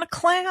calling someone a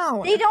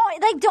clown. They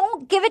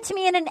don't give it to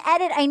me in an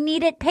edit. I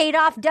need it paid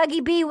off.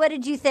 Dougie B, what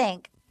did you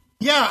think?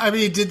 Yeah, I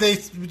mean,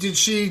 did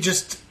she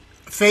just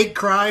fake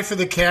cry for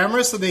the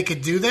camera so they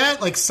could do that?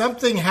 Like,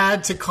 something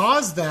had to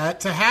cause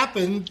that to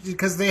happen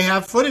because they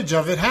have footage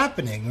of it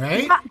happening,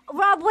 right?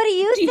 Rob, what do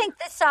you think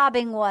the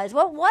sobbing was?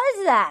 What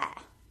was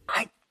that?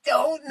 I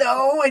don't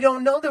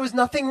know. There was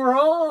nothing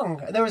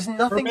wrong. There was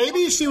nothing. Or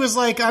maybe she was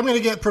like, I'm going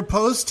to get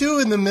proposed to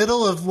in the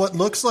middle of what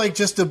looks like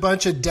just a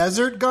bunch of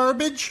desert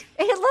garbage.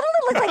 It literally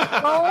looked like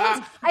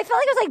bones. I felt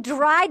like it was like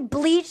dried,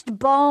 bleached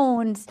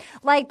bones,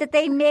 like that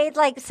they made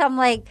like some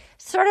like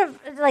sort of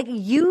like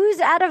use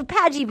out of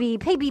Paget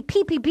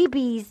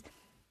pee-pee-pee-pees.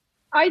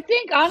 I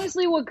think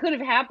honestly what could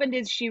have happened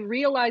is she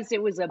realized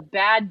it was a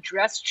bad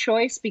dress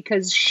choice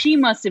because she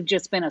must have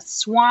just been a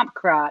swamp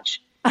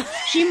crotch.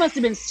 She must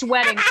have been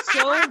sweating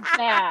so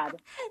bad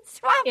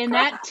in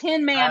that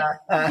Tin Man.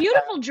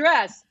 Beautiful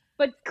dress,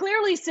 but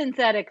clearly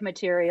synthetic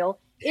material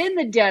in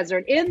the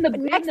desert,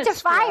 next to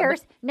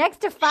fires.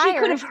 She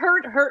could have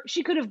hurt her.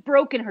 She could have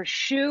broken her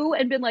shoe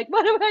and been like,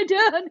 "What have I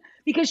done?"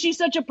 Because she's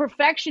such a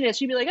perfectionist.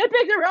 She'd be like, "I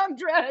picked the wrong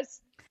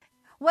dress."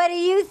 What do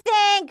you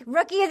think?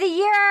 Rookie of the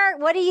year.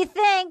 What do you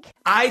think?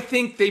 I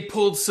think they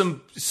pulled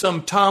some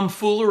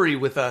tomfoolery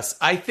with us.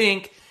 I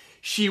think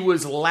she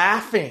was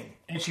laughing.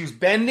 And she was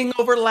bending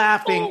over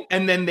laughing,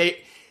 and then they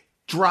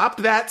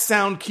dropped that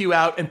sound cue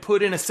out and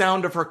put in a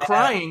sound of her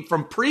crying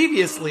from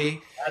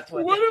previously.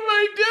 What have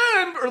I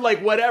done? Or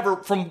like whatever,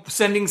 from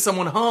sending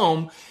someone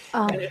home.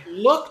 And it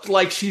looked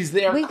like she's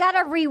there. We got to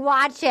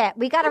rewatch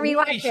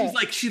it. She's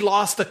like she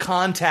lost a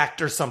contact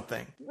or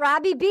something.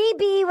 Robbie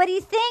BB, what do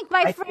you think,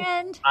 my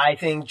friend? I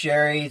think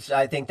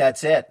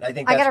that's it. I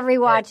got to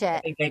rewatch it. I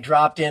think they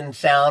dropped in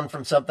sound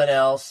from something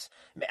else.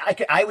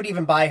 I would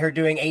even buy her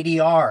doing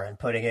ADR and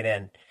putting it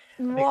in.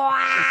 Wow.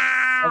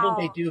 I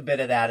think they do a bit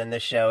of that in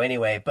this show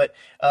anyway. But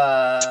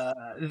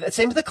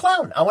same with the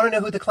clown. I want to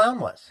know who the clown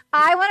was.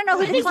 I want to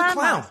know who the clown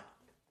was.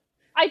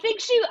 I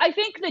think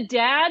the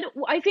dad,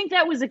 I think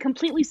that was a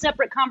completely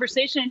separate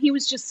conversation, and he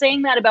was just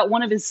saying that about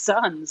one of his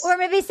sons. Or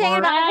maybe saying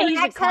about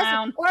her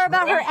ex-husband. Or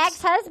about her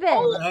ex-husband.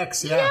 Oh,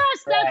 ex, yeah.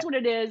 Yes, that's what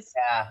it is.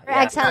 Yeah.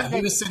 Her ex-husband.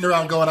 He was sitting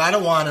around going, I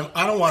don't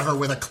want her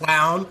with a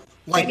clown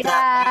like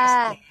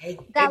that.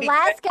 That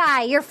last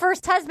guy, your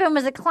first husband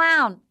was a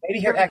clown. Maybe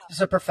your ex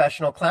is a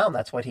professional clown.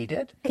 That's what he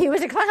did. He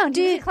was a clown.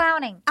 Dude,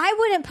 clowning. I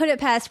wouldn't put it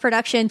past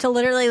production to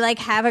literally like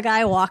have a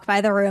guy walk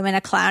by the room in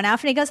a clown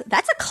outfit. And he goes,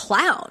 "That's a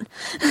clown."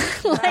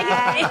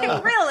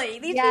 Really,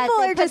 these people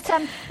are just.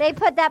 They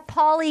put that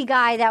Pauly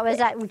guy that was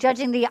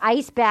judging the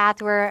ice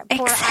bath where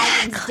poor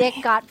Ivan's dick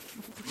got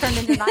turned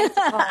into an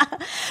icicle.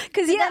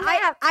 Because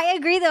I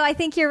agree though. I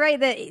think you're right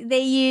that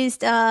they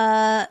used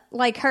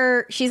like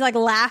her. She's like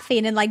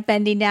laughing and like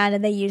bending down,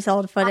 and they use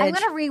old footage. I'm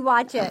gonna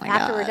rewatch it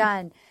after we're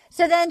done.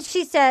 So then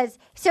she says,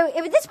 this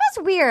was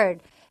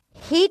weird.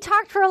 He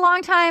talked for a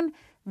long time,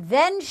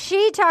 then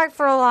she talked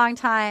for a long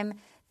time.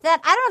 That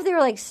I don't know if they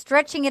were like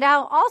stretching it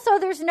out. Also,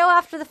 there's no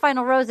After the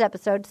Final Rose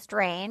episode.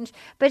 Strange.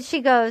 But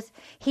she goes,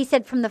 he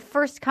said, from the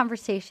first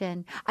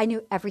conversation, I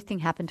knew everything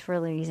happened for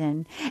a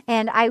reason.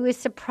 And I was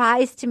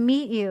surprised to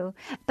meet you.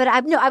 But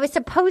I was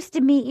supposed to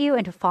meet you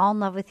and to fall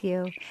in love with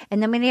you.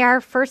 And then when they are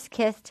first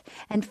kissed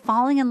and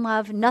falling in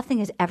love, nothing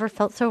has ever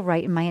felt so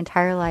right in my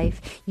entire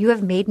life. You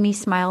have made me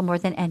smile more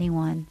than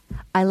anyone.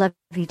 I love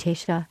you,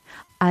 Tasha.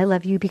 I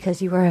love you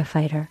because you are a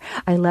fighter.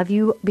 I love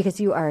you because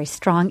you are a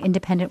strong,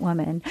 independent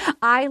woman.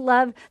 I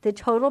love the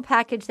total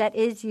package that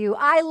is you.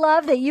 I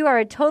love that you are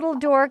a total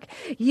dork.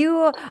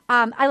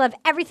 I love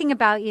everything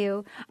about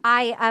you.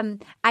 I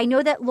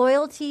know that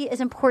loyalty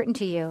is important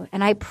to you,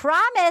 and I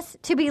promise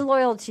to be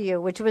loyal to you,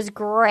 which was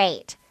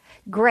great.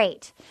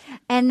 Great.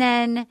 And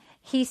then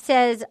he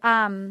says,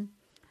 I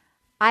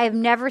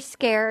am never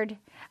scared.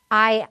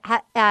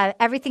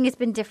 Everything has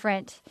been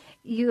different.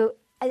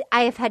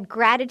 I have had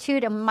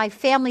gratitude, and when my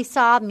family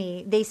saw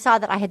me, they saw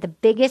that I had the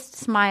biggest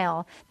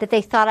smile that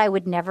they thought I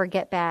would never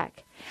get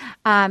back.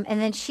 And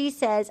then she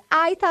says,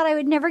 I thought I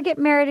would never get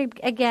married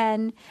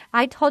again.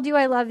 I told you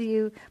I love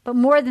you. But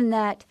more than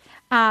that,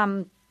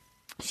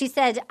 she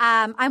said,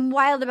 I'm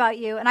wild about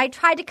you. And I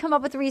tried to come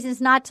up with reasons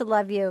not to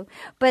love you,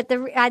 but the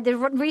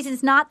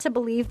reasons not to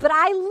believe. But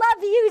I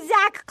love you,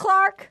 Zach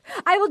Clark.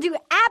 I will do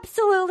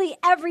absolutely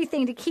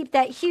everything to keep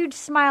that huge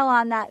smile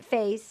on that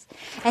face.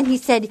 And he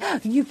said,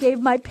 you gave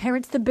my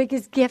parents the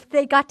biggest gift.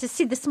 They got to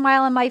see the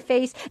smile on my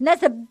face. And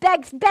that's the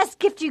best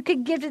gift you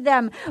could give to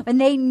them.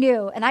 And they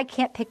knew. And I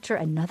can't picture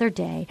another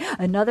day,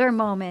 another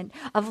moment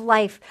of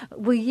life.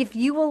 If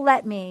you will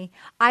let me,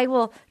 I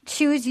will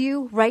choose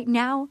you right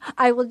now.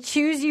 I will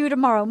choose you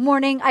tomorrow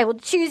morning. I will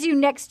choose you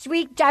next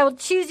week. I will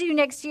choose you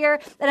next year.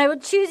 And I will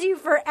choose you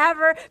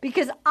forever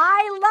because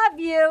I love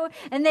you.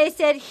 And they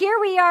said, here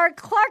we are,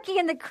 Clarky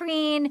and the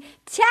Queen,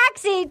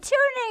 taxi to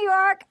New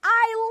York.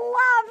 I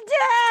loved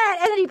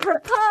it. And then he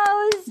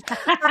proposed.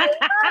 I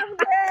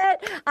loved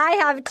it. I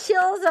have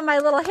chills on my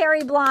little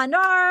hairy blonde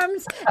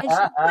arms. And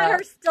she put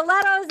her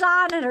stilettos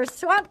on and her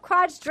swamp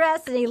crotch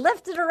dress. And he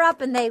lifted her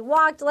up and they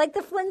walked like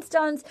the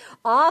Flintstones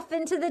off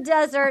into the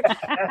desert.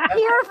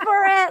 Here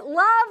for it.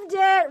 Loved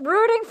it.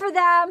 Rooting for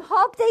them.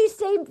 Hope they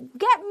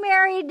get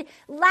married,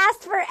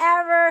 last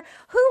forever.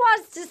 Who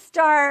wants to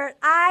start?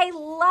 I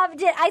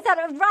loved it. I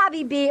thought of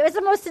Robbie B. It was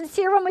the most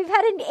sincere one we've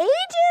had in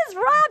ages.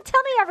 Rob,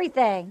 tell me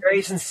everything.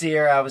 Very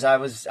sincere. I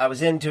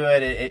was into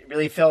it. It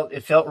really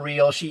felt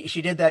real.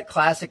 She did that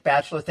classic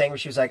Bachelor thing where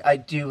she was like, I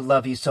do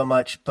love you so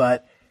much,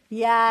 but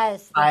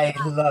yes, I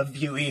love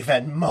you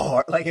even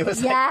more. Like it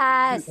was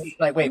yes.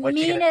 like wait, what's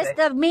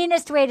the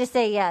meanest way to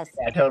say yes.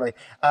 Yeah, totally.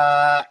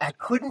 I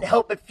couldn't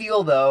help but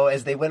feel though,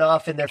 as they went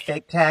off in their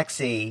fake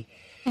taxi,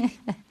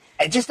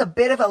 just a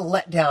bit of a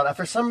letdown.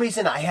 For some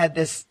reason, I had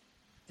this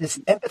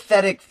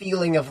empathetic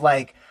feeling of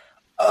like,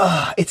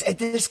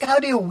 there's got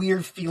to be a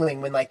weird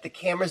feeling when like the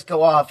cameras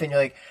go off and you're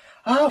like,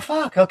 oh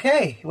fuck,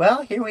 okay,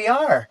 well here we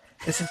are.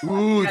 This is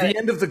the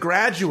end of The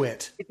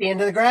Graduate. At the end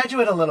of The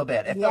Graduate, a little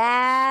bit.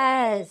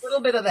 Yes. A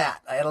little bit of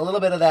that. I had a little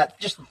bit of that,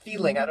 just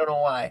feeling. I don't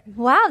know why.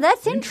 Wow,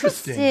 that's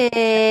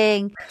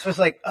interesting. So it's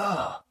like,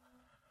 oh.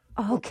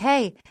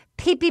 Okay.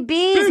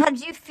 PPBs, how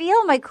did you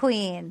feel, my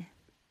queen?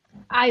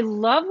 I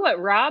love what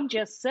Rob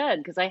just said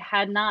because I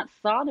had not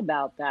thought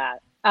about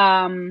that.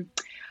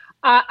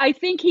 I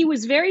think he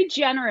was very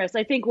generous.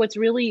 I think what's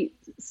really,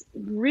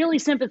 really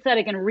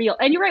sympathetic and real.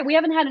 And you're right, we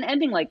haven't had an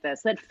ending like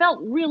this that felt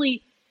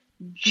really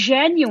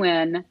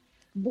genuine,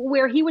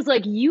 where he was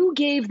like, you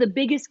gave the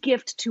biggest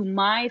gift to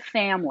my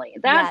family.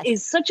 That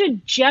is such a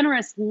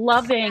generous,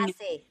 loving,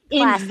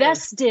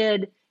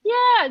 invested.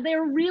 Yeah,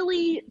 they're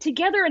really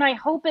together and I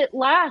hope it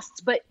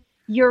lasts. But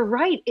you're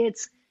right.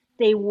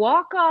 They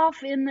walk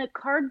off in the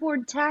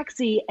cardboard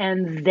taxi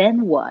and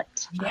then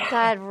what? Yeah.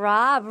 God,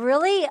 Rob,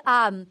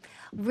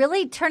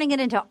 really turning it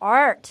into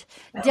art.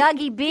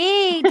 Dougie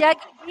B,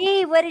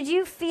 what did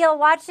you feel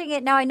watching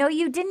it? Now, I know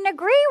you didn't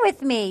agree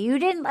with me. You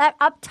didn't,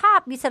 up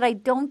top, you said, I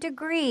don't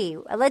agree.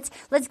 Let's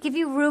give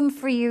you room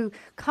for you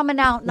coming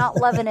out not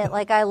loving it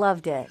like I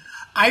loved it.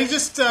 I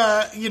just,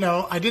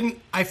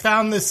 I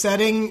found the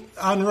setting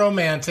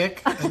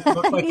unromantic. It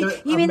looked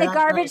like you mean the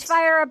garbage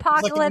fire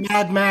apocalypse? Like a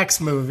Mad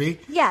Max movie.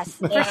 Yes,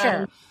 for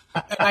sure.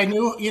 I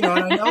knew, and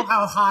I know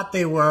how hot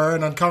they were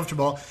and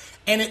uncomfortable.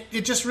 And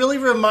it just really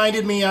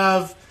reminded me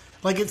of,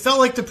 like, it felt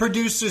like the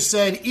producer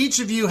said, each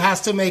of you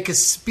has to make a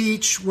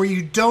speech where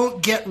you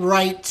don't get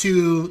right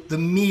to the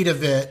meat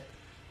of it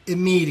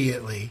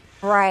immediately.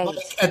 Right. Like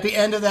at the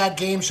end of that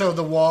game show,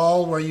 The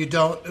Wall, where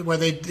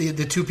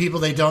the two people,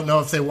 they don't know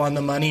if they won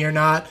the money or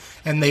not,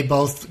 and they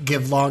both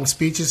give long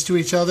speeches to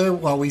each other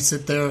while we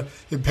sit there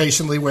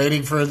impatiently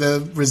waiting for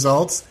the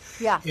results.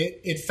 Yeah.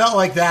 It felt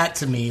like that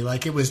to me.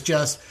 Like it was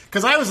just,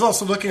 because I was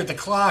also looking at the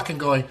clock and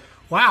going,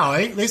 wow,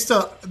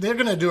 they're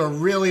going to do a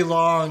really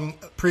long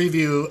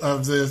preview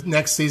of the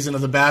next season of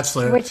The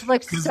Bachelor. Which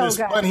looks so good.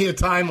 There's plenty of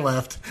time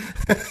left.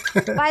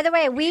 By the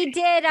way, we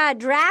did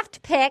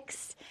draft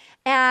picks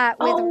with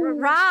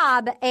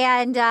Rob,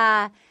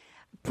 and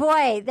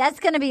boy, that's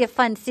going to be a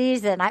fun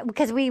season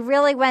because we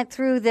really went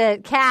through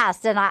the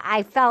cast, and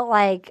I felt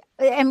like,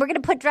 and we're going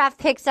to put draft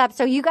picks up,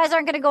 so you guys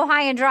aren't going to go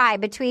high and dry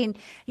between,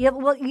 you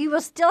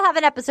will still have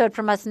an episode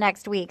from us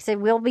next week, so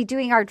we'll be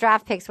doing our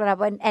draft picks,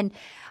 and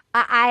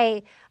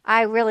I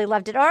really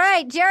loved it. All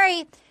right,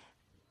 Jerry,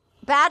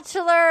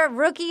 Bachelor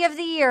Rookie of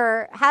the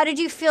Year. How did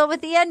you feel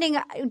with the ending?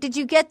 Did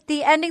you get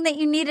the ending that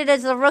you needed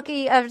as a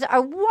rookie of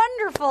a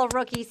wonderful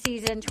rookie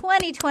season,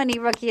 2020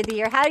 Rookie of the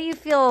Year? How do you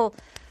feel?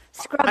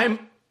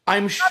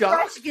 I'm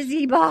shocked.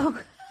 Gazebo.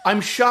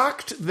 I'm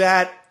shocked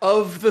that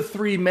of the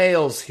three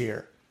males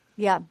here,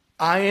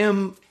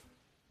 I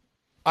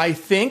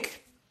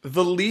think,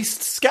 the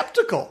least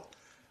skeptical,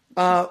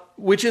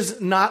 which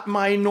is not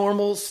my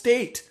normal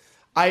state.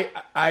 He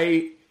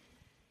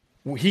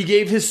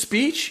gave his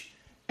speech,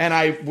 and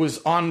I was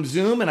on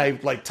Zoom, and I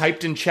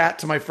typed in chat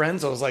to my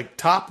friends. I was like,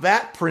 "Top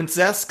that,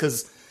 princess,"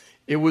 because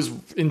it was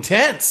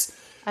intense.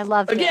 I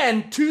loved it.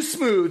 Again, too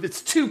smooth.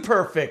 It's too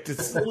perfect.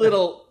 It's a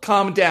little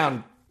calm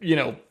down,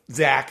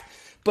 Zach.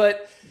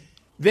 But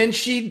then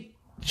she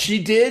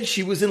did.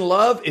 She was in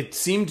love. It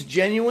seemed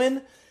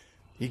genuine.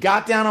 He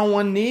got down on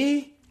one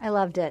knee. I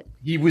loved it.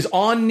 He was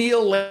on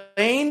Neil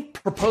Lane,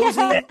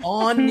 proposing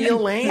on Neil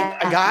Lane. Yeah.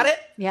 I got it.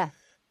 Yeah.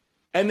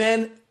 And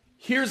then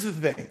here's the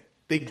thing.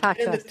 They get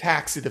in the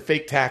taxi, the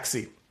fake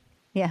taxi.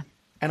 Yeah.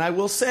 And I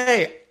will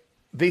say,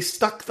 they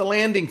stuck the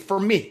landing for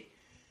me.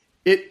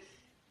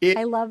 It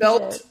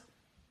felt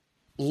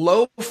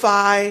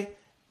lo-fi.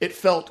 It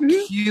felt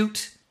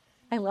cute.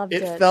 I loved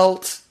it. It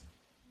felt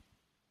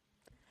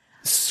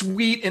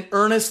sweet and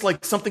earnest,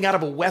 like something out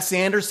of a Wes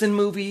Anderson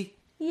movie.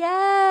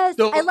 Yes.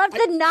 So I loved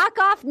the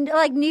knockoff,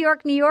 like New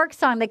York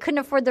song. They couldn't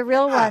afford the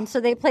real one,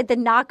 so they played the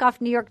knockoff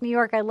New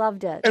York. I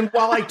loved it. And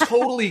while I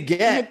totally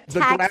get the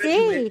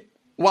Graduate,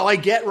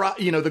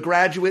 the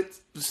Graduate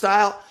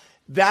style,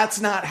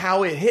 that's not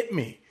how it hit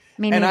me.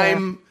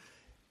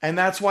 And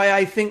that's why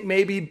I think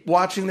maybe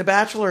watching The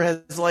Bachelor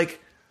has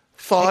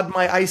thawed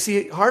my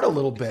icy heart a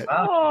little bit.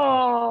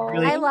 Oh,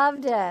 really? I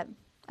loved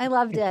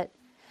it.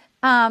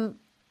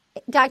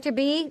 Dr.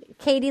 B,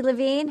 Katie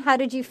Levine, how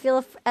did you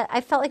feel?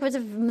 I felt like it was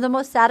the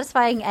most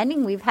satisfying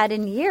ending we've had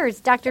in years.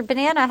 Dr.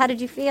 Banana, how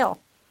did you feel?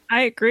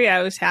 I agree.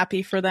 I was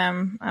happy for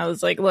them. I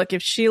was like, look,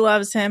 if she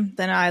loves him,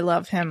 then I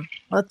love him.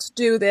 Let's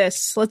do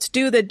this. Let's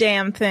do the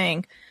damn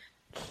thing.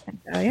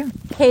 Yeah.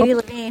 Katie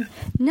Levine.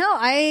 No,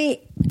 I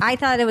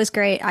thought it was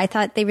great. I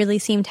thought they really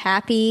seemed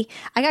happy.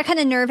 I got kind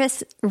of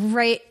nervous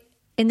right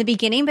in the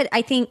beginning, but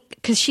I think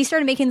because she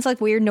started making these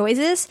weird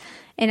noises,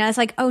 and I was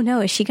like, oh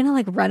no, is she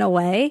gonna run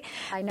away?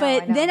 I know.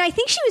 Then I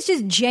think she was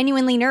just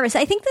genuinely nervous.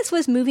 I think this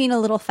was moving a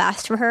little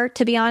fast for her,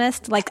 to be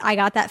honest. I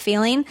got that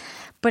feeling.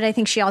 But I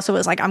think she also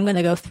was like, I'm going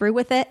to go through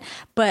with it.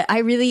 But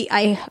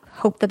I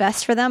hope the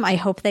best for them. I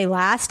hope they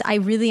last. I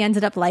really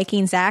ended up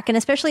liking Zach. And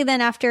especially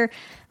then after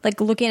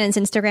looking at his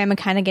Instagram and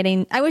kind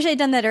of I wish I'd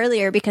done that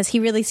earlier because he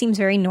really seems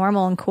very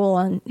normal and cool.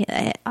 And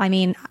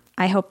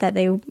I hope that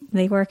they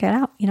work it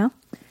out,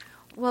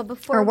 Well,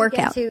 before we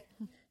get to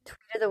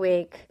Tweet of the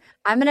Week,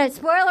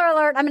 spoiler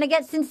alert, I'm going to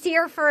get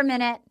sincere for a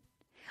minute.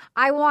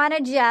 I want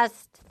to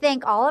just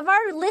thank all of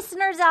our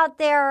listeners out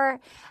there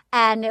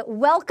and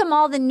welcome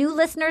all the new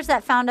listeners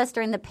that found us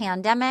during the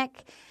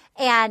pandemic.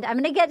 And I'm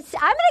gonna get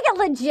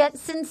legit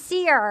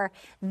sincere.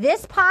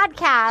 This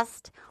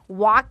podcast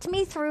walked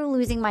me through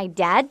losing my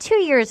dad 2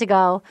 years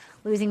ago,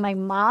 losing my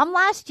mom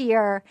last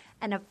year,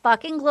 and a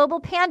fucking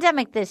global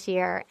pandemic this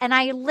year. And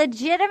I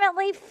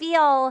legitimately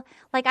feel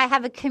like I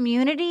have a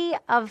community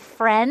of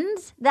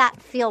friends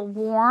that feel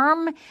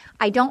warm.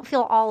 I don't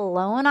feel all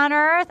alone on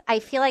earth. I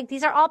feel like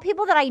these are all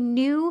people that I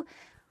knew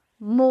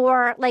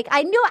more,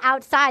 I knew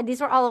outside.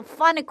 These were all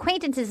fun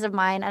acquaintances of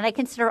mine, and I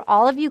consider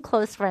all of you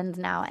close friends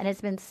now. And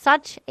it's been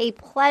such a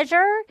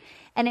pleasure,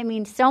 and it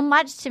means so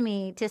much to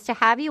me just to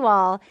have you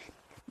all.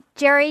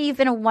 Jerry, you've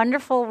been a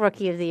wonderful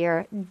Rookie of the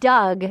Year.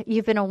 Doug,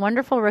 you've been a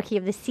wonderful Rookie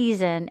of the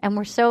Season, and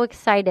we're so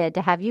excited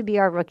to have you be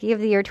our Rookie of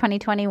the Year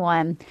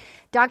 2021.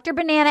 Dr.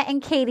 Banana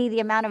and Katie,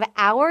 the amount of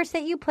hours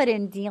that you put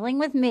in dealing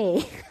with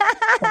me,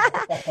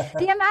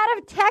 the amount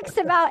of texts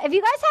about, if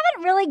you guys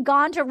haven't really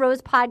gone to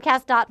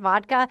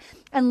rosepodcast.vodka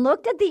and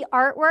looked at the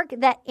artwork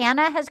that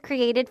Anna has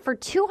created for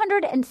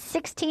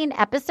 216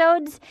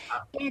 episodes,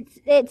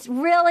 it's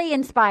really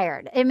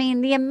inspired. I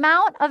mean, the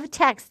amount of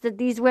texts that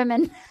these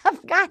women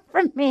have got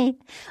from me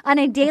on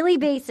a daily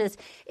basis.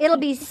 It'll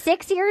be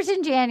 6 years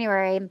in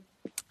January.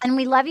 And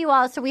we love you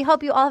all. So we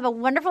hope you all have a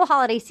wonderful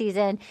holiday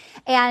season.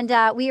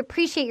 And we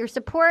appreciate your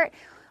support.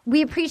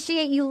 We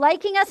appreciate you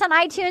liking us on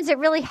iTunes. It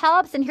really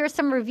helps. And here's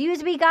some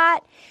reviews we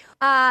got.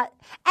 And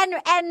we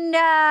haven't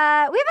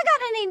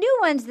gotten any new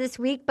ones this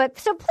week, but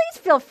so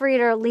please feel free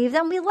to leave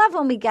them. We love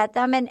when we get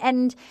them.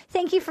 And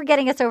thank you for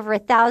getting us over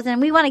 1,000.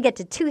 We want to get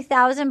to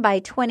 2,000 by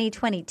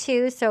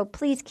 2022. So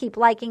please keep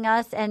liking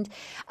us. And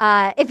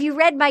if you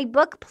read my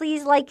book,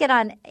 please like it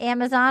on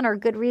Amazon or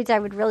Goodreads. I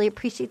would really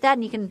appreciate that.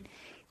 And you can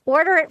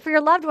order it for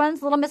your loved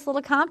ones, Little Miss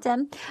Little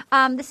Compton.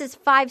 This is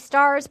 5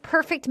 stars,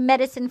 perfect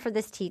medicine for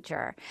this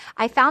teacher.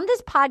 I found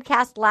this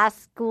podcast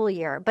last school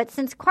year, but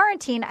since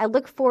quarantine, I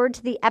look forward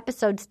to the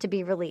episodes to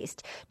be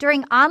released.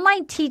 During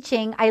online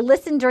teaching, I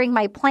listen during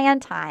my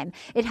plan time.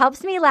 It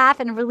helps me laugh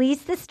and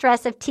release the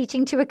stress of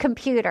teaching to a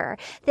computer.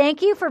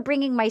 Thank you for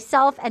bringing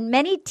myself and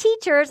many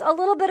teachers a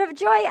little bit of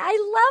joy. I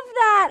love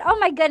that. Oh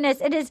my goodness.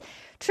 It is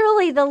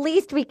truly the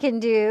least we can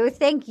do.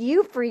 Thank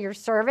you for your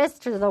service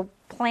to the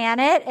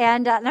planet,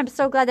 and I'm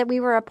so glad that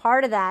we were a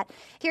part of that.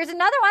 Here's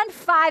another one,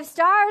 5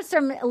 stars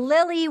from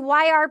Lily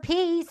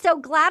YRP. So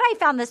glad I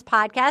found this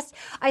podcast.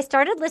 I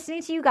started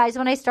listening to you guys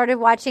when I started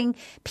watching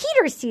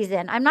Peter's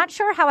season. I'm not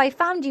sure how I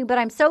found you, but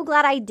I'm so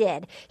glad I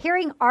did.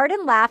 Hearing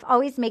Arden laugh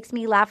always makes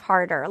me laugh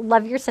harder.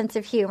 Love your sense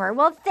of humor.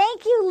 Well,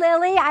 thank you,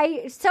 Lily.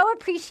 I so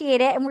appreciate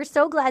it, and we're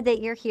so glad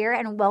that you're here,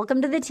 and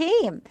welcome to the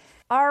team.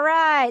 All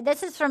right,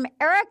 this is from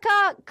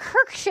Erica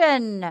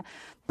Kirkshin.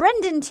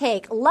 Brendan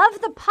take.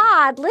 Love the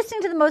pod.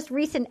 Listening to the most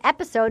recent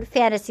episode,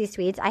 Fantasy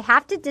Suites, I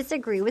have to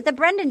disagree with the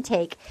Brendan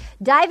take.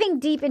 Diving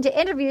deep into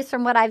interviews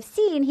from what I've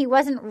seen, he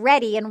wasn't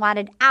ready and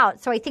wanted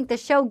out. So I think the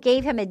show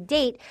gave him a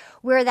date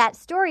where that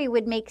story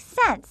would make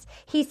sense.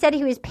 He said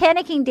he was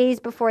panicking days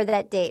before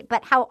that date.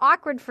 But how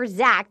awkward for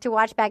Zach to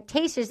watch back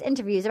Tayshia's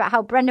interviews about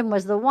how Brendan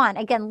was the one.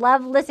 Again,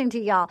 love listening to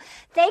y'all.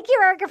 Thank you,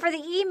 Erica, for the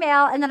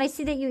email. And then I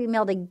see that you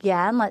emailed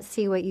again. Let's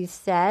see what you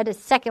said. A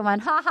second one.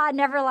 Haha,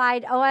 never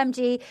lied.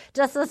 OMG.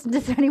 Just listen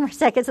to 30 more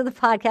seconds of the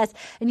podcast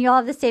and you all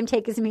have the same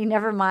take as me.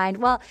 Never mind.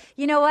 Well,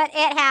 you know what?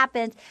 It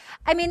happens.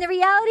 I mean, the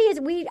reality is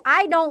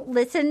I don't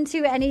listen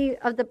to any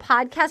of the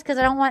podcasts because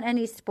I don't want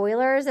any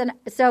spoilers. And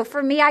so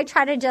for me, I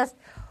try to just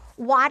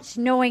watch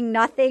knowing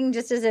nothing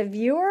just as a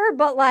viewer.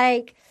 But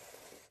like,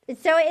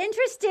 it's so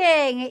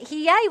interesting.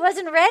 He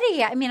wasn't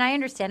ready. I mean, I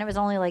understand it was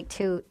only like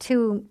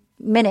two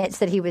minutes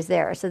that he was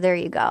there. So there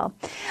you go.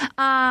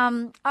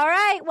 All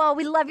right. Well,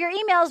 we love your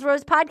emails,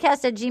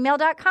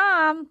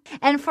 rosepodcast@gmail.com.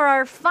 And for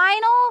our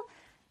final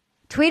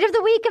tweet of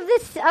the week of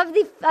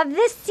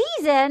this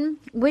season,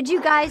 would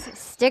you guys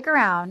stick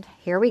around?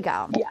 Here we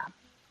go. Yeah.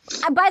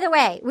 By the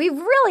way, we've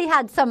really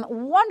had some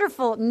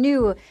wonderful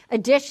new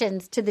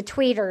additions to the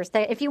tweeters.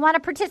 That if you want to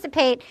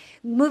participate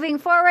moving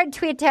forward,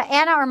 tweet to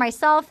Anna or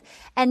myself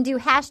and do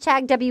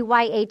hashtag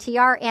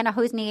WYATR, Anna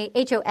Hosnieh,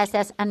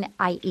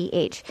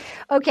 HOSSNIEH.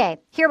 Okay,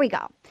 here we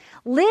go.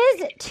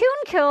 Liz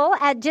Toonkill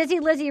at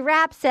Jizzy Lizzy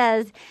Rap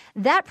says,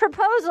 that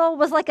proposal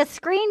was like a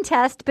screen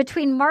test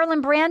between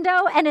Marlon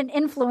Brando and an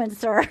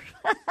influencer.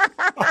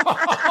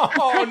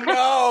 Oh,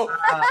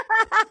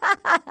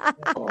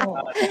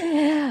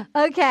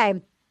 no. Okay.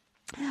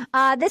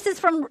 This is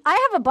from,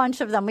 I have a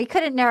bunch of them. We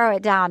couldn't narrow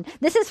it down.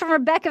 This is from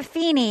Rebecca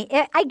Feeney.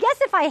 I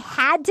guess if I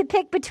had to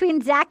pick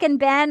between Zach and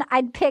Ben,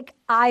 I'd pick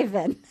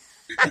Ivan.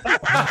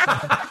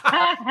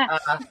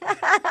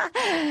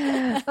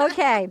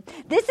 Okay.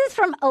 This is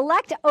from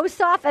Elect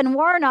Ossoff and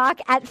Warnock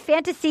at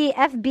Fantasy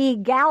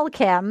FB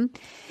Galchem.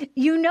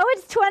 You know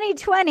it's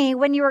 2020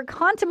 when you are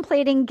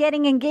contemplating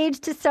getting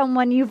engaged to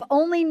someone you've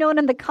only known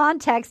in the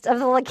context of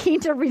the La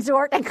Quinta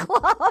Resort and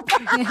Club.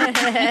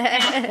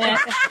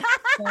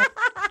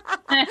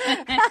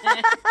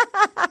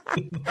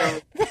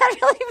 That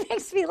really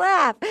makes me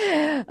laugh.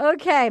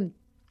 Okay.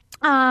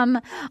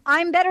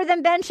 I'm better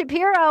than Ben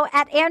Shapiro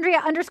at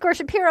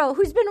Andrea_Shapiro,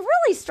 who's been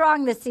really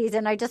strong this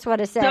season, I just want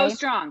to say. So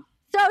strong.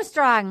 So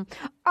strong.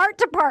 Art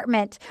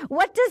department.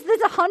 What does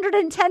this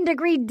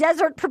 110-degree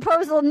desert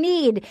proposal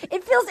need?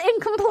 It feels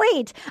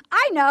incomplete.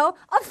 I know,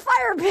 a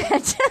fire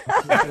pit.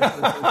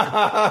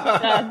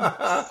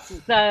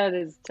 That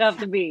is tough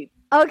to beat.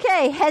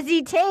 Okay,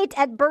 hesitate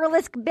at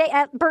Burlesque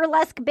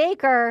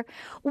Baker.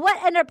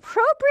 What an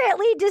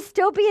appropriately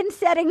dystopian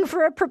setting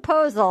for a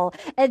proposal.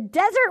 A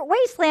desert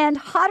wasteland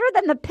hotter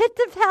than the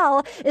pits of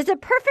hell is a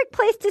perfect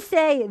place to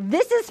say,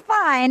 this is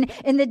fine,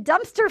 in the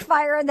dumpster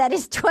fire that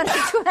is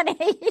 2020.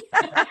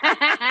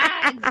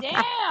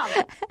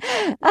 Damn.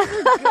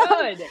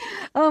 Good.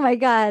 Oh, my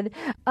God.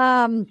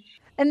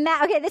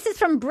 Okay, this is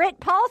from Britt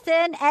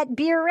Paulson at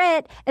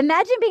Beerit.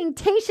 Imagine being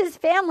Tayshia's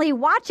family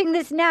watching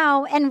this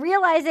now and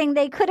realizing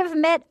they could have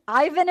met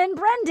Ivan and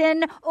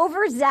Brendan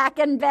over Zach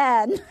and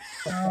Ben.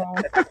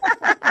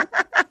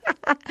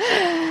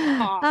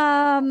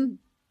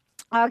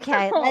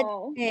 Okay, let's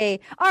see.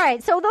 All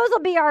right, so those will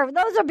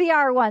be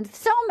our ones.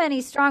 So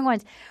many strong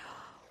ones.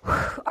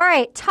 All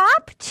right,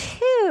 top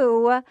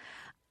two.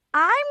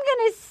 I'm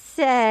gonna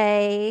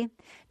say,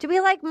 do we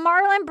like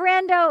Marlon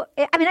Brando?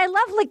 I mean, I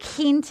love La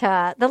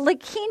Quinta. The La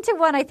Quinta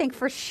one, I think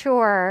for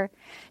sure.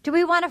 Do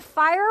we want a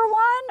fire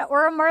one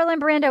or a Marlon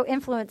Brando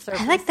influencer?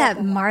 I like that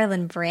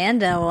Marlon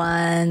Brando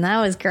one. That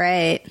was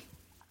great.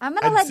 I'm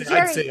going to let Jerry.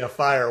 I'd say a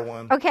fire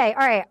one. Okay,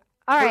 all right.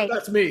 Well,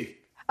 that's me.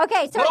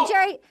 Okay, so Whoa.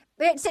 Jerry.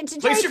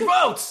 Place your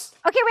votes.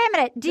 Okay, wait a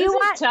minute. Do you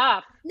want?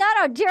 Tough.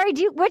 No, Jerry.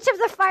 Which of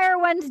the fire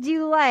ones do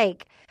you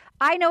like?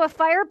 I know a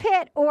fire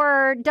pit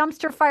or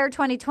dumpster fire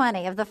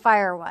 2020 of the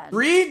fire one.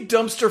 Read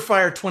dumpster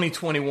fire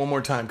 2020 one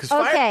more time because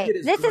fire pit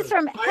is this good. is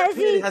from Fire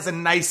pit has a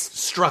nice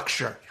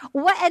structure.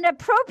 What an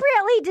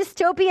appropriately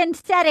dystopian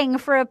setting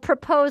for a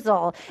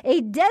proposal.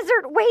 A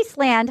desert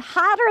wasteland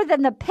hotter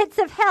than the pits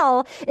of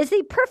hell is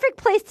the perfect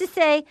place to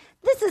say,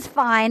 this is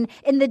fine,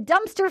 in the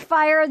dumpster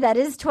fire that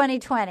is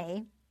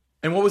 2020.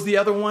 And what was the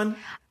other one?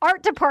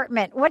 Art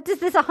department. What does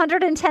this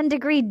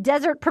 110-degree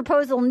desert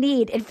proposal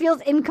need? It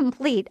feels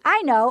incomplete.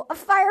 I know, a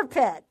fire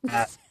pit.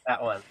 That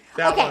one.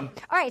 That one.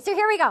 All right, so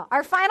here we go.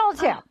 Our final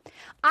two.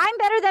 I'm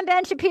better than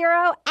Ben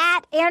Shapiro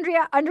at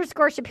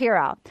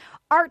Andrea_Shapiro.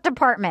 Art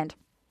department.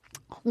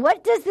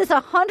 What does this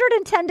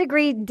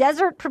 110-degree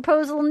desert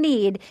proposal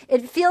need?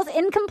 It feels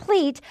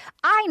incomplete.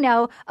 I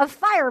know, a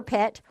fire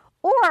pit.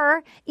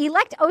 Or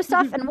elect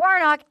Ossoff and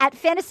Warnock at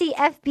Fantasy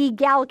FB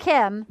Gal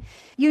Kim.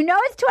 You know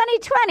it's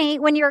 2020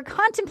 when you're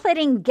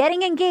contemplating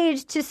getting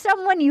engaged to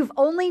someone you've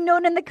only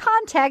known in the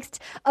context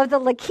of the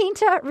La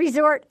Quinta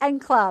Resort and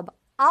Club.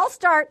 I'll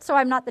start so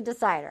I'm not the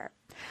decider.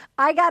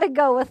 I got to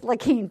go with La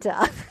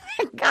Quinta.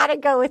 I got to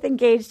go with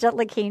engaged at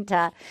La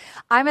Quinta.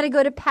 I'm going to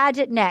go to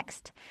Paget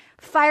next.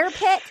 Fire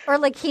Pit or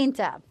La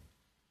Quinta?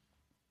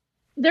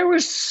 There were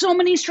so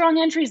many strong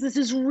entries. This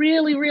is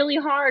really, really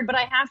hard, but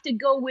I have to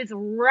go with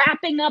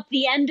wrapping up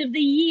the end of the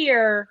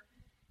year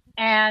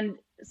and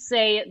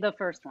say the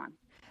first one.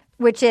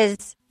 Which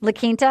is La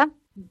Quinta?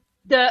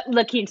 The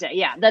La Quinta,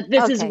 yeah.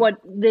 This is what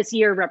this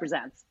year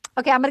represents.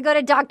 Okay, I'm going to go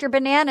to Dr.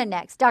 Banana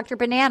next. Dr.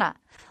 Banana,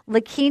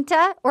 La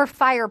Quinta or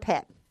Fire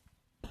Pit?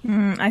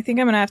 I think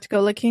I'm going to have to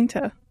go La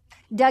Quinta.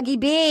 Dougie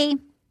B.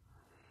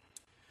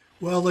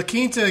 Well, La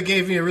Quinta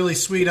gave me a really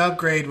sweet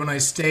upgrade when I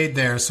stayed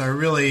there, so I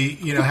really,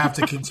 have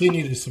to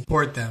continue to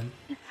support them.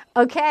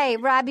 Okay,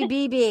 Robbie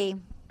BB.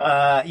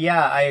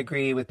 Yeah, I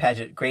agree with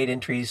Paget. Great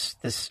entries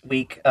this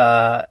week,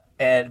 but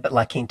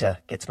La Quinta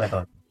gets my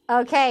vote.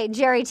 Okay,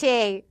 Jerry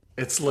T.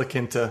 It's La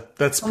Quinta.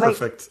 That's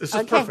perfect. It's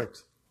just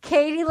perfect.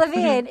 Katie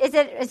Levine, is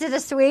it a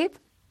sweep?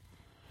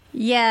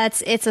 Yeah,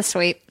 it's a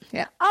sweep.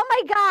 Yeah. Oh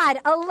my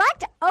God!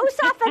 Elect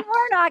Ossoff and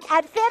Warnock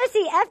at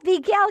Fantasy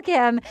FB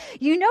Galcam.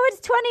 You know it's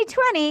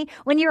 2020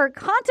 when you are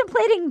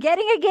contemplating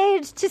getting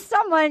engaged to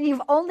someone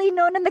you've only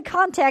known in the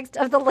context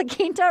of the La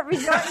Quinta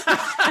Resort. So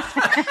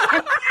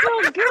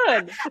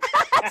good.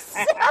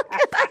 So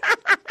good.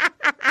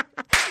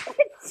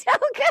 It's so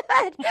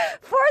good.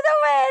 For the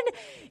win,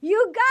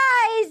 you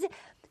guys.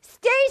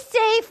 Stay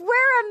safe,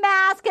 wear a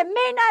mask. It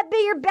may not be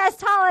your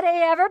best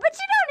holiday ever, but you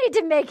don't need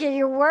to make it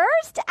your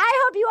worst.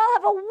 I hope you all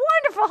have a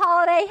wonderful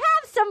holiday.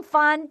 Have some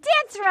fun.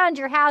 Dance around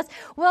your house.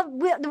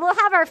 We'll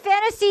have our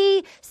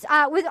fantasy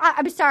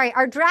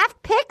our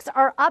draft picks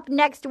are up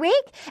next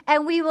week,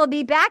 and we will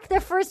be back the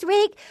first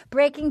week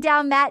breaking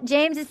down Matt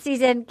James'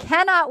 season.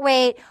 Cannot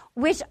wait.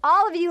 Wish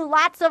all of you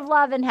lots of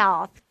love and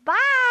health.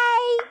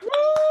 Bye.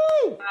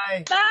 Woo!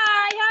 Bye.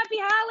 Bye. Happy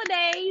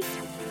holidays.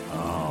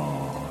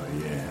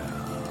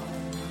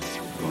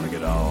 Gonna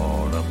get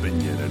all up in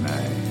you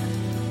tonight.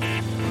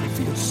 It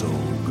feels so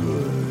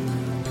good.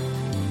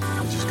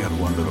 I just got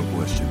one little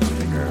question for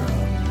you, girl.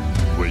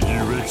 Will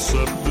you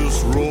accept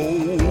this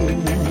rose?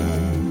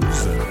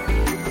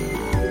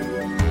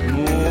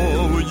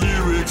 Oh, will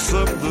you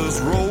accept this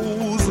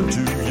rose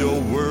into your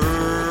world?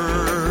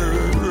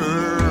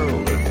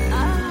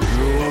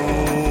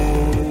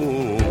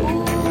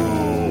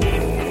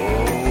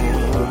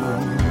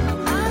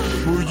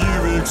 Will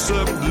you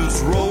accept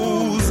this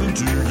rose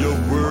into your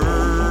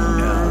world?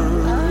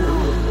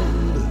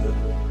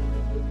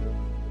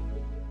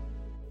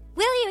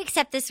 Will You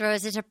Accept This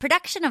Rose is a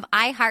production of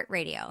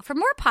iHeartRadio. For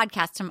more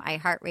podcasts from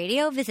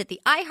iHeartRadio, visit the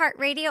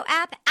iHeartRadio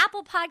app,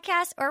 Apple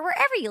Podcasts, or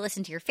wherever you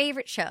listen to your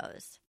favorite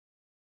shows.